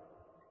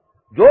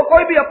 جو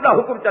کوئی بھی اپنا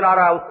حکم چلا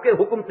رہا ہے اس کے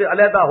حکم سے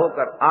علیحدہ ہو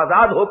کر،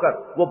 آزاد ہو کر،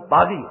 وہ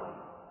باغی ہے،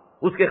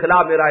 اس کے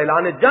خلاف میرا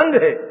اعلان جنگ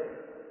ہے۔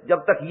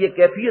 جب تک یہ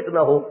کیفیت نہ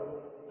ہو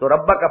تو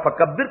ربک کا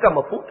فکبر کا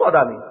مفہوم تو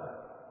ادا نہیں۔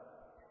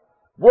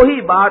 وہی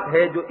بات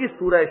ہے جو اس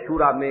سورہ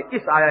شورا میں،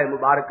 اس آیہ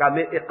مبارکہ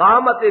میں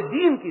اقامت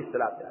دین کی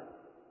اصطلاح سے آئی۔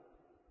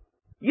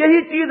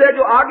 یہی چیز ہے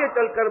جو آگے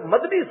چل کر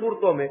مدنی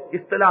صورتوں میں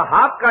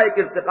اصطلاحات کا ایک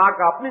ارتقاء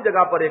کا اپنی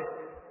جگہ پر ایک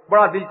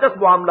بڑا دلچسپ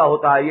معاملہ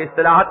ہوتا ہے۔ یہ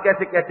اصطلاحات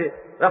کیسے کیسے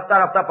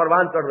رفتہ رفتہ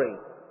پروان چڑھ رہی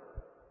ہیں،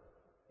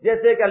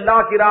 جیسے کہ اللہ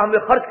کی راہ میں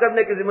خرچ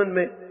کرنے کے ضمن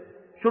میں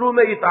شروع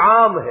میں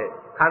اطعام ہے،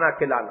 کھانا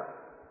کھلانا،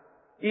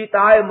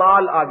 ایتائے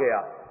مال آ گیا،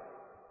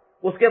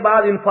 اس کے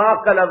بعد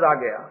انفاق کا لفظ آ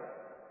گیا،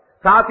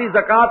 ساتھ ہی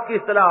زکوٰۃ کی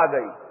اصطلاح آ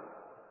گئی،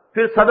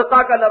 پھر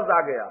صدقہ کا لفظ آ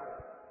گیا،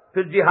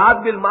 پھر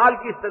جہاد بالمال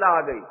کی اصطلاح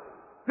آ گئی،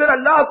 پھر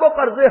اللہ کو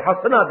قرض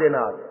حسنہ دینا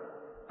آ گیا۔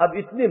 اب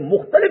اتنی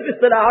مختلف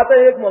اصطلاحات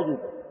ہیں ایک موضوع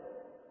پر،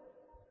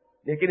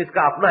 لیکن اس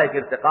کا اپنا ایک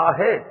ارتقاء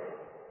ہے،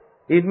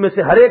 ان میں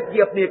سے ہر ایک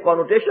کی اپنی ایک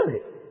کانوٹیشن ہے۔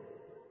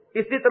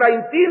 اسی طرح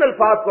ان 3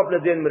 الفاظ کو اپنے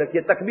ذہن میں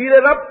رکھیے۔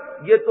 تکبیر رب،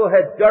 یہ تو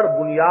ہے جڑ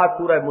بنیاد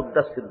سورہ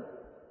مدثر۔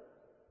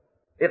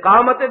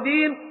 اقامت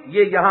دین،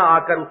 یہ یہاں آ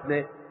کر اس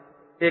نے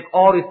ایک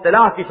اور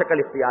اصطلاح کی شکل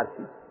اختیار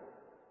کی،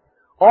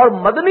 اور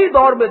مدنی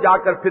دور میں جا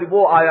کر پھر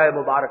وہ آیا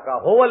مبارکہ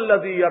هو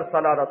الذی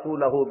ارسل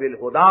رسولہ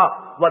بالہدی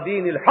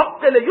ودین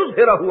الحق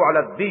لیظہرہ علی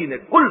الدین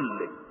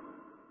کلہ،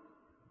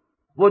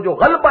 وہ جو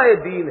غلبہ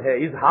دین ہے،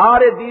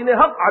 اظہار دین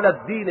حق علی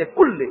الدین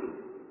کلہ۔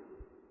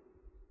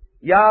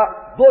 یا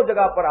 2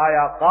 جگہ پر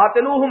آیا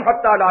قاتلوہم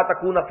حتی لا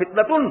تکون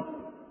فتنۃ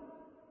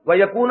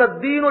وَيَكُونَ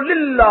الدِّينُ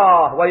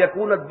لِلَّهِ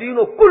وَيَكُونَ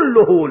الدِّينُ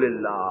كُلُّهُ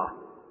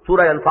لِلَّهِ،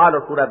 سورہ انفال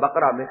اور سورہ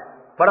بقرہ میں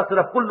فرق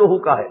صرف کلہ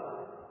کا ہے.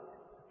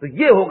 تو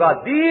یہ ہوگا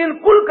دین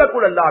کل کا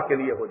کل اللہ کے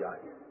لیے ہو جائے.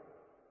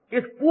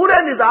 اس پورے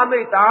نظام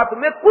اطاعت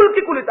میں کل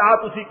کی کل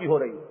اطاعت اسی کی ہو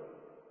رہی ہے.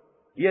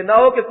 یہ نہ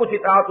ہو کہ کچھ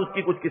اطاعت اس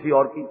کی، کچھ کسی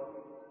اور کی،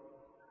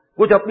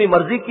 کچھ اپنی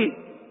مرضی کی،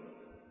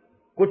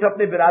 کچھ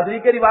اپنی برادری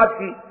کے رواج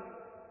کی،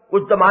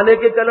 کچھ زمانے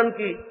کے چلن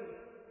کی،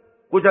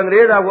 کچھ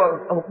انگریز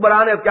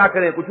حکمران ہے کیا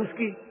کریں کچھ اس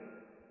کی.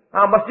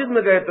 ہاں مسجد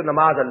میں گئے تو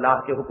نماز اللہ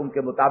کے حکم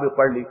کے مطابق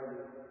پڑھ لی،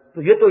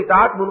 تو یہ تو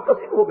اطاعت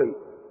منقسم ہو گئی.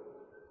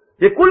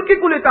 یہ کل کی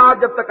کل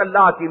اطاعت جب تک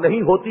اللہ کی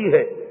نہیں ہوتی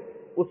ہے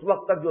اس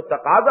وقت تک جو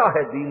تقاضا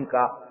ہے دین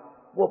کا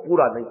وہ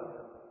پورا نہیں.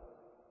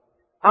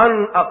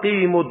 ان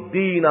اقیم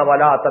الدین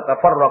ولا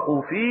تتفرقوا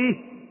فیہ،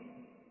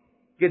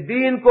 کہ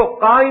دین کو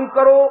قائم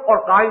کرو اور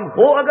قائم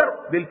ہو اگر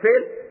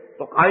بالفعل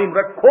تو قائم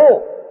رکھو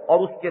اور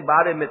اس کے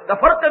بارے میں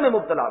تفرقے میں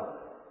مبتلا ہو.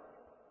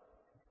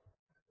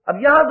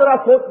 اب یہاں ذرا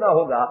سوچنا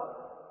ہوگا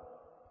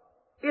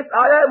اس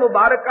آیہ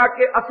مبارکہ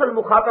کے اصل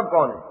مخاطب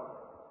کون ہے؟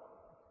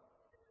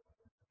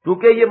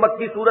 چونکہ یہ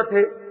مکی صورت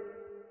ہے،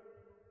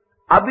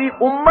 ابھی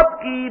امت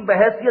کی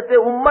بحیثیت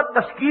امت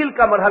تشکیل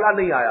کا مرحلہ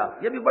نہیں آیا.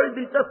 یہ بھی بڑی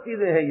دلچسپ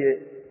چیزیں ہیں. یہ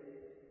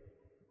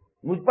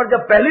مجھ پر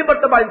جب پہلی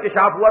مرتبہ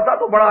انکشاف ہوا تھا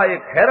تو بڑا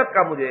ایک حیرت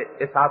کا مجھے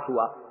احساس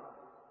ہوا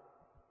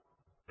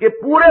کہ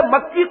پورے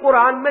مکی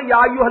قرآن میں یا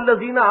ایھا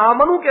الذین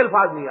آمنو کے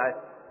الفاظ نہیں آئے.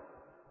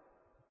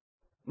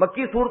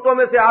 مکی صورتوں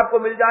میں سے آپ کو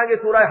مل جائیں گے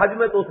سورہ حج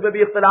میں، تو اس میں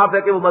بھی اختلاف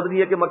ہے کہ وہ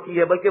مدنی ہے کہ مکی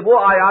ہے، بلکہ وہ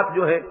آیات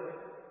جو ہیں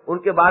ان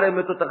کے بارے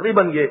میں تو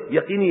تقریباً یہ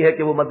یقینی ہے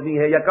کہ وہ مدنی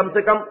ہے، یا کم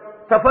سے کم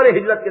سفر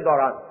ہجرت کے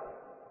دوران.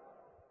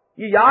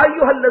 یہ یا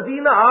ایھا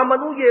الذین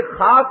آمنو یہ ایک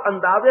خاص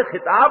انداز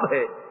خطاب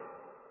ہے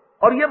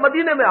اور یہ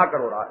مدینے میں آ کر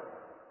ہو رہا ہے.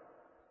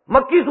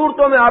 مکی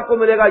صورتوں میں آپ کو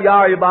ملے گا یا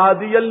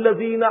عبادی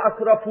الذین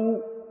اسرفوا،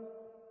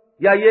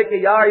 یا یہ کہ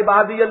یا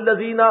عبادی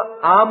الذین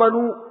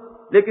آمنو،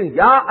 لیکن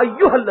یا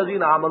ایھا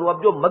الذین آمنو.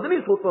 اب جو مدنی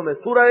صورتوں میں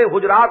سورہ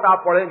حجرات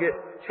آپ پڑھیں گے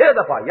 6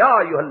 دفعہ یا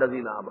ایھا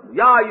الذین آمنو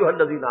یا ایھا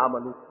الذین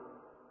آمنو،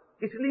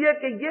 اس لیے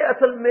کہ یہ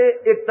اصل میں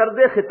ایک طرز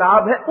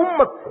خطاب ہے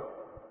امت سے.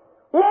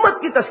 امت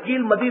کی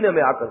تشکیل مدینے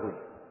میں آ کر ہوئی.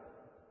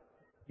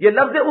 یہ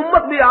لفظ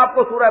امت بھی آپ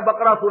کو سورہ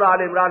بقرہ سورہ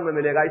آل عمران میں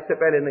ملے گا، اس سے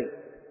پہلے نہیں.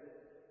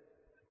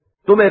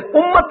 تم ایک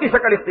امت کی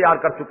شکل اختیار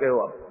کر چکے ہو.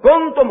 اب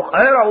کنتم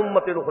خیر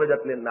امت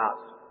اخرجت للناس،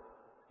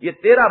 یہ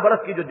 13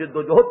 برس کی جو جد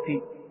و جہد تھی،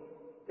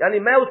 یعنی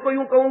میں اس کو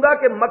یوں کہوں گا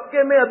کہ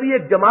مکے میں ابھی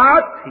ایک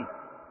جماعت تھی،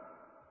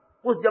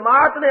 اس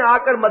جماعت نے آ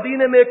کر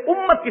مدینے میں ایک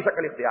امت کی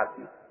شکل اختیار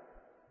کی.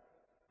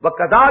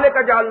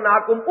 وَكَذَلِكَ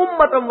جَعَلْنَاكُمْ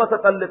أُمَّةً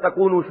وَسَطًا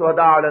لِتَكُونُوا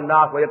شُهَدَاءَ عَلَى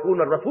النَّاسِ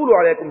وَيَكُونَ الرَّسُولُ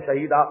عَلَيْكُمْ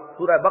شَهِيدًا،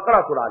 سورہ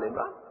بقرہ سورہ آل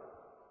عمران.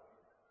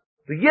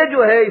 تو یہ جو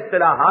ہے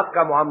اصطلاحات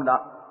کا معاملہ،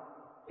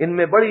 ان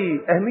میں بڑی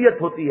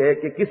اہمیت ہوتی ہے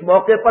کہ کس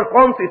موقع پر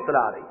کون سی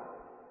اصطلاح آ رہی.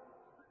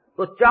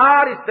 تو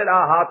 4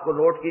 اصطلاحات کو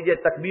نوٹ کیجئے.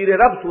 تکبیر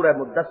رب سورہ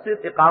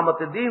مدثر،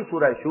 اقامت دین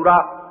سورہ شورا،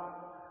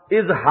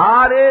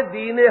 اظہار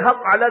دین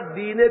حق علی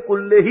الدین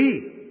کلہ،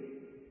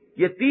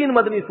 یہ 3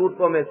 مدنی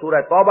صورتوں میں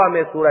سورہ توبہ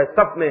میں، سورہ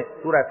صف میں،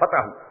 سورہ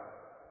فتح میں،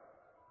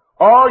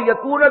 اور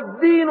یکون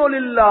الدین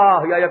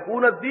للہ یا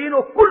یکون الدین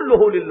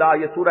کلہ للہ،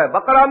 یہ سورہ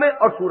بقرہ میں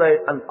اور سورہ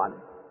انفال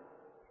میں.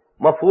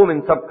 مفہوم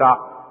ان سب کا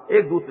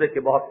ایک دوسرے کے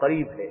بہت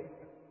قریب ہے،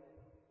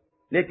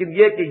 لیکن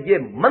یہ کہ یہ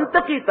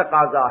منطقی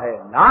تقاضا ہے،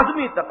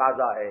 لازمی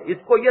تقاضا ہے. اس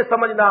کو یہ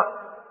سمجھنا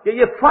کہ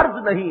یہ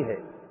فرض نہیں ہے،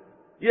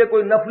 یہ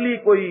کوئی نفلی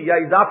کوئی یا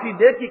اضافی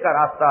نیکی کا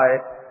راستہ ہے،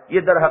 یہ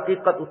در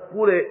حقیقت اس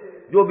پورے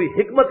جو بھی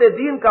حکمت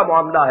دین کا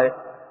معاملہ ہے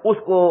اس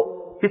کو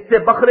حصے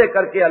بکھرے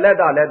کر کے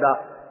علیحدہ علیحدہ،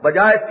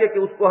 بجائے اس کے کہ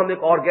اس کو ہم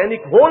ایک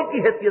آرگینک ہول کی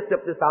حیثیت سے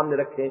اپنے سامنے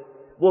رکھیں،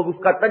 وہ اس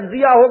کا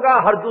تجزیہ ہوگا،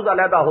 ہر جز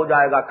علیحدہ ہو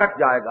جائے گا، کٹ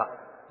جائے گا.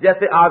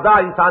 جیسے اعضاء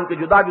انسان کے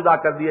جدا جدا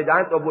کر دیے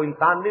جائیں تو وہ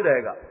انسان نہیں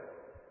رہے گا.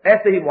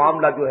 ایسے ہی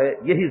معاملہ جو ہے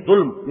یہی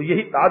ظلم،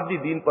 یہی تعدی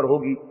دین پر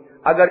ہوگی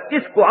اگر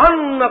اس کو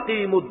ان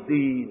نقیم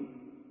الدین،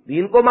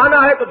 دین کو مانا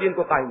ہے تو دین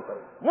کو قائم کرو.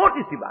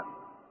 موٹی سی بات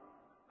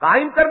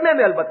قائم کرنے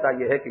میں البتہ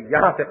یہ ہے کہ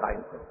یہاں سے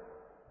قائم کرو.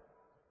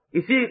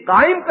 اسی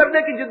قائم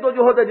کرنے کی جد و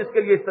جہد ہے جس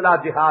کے لیے اصطلاح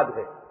جہاد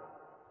ہے.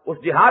 اس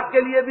جہاد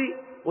کے لیے بھی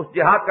اس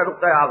جہاد کا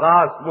نقطہ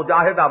آغاز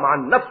مجاہدہ مع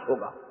نفس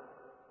ہوگا.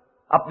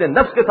 اپنے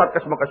نفس کے ساتھ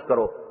کشمکش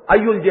کرو.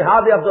 ای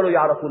الجہاد افضل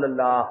یا رسول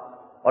اللہ،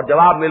 اور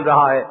جواب مل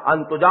رہا ہے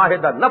ان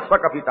تجاہد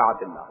نفسک فی طاعت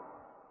اللہ.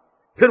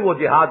 پھر وہ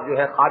جہاد جو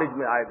ہے خارج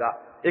میں آئے گا،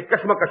 ایک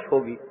کشمکش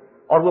ہوگی،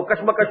 اور وہ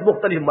کشمکش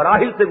مختلف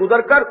مراحل سے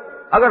گزر کر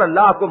اگر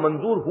اللہ کو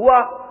منظور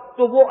ہوا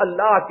تو وہ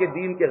اللہ کے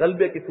دین کے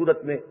غلبے کی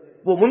صورت میں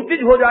وہ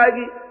منتج ہو جائے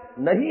گی.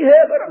 نہیں ہے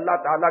اگر اللہ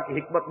تعالیٰ کی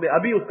حکمت میں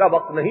ابھی اس کا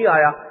وقت نہیں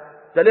آیا،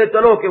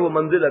 چلو کہ وہ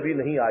منزل ابھی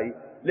نہیں آئی،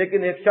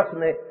 لیکن ایک شخص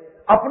نے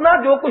اپنا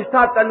جو کچھ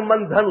تھا تن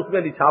من دھن اس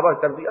میں نچھاور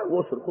کر دیا،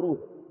 وہ سرخرو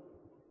ہے.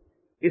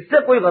 اس سے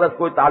کوئی غرض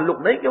کوئی تعلق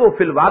نہیں کہ وہ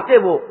فی الواقع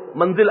وہ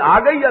منزل آ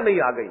گئی یا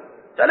نہیں آ گئی،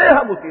 چلے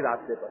ہم اسی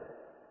راستے پر،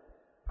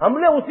 ہم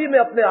نے اسی میں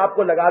اپنے آپ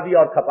کو لگا دیا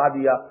اور کھپا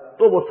دیا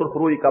تو وہ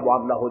سرخروئی کا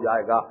معاملہ ہو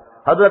جائے گا.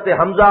 حضرت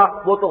حمزہ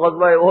وہ تو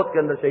غزوہ احد کے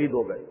اندر شہید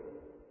ہو گئے،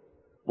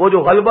 وہ جو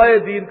غلبہ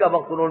دین کا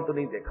وقت انہوں نے تو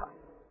نہیں دیکھا،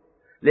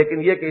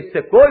 لیکن یہ کہ اس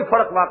سے کوئی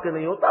فرق واقع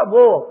نہیں ہوتا.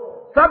 وہ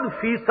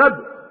 100%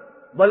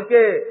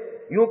 بلکہ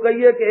یوں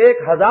کہیے کہ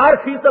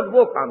 1000%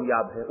 وہ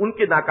کامیاب ہیں، ان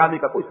کی ناکامی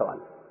کا کوئی سوال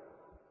نہیں.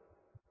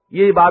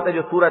 یہی بات ہے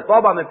جو سورہ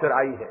توبہ میں پھر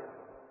آئی ہے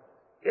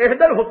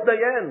احد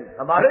الحسنین،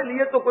 ہمارے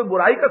لیے تو کوئی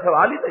برائی کا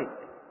سوال ہی نہیں.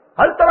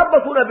 ہر طرف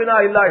بسون بنا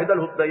الا احد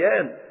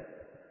الحسنین،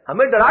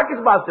 ہمیں ڈرا کس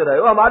بات سے رہے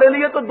ہو؟ ہمارے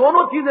لیے تو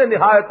دونوں چیزیں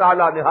نہایت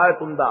اعلیٰ،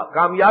 نہایت عمدہ،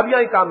 کامیابیاں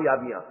ہی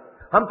کامیابیاں.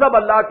 ہم سب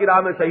اللہ کی راہ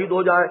میں شہید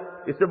ہو جائیں،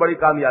 اس سے بڑی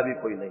کامیابی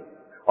کوئی نہیں.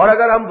 اور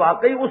اگر ہم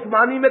واقعی اس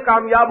معنی میں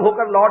کامیاب ہو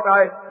کر لوٹ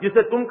آئے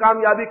جسے تم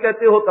کامیابی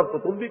کہتے ہو، تب تو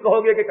تم بھی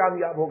کہو گے کہ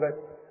کامیاب ہو گئے.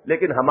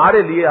 لیکن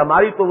ہمارے لیے،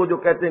 ہماری تو وہ جو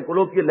کہتے ہیں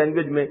کولوکیل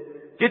لینگویج میں،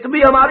 چت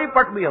بھی ہماری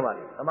پٹ بھی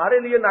ہماری، ہمارے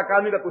لیے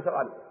ناکامی کا کوئی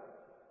سوال نہیں.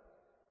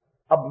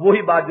 اب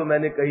وہی بات جو میں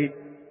نے کہی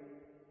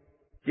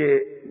کہ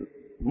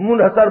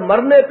منحصر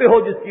مرنے پہ ہو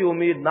جس کی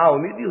امید، نا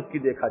امیدی اس کی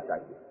دیکھا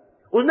چاہیے.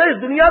 اس نے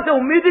اس دنیا سے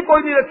امید ہی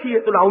کوئی نہیں رکھی ہے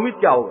تو نا امید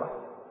کیا ہوگا؟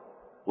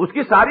 اس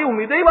کی ساری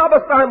امیدیں ہی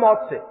وابستہ ہیں موت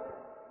سے،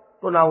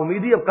 تو نا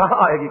امیدی اب کہاں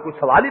آئے گی؟ کوئی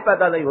سوال ہی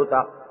پیدا نہیں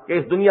ہوتا کہ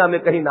اس دنیا میں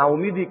کہیں نا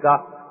امیدی کا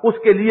اس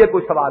کے لیے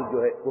کوئی سوال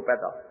جو ہے وہ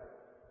پیدا ہو.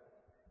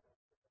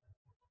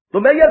 تو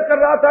میں یہ کر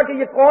رہا تھا کہ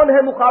یہ کون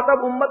ہے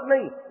مخاطب؟ امت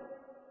نہیں،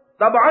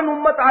 طبعاً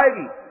امت آئے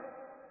گی.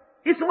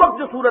 اس وقت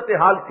جو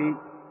صورتحال تھی،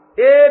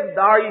 ایک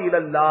داعی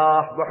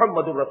اللہ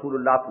محمد الرسول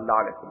اللہ صلی اللہ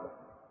علیہ وسلم.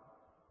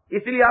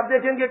 اس لیے آپ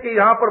دیکھیں گے کہ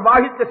یہاں پر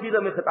واحد کثیرہ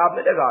میں خطاب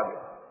ملے گا آگے،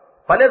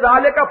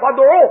 فلذالک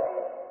فدعو،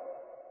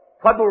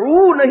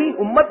 فدعو نہیں،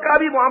 امت کا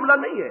بھی معاملہ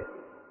نہیں ہے.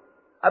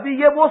 ابھی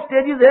یہ وہ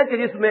سٹیجز ہیں کہ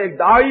جس میں ایک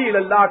داعی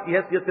اللہ کی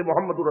حیثیت سے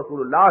محمد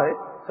الرسول اللہ ہے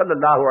صلی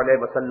اللہ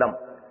علیہ وسلم،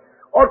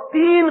 اور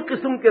تین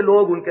قسم کے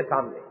لوگ ان کے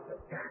سامنے.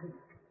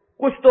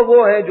 کچھ تو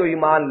وہ ہیں جو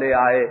ایمان لے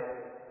آئے،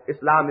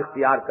 اسلام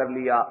اختیار کر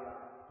لیا،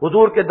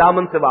 حضور کے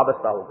دامن سے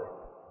وابستہ ہو گئے.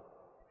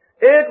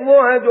 ایک وہ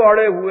ہیں جو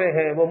اڑے ہوئے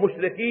ہیں، وہ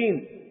مشرکین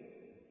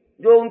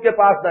جو ان کے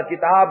پاس نہ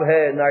کتاب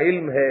ہے نہ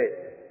علم ہے،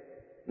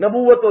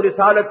 نبوت اور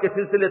رسالت کے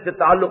سلسلے سے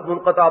تعلق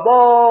منقطع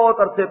بہت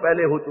عرصے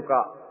پہلے ہو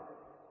چکا.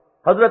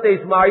 حضرت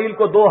اسماعیل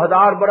کو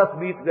 2000 برس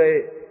بیت گئے،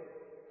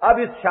 اب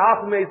اس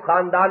شاخ میں، اس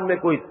خاندان میں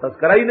کوئی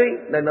تذکرہ ہی نہیں،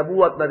 نہ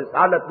نبوت نہ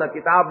رسالت نہ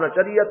کتاب نہ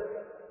شریعت.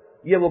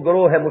 یہ وہ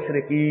گروہ ہے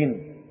مشرکین.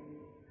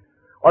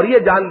 اور یہ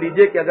جان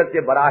لیجئے کہ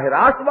اگرچہ براہ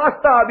راست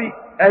واسطہ ابھی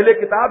اہل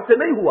کتاب سے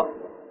نہیں ہوا،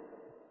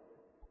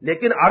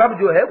 لیکن عرب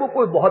جو ہے وہ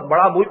کوئی بہت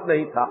بڑا ملک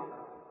نہیں تھا،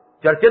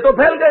 چرچے تو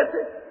پھیل گئے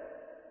تھے.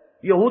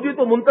 یہودی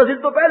تو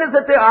منتظر تو پہلے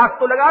سے تھے، آنکھ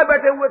تو لگائے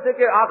بیٹھے ہوئے تھے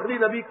کہ آخری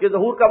نبی کے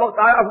ظہور کا وقت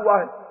آیا ہوا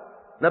ہے،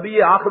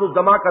 نبی آخر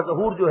الزماں کا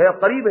ظہور جو ہے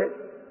قریب ہے.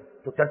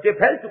 تو چرچے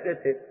پھیل چکے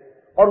تھے،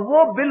 اور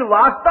وہ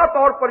بالواسطہ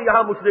طور پر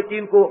یہاں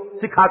مشرکین کو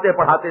سکھاتے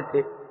پڑھاتے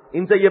تھے،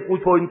 ان سے یہ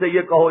پوچھو، ان سے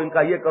یہ کہو، ان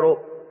کا یہ کرو.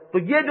 تو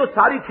یہ جو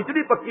ساری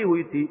کھچڑی پکی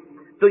ہوئی تھی،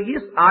 تو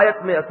اس آیت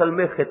میں اصل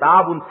میں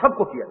خطاب ان سب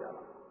کو کیا جا رہا،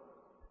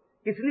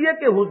 اس لیے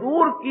کہ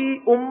حضور کی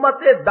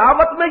امت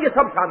دعوت میں یہ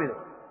سب شامل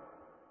ہیں.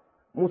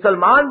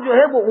 مسلمان جو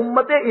ہیں وہ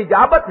امت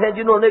اجابت ہیں،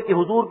 جنہوں نے کہ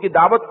حضور کی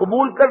دعوت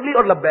قبول کر لی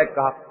اور لبیک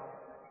کہا.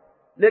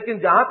 لیکن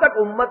جہاں تک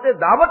امت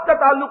دعوت کا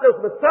تعلق ہے اس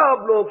میں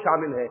سب لوگ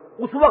شامل ہیں.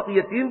 اس وقت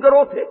یہ تین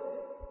گروہ تھے،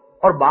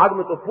 اور بعد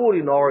میں تو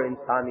پوری نوع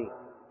انسانی،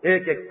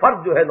 ایک ایک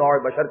فرد جو ہے نوع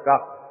بشر کا،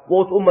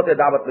 وہ اس امت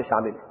دعوت میں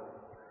شامل ہے.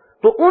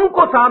 تو ان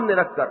کو سامنے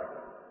رکھ کر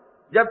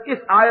جب اس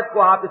آیت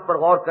کو آپ اس پر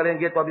غور کریں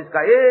گے تو اب اس کا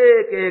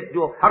ایک ایک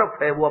جو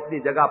حرف ہے وہ اپنی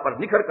جگہ پر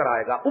نکھر کر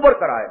آئے گا، ابھر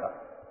کر آئے گا.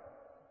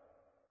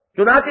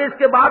 چنانچہ اس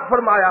کے بعد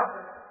فرمایا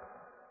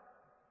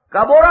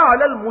کبر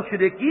علی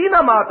المشرکین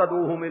ما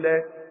تدعوہم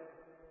الیہ.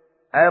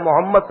 اے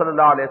محمد صلی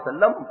اللہ علیہ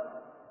وسلم،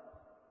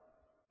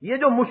 یہ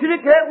جو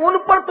مشرک ہے ان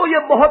پر تو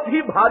یہ بہت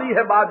ہی بھاری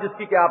ہے بات جس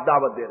کی کہ آپ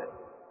دعوت دے رہے ہیں،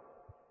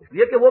 اس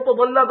لیے کہ وہ تو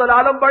ضل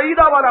ضلالا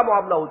بعیدا والا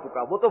معاملہ ہو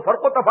چکا، وہ تو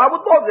فرق و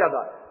تفاوت بہت زیادہ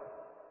ہے.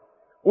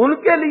 ان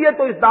کے لیے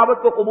تو اس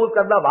دعوت کو قبول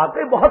کرنا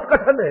واقعی بہت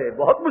کٹھن ہے،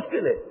 بہت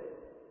مشکل ہے.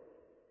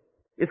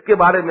 اس کے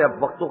بارے میں اب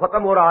وقت تو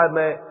ختم ہو رہا ہے،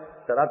 میں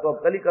شرح تو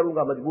اب کل ہی کروں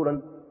گا مجبوراً،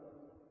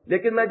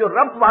 لیکن میں جو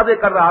ربط واضح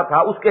کر رہا تھا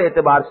اس کے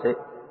اعتبار سے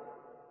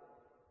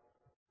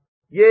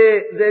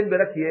یہ ذہن میں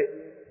رکھیے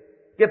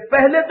کہ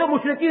پہلے تو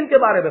مشرکین کے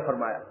بارے میں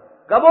فرمایا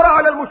کبر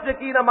علی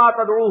المشرکین ما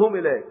تدعوہم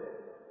الیہ،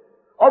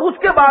 اور اس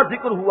کے بعد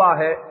ذکر ہوا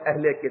ہے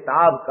اہل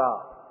کتاب کا،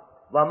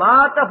 وما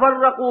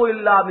تفرقوا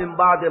الا من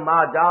بعد ما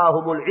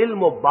جاءهم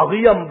العلم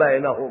بغیا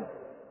بینہم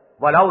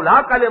ولولا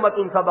کلمۃ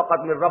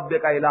سبقت من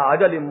ربک الی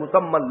اجل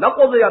مسمى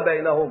لقضی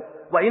بینہم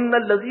وان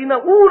الذین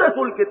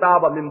اورثوا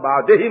الکتاب من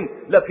بعدہم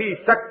لفی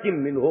شک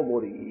منہ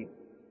مریب.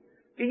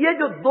 کہ یہ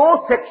جو دو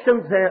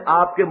سیکشنز ہیں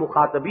آپ کے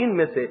مخاطبین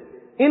میں سے،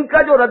 ان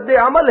کا جو رد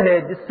عمل ہے،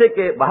 جس سے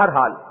کہ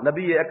بہرحال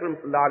نبی اکرم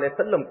صلی اللہ علیہ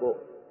وسلم کو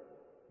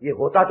یہ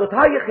ہوتا تو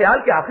تھا یہ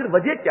خیال کہ آخر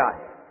وجہ کیا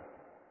ہے.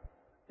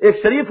 ایک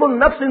شریف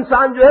النفس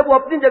انسان جو ہے وہ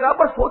اپنی جگہ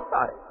پر سوچتا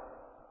ہے،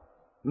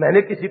 میں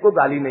نے کسی کو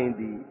گالی نہیں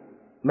دی،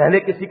 میں نے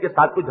کسی کے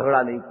ساتھ کوئی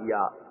جھگڑا نہیں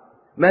کیا،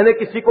 میں نے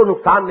کسی کو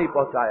نقصان نہیں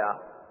پہنچایا.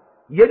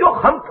 یہ جو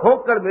ہم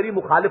ٹھونک کر میری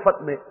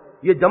مخالفت میں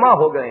یہ جمع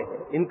ہو گئے ہیں،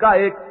 ان کا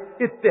ایک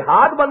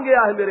اتحاد بن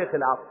گیا ہے میرے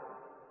خلاف،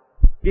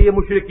 کہ یہ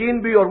مشرکین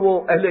بھی اور وہ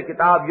اہل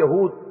کتاب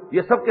یہود،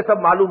 یہ سب کے سب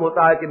معلوم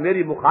ہوتا ہے کہ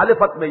میری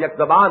مخالفت میں یک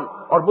زبان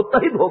اور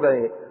متحد ہو گئے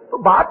ہیں. تو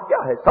بات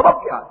کیا ہے،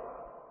 سبب کیا ہے؟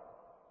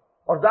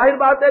 اور ظاہر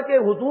بات ہے کہ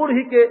حضور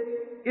ہی کے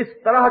اس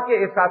طرح کے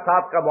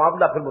احساسات کا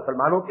معاملہ پھر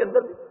مسلمانوں کے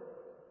اندر بھی،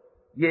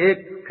 یہ ایک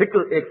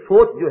فکر، ایک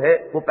سوچ جو ہے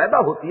وہ پیدا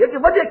ہوتی ہے کہ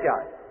وجہ کیا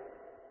ہے.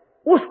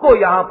 اس کو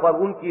یہاں پر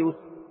ان کی اس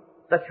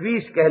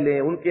تشویش کہہ لیں،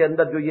 ان کے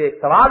اندر جو یہ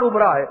ایک سوال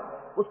ابھرا ہے،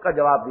 اس کا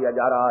جواب دیا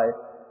جا رہا ہے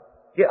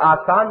کہ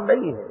آسان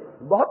نہیں ہے،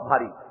 بہت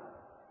بھاری.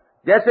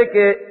 جیسے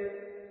کہ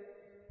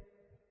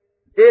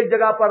ایک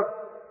جگہ پر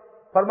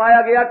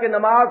فرمایا گیا کہ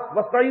نماز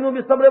وَاسْتَعِينُوا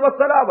بِالصَّبْرِ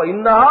وَالصَّلَاةِ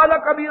وَإِنَّهَا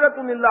لَكَبِيرَةٌ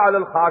إِلَّا عَلَى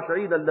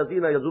الْخَاشِعِينَ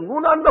الَّذِينَ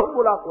يَظُنُّونَ أَنَّهُم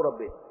مُّلَاقُو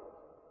رَبِّهِمْ.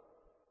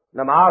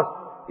 نماز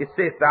اس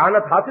سے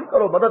استعانت حاصل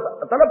کرو، مدد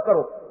طلب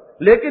کرو،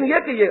 لیکن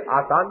یہ کہ یہ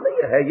آسان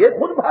نہیں ہے، یہ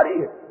خود بھاری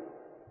ہے.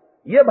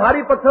 یہ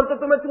بھاری پتھر تو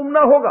تمہیں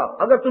چومنا ہوگا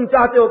اگر تم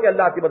چاہتے ہو کہ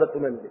اللہ کی مدد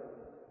تمہیں ملے.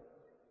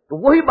 تو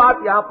وہی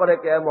بات یہاں پر ہے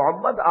کہ اے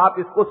محمد آپ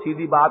اس کو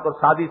سیدھی بات اور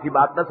سادی سی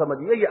بات نہ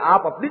سمجھیے، یہ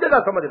آپ اپنی جگہ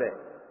سمجھ رہے ہیں،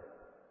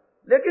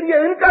 لیکن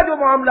یہ ان کا جو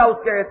معاملہ اس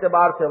کے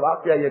اعتبار سے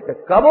واقعہ یہ کہ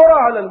کبر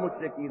علی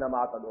المشرکین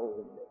ما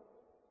تدعوہم.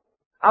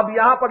 اب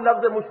یہاں پر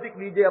لفظ مشرک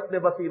لیجئے اپنے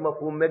وسیع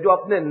مفہوم میں، جو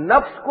اپنے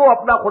نفس کو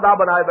اپنا خدا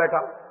بنائے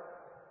بیٹھا.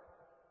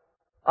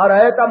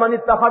 ارأیت من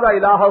اتخذ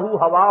الہہ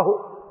ہواہ،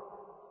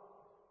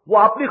 وہ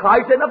اپنی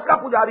خواہش نفس کا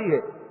پجاری ہے،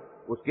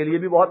 اس کے لیے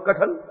بھی بہت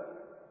کٹھن.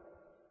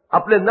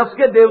 اپنے نفس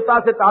کے دیوتا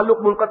سے تعلق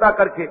منقطع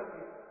کر کے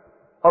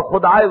اور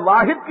خدائے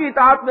واحد کی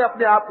اطاعت میں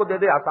اپنے آپ کو دے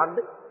دے، آسان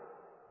نہیں.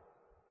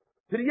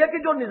 پھر یہ کہ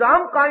جو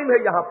نظام قائم ہے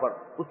یہاں پر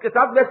اس کے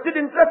ساتھ ویسٹڈ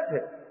انٹرسٹ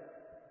ہے.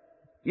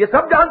 یہ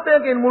سب جانتے ہیں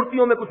کہ ان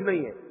مورتیوں میں کچھ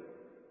نہیں ہے،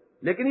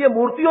 لیکن یہ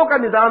مورتیوں کا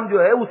نظام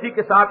جو ہے اسی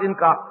کے ساتھ ان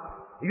کا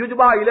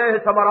یجبا الیہ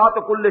ثمرات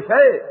کل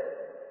شیء،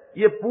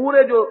 یہ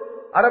پورے جو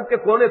عرب کے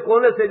کونے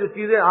کونے سے جو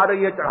چیزیں آ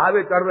رہی ہیں،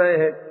 چڑھاوے چڑھ رہے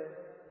ہیں،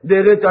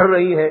 دیریں چڑھ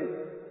رہی ہیں،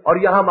 اور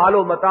یہاں مال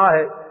و متاع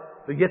ہے،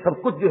 تو یہ سب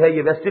کچھ جو ہے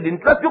یہ ویسٹڈ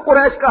انٹرسٹ جو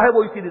قریش کا ہے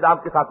وہ اسی نظام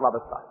کے ساتھ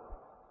وابستہ ہے.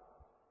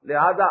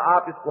 لہذا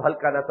آپ اس کو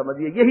ہلکا نہ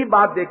سمجھیے. یہی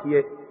بات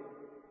دیکھیے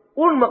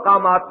ان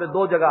مقامات میں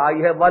دو جگہ آئی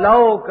ہے،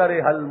 وَلَوْ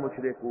كَرِهَ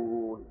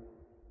الْمُشْرِكُونَ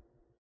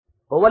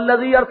هُوَ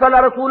الَّذِي أَرْسَلَ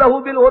رَسُولَهُ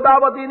بِالْهُدَىٰ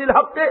وَدِينِ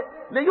الْحَقِّ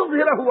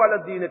لِيُظْهِرَهُ عَلَى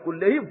الدِّينِ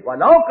كُلِّهِ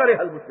وَلَوْ كَرِهَ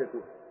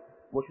الْمُشْرِكُونَ.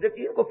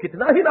 مشرکین کو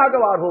کتنا ہی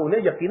ناگوار ہو،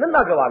 انہیں یقیناً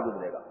ناگوار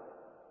گزرے گا،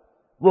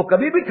 وہ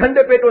کبھی بھی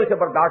ٹھنڈے پیٹوں سے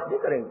برداشت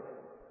نہیں کریں گے.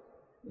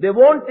 They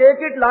won't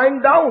take it lying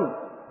down.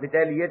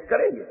 Retaliate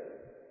کریں گے،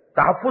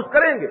 تحفظ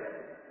کریں گے،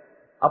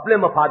 اپنے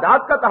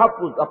مفادات کا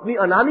تحفظ، اپنی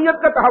انانیت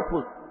کا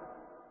تحفظ،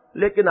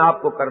 لیکن آپ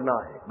کو کرنا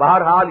ہے.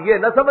 بہرحال یہ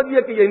نہ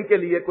سمجھیے کہ یہ ان کے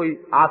لیے کوئی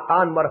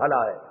آسان مرحلہ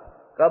ہے.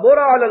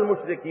 کبر علی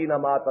المشرکین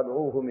ما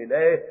تدعوہم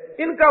الیہ.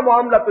 ان کا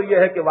معاملہ تو یہ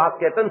ہے کہ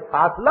واقعتاً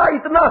فاصلہ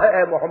اتنا ہے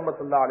اے محمد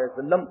صلی اللہ علیہ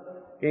وسلم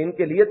کہ ان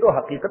کے لیے تو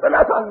حقیقتاً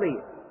آسان نہیں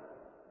ہے.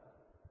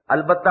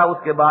 البتہ اس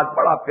کے بعد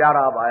بڑا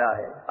پیارا اب آیا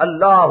ہے،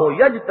 اللہ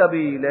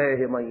یجتبی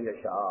الیہ من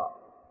یشاء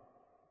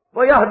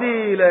وَيَهْدِي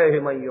إِلَيْهِ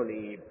مَن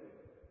يُنِيبُ.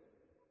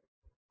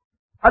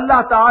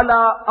 اللہ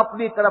تعالی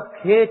اپنی طرف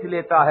کھینچ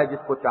لیتا ہے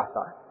جس کو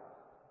چاہتا ہے،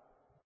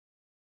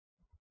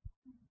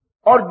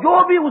 اور جو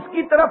بھی اس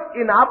کی طرف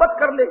انابت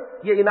کر لے.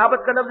 یہ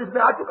انابت کا لفظ اس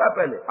میں آ چکا ہے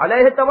پہلے،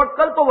 علیہ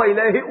توکل تو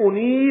وَإِلَيْهِ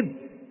أُنِيبُ.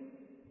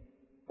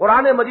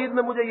 قرآن مجید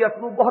میں مجھے یہ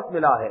اسلوب بہت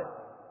ملا ہے،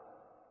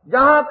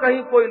 جہاں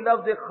کہیں کوئی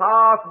لفظ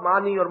خاص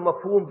معنی اور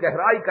مفہوم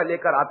گہرائی کا لے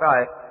کر آتا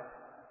ہے،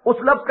 اس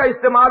لفظ کا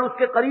استعمال اس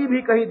کے قریب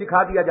ہی کہیں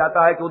دکھا دیا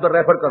جاتا ہے کہ ادھر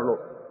ریفر کر لو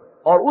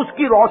اور اس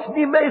کی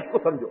روشنی میں اس کو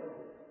سمجھو.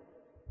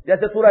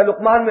 جیسے سورہ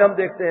لقمان میں ہم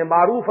دیکھتے ہیں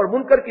معروف اور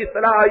منکر کی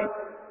اصطلاح آئی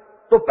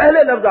تو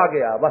پہلے لفظ آ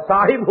گیا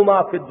وَصَاحِبْهُمَا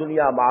فِي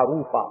الدُّنْيَا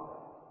مَعْرُوفًا،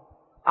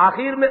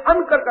 آخر میں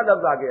انکر کا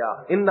لفظ آ گیا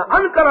ان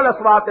انکر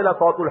الاصوات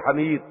لصوت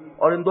الحمیر،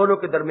 اور ان دونوں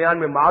کے درمیان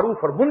میں معروف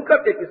اور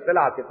منکر ایک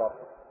اصطلاح کے طور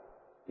پر.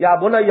 یا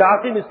بنی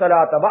اقم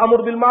الصلاۃ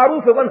وامر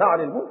بالمعروف وانھ عن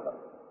المنکر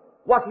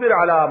واصبر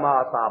علی ما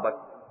اصابک.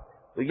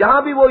 تو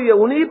یہاں بھی وہ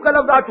یہ انیب کا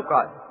لفظ آ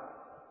چکا ہے.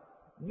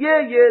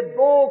 یہ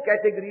دو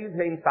کیٹیگریز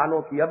ہیں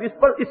انسانوں کی. اب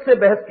اس سے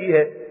بحث کی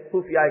ہے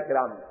صوفیاء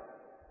کرام نے.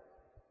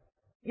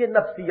 یہ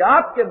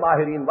نفسیات کے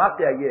ماہرین،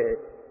 واقعہ یہ ہے،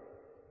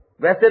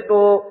 ویسے تو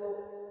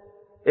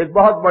ایک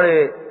بہت بڑے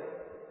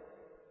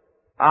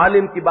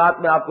عالم کی بات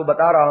میں آپ کو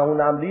بتا رہا ہوں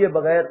نام لیے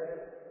بغیر،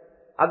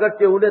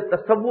 اگرچہ انہیں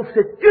تصوف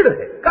سے چڑ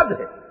ہے، قد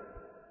ہے،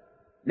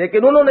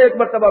 لیکن انہوں نے ایک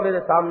مرتبہ میرے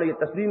سامنے یہ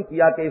تسلیم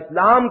کیا کہ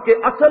اسلام کے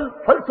اصل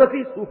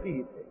فلسفی صوفی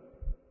ہی تھے.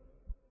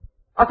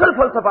 اصل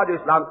فلسفہ جو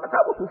اسلام کا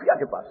تھا وہ صوفیاء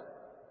کے پاس ہے.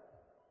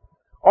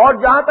 اور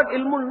جہاں تک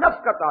علم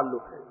النفس کا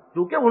تعلق ہے،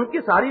 کیونکہ ان کی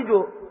ساری جو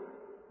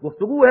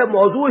گفتگو ہے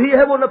موضوع ہی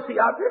ہے وہ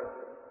نفسیات ہے،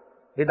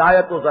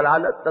 ہدایت و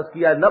ضلالت،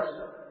 تزکیہ نفس،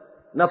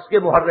 نفس کے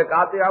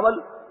محرکات عمل،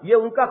 یہ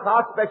ان کا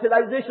خاص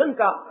اسپیشلائزیشن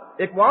کا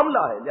ایک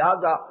معاملہ ہے.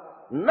 لہذا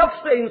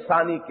نفس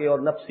انسانی کے اور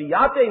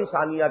نفسیات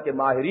انسانیہ کے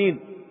ماہرین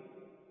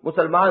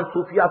مسلمان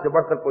صوفیاء سے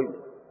بڑھ کر کوئی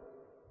نہیں.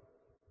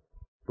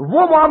 تو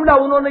وہ معاملہ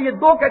انہوں نے یہ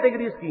دو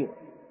کیٹیگریز کی ہیں.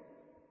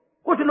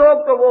 کچھ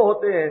لوگ تو وہ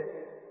ہوتے ہیں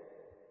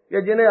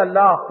کہ جنہیں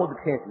اللہ خود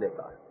کھینچ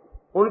لیتا ہے،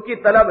 ان کی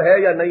طلب ہے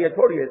یا نہیں ہے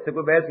چھوڑیے، اس سے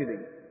کوئی بحث ہی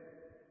نہیں.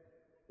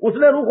 اس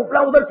نے روح اپنا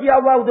ادھر کیا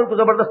ہوا، ادھر کو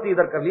زبردستی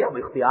ادھر کر لیا، وہ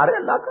اختیار ہے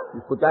اللہ کا،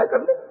 جس کو چاہے کر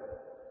لے.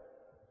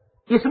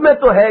 اس میں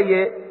تو ہے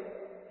یہ،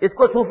 اس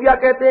کو صوفیاء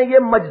کہتے ہیں، یہ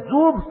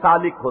مجذوب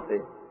سالک ہوتے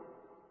ہیں.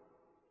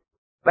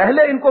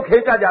 پہلے ان کو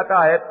کھینچا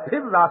جاتا ہے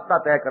پھر راستہ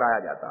طے کرایا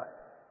جاتا ہے.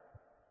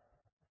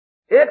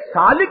 ایک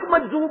سالک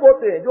مجذوب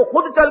ہوتے ہیں جو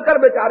خود چل کر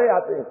بیچارے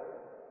آتے ہیں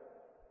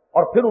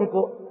اور پھر ان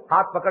کو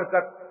ہاتھ پکڑ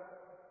کر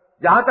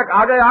جہاں تک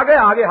آگے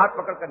آگے ہاتھ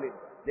پکڑ کر لے.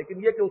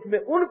 لیکن یہ کہ اس میں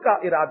ان کا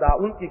ارادہ،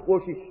 ان کی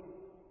کوشش،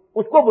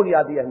 اس کو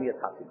بنیادی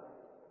اہمیت حاصل ہے.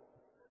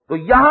 تو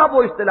یہاں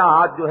وہ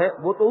اصطلاحات جو ہیں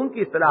وہ تو ان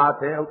کی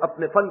اصطلاحات ہیں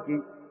اپنے فن کی،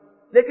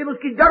 لیکن اس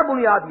کی جڑ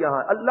بنیاد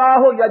یہاں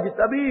اللہ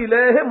یجتبی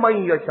الیہ من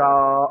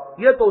یشاء،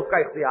 یہ تو اس کا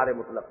اختیار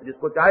مطلق، جس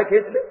کو چاہے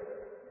کھینچ لے۔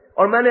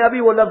 اور میں نے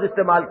ابھی وہ لفظ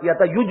استعمال کیا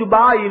تھا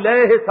یجبا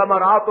الیہ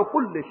ثمرات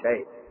کل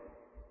شیء،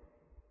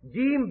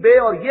 جیم بے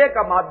اور یہ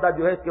کا مادہ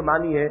جو ہے اس کے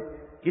معنی ہے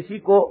کسی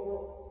کو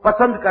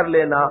پسند کر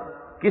لینا،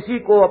 کسی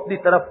کو اپنی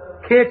طرف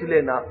کھینچ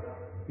لینا۔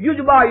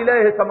 یجبا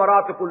الیہ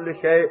ثمرات کل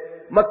شیء،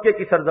 مکے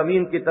کی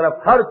سرزمین کی طرف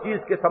ہر چیز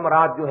کے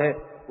ثمرات جو ہیں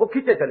وہ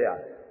کھینچے چلے آ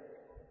رہے ہیں،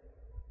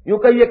 یوں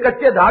کہ یہ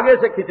کچے دھاگے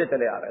سے کھینچے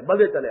چلے آ رہے ہیں،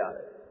 بدے چلے آ رہے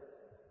ہیں۔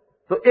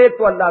 تو ایک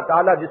تو اللہ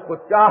تعالیٰ جس کو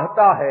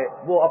چاہتا ہے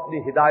وہ اپنی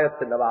ہدایت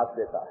سے نواز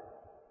دیتا ہے۔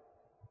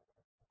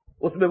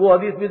 اس میں وہ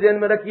حدیث بھی ذہن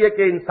میں رکھیے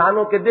کہ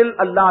انسانوں کے دل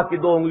اللہ کی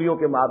 2 انگلیوں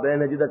کے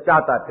مابین ہے، جدھر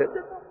چاہتا ہے پھر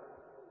دیتا ہے۔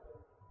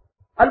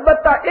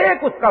 البتہ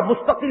ایک اس کا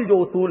مستقل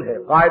جو اصول ہے،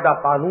 قاعدہ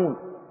قانون،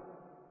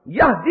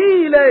 یہدی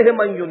الیہ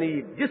من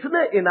ینیب، جس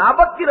نے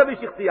انابت کی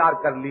روش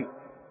اختیار کر لی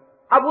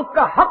اب اس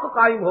کا حق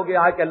قائم ہو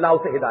گیا ہے کہ اللہ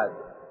اسے ہدایت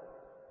دے۔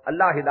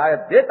 اللہ ہدایت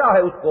دیتا ہے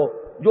اس کو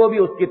جو بھی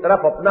اس کی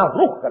طرف اپنا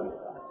رخ کر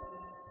لیتا ہے۔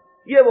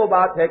 یہ وہ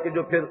بات ہے کہ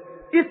جو پھر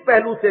اس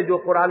پہلو سے جو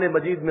قرآن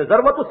مجید میں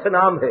ضربت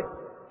السنام ہے،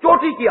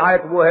 چوٹی کی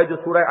آیت وہ ہے جو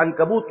سورہ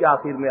عنکبوت کے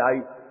آخر میں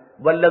آئی،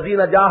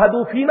 والذین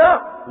جاہدوا فینا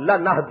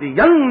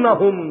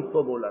لنہدینہم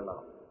سبلنا،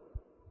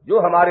 جو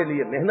ہمارے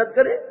لیے محنت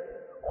کرے،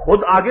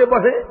 خود آگے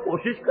بڑھے،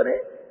 کوشش کرے،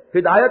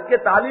 ہدایت کے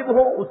طالب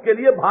ہوں، اس کے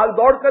لیے بھاگ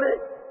دوڑ کرے۔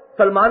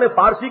 سلمان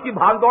فارسی کی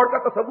بھاگ دوڑ کا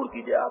تصور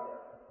کیجئے آپ،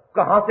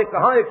 کہاں سے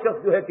کہاں ایک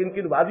شخص جو ہے کن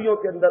کن وادیوں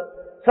کے اندر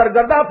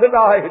سرگردہ پھر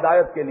رہا ہے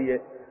ہدایت کے لیے،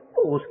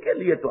 تو اس کے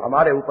لیے تو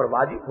ہمارے اوپر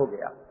واجب ہو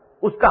گیا،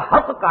 اس کا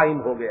حق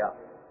قائم ہو گیا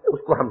کہ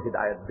اس کو ہم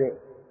ہدایت دیں۔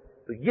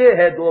 تو یہ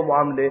ہے 2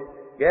 معاملے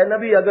کہ اے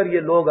نبی اگر یہ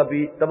لوگ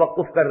ابھی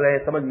توقف کر رہے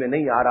ہیں، سمجھ میں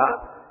نہیں آ رہا،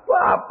 تو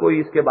آپ کوئی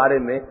اس کے بارے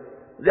میں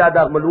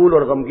زیادہ ملول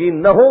اور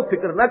غمگین نہ ہو،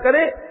 فکر نہ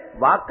کریں۔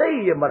 واقعی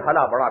یہ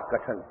مرحلہ بڑا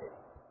کٹھن ہے،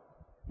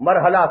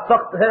 مرحلہ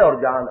سخت ہے اور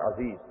جان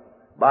عزیز۔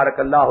 بارک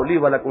اللہ لی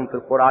ولکم فی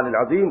القرآن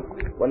العظیم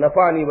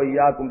ونفعنی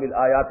وإیاکم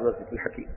بالآیات والذکر الحکیم۔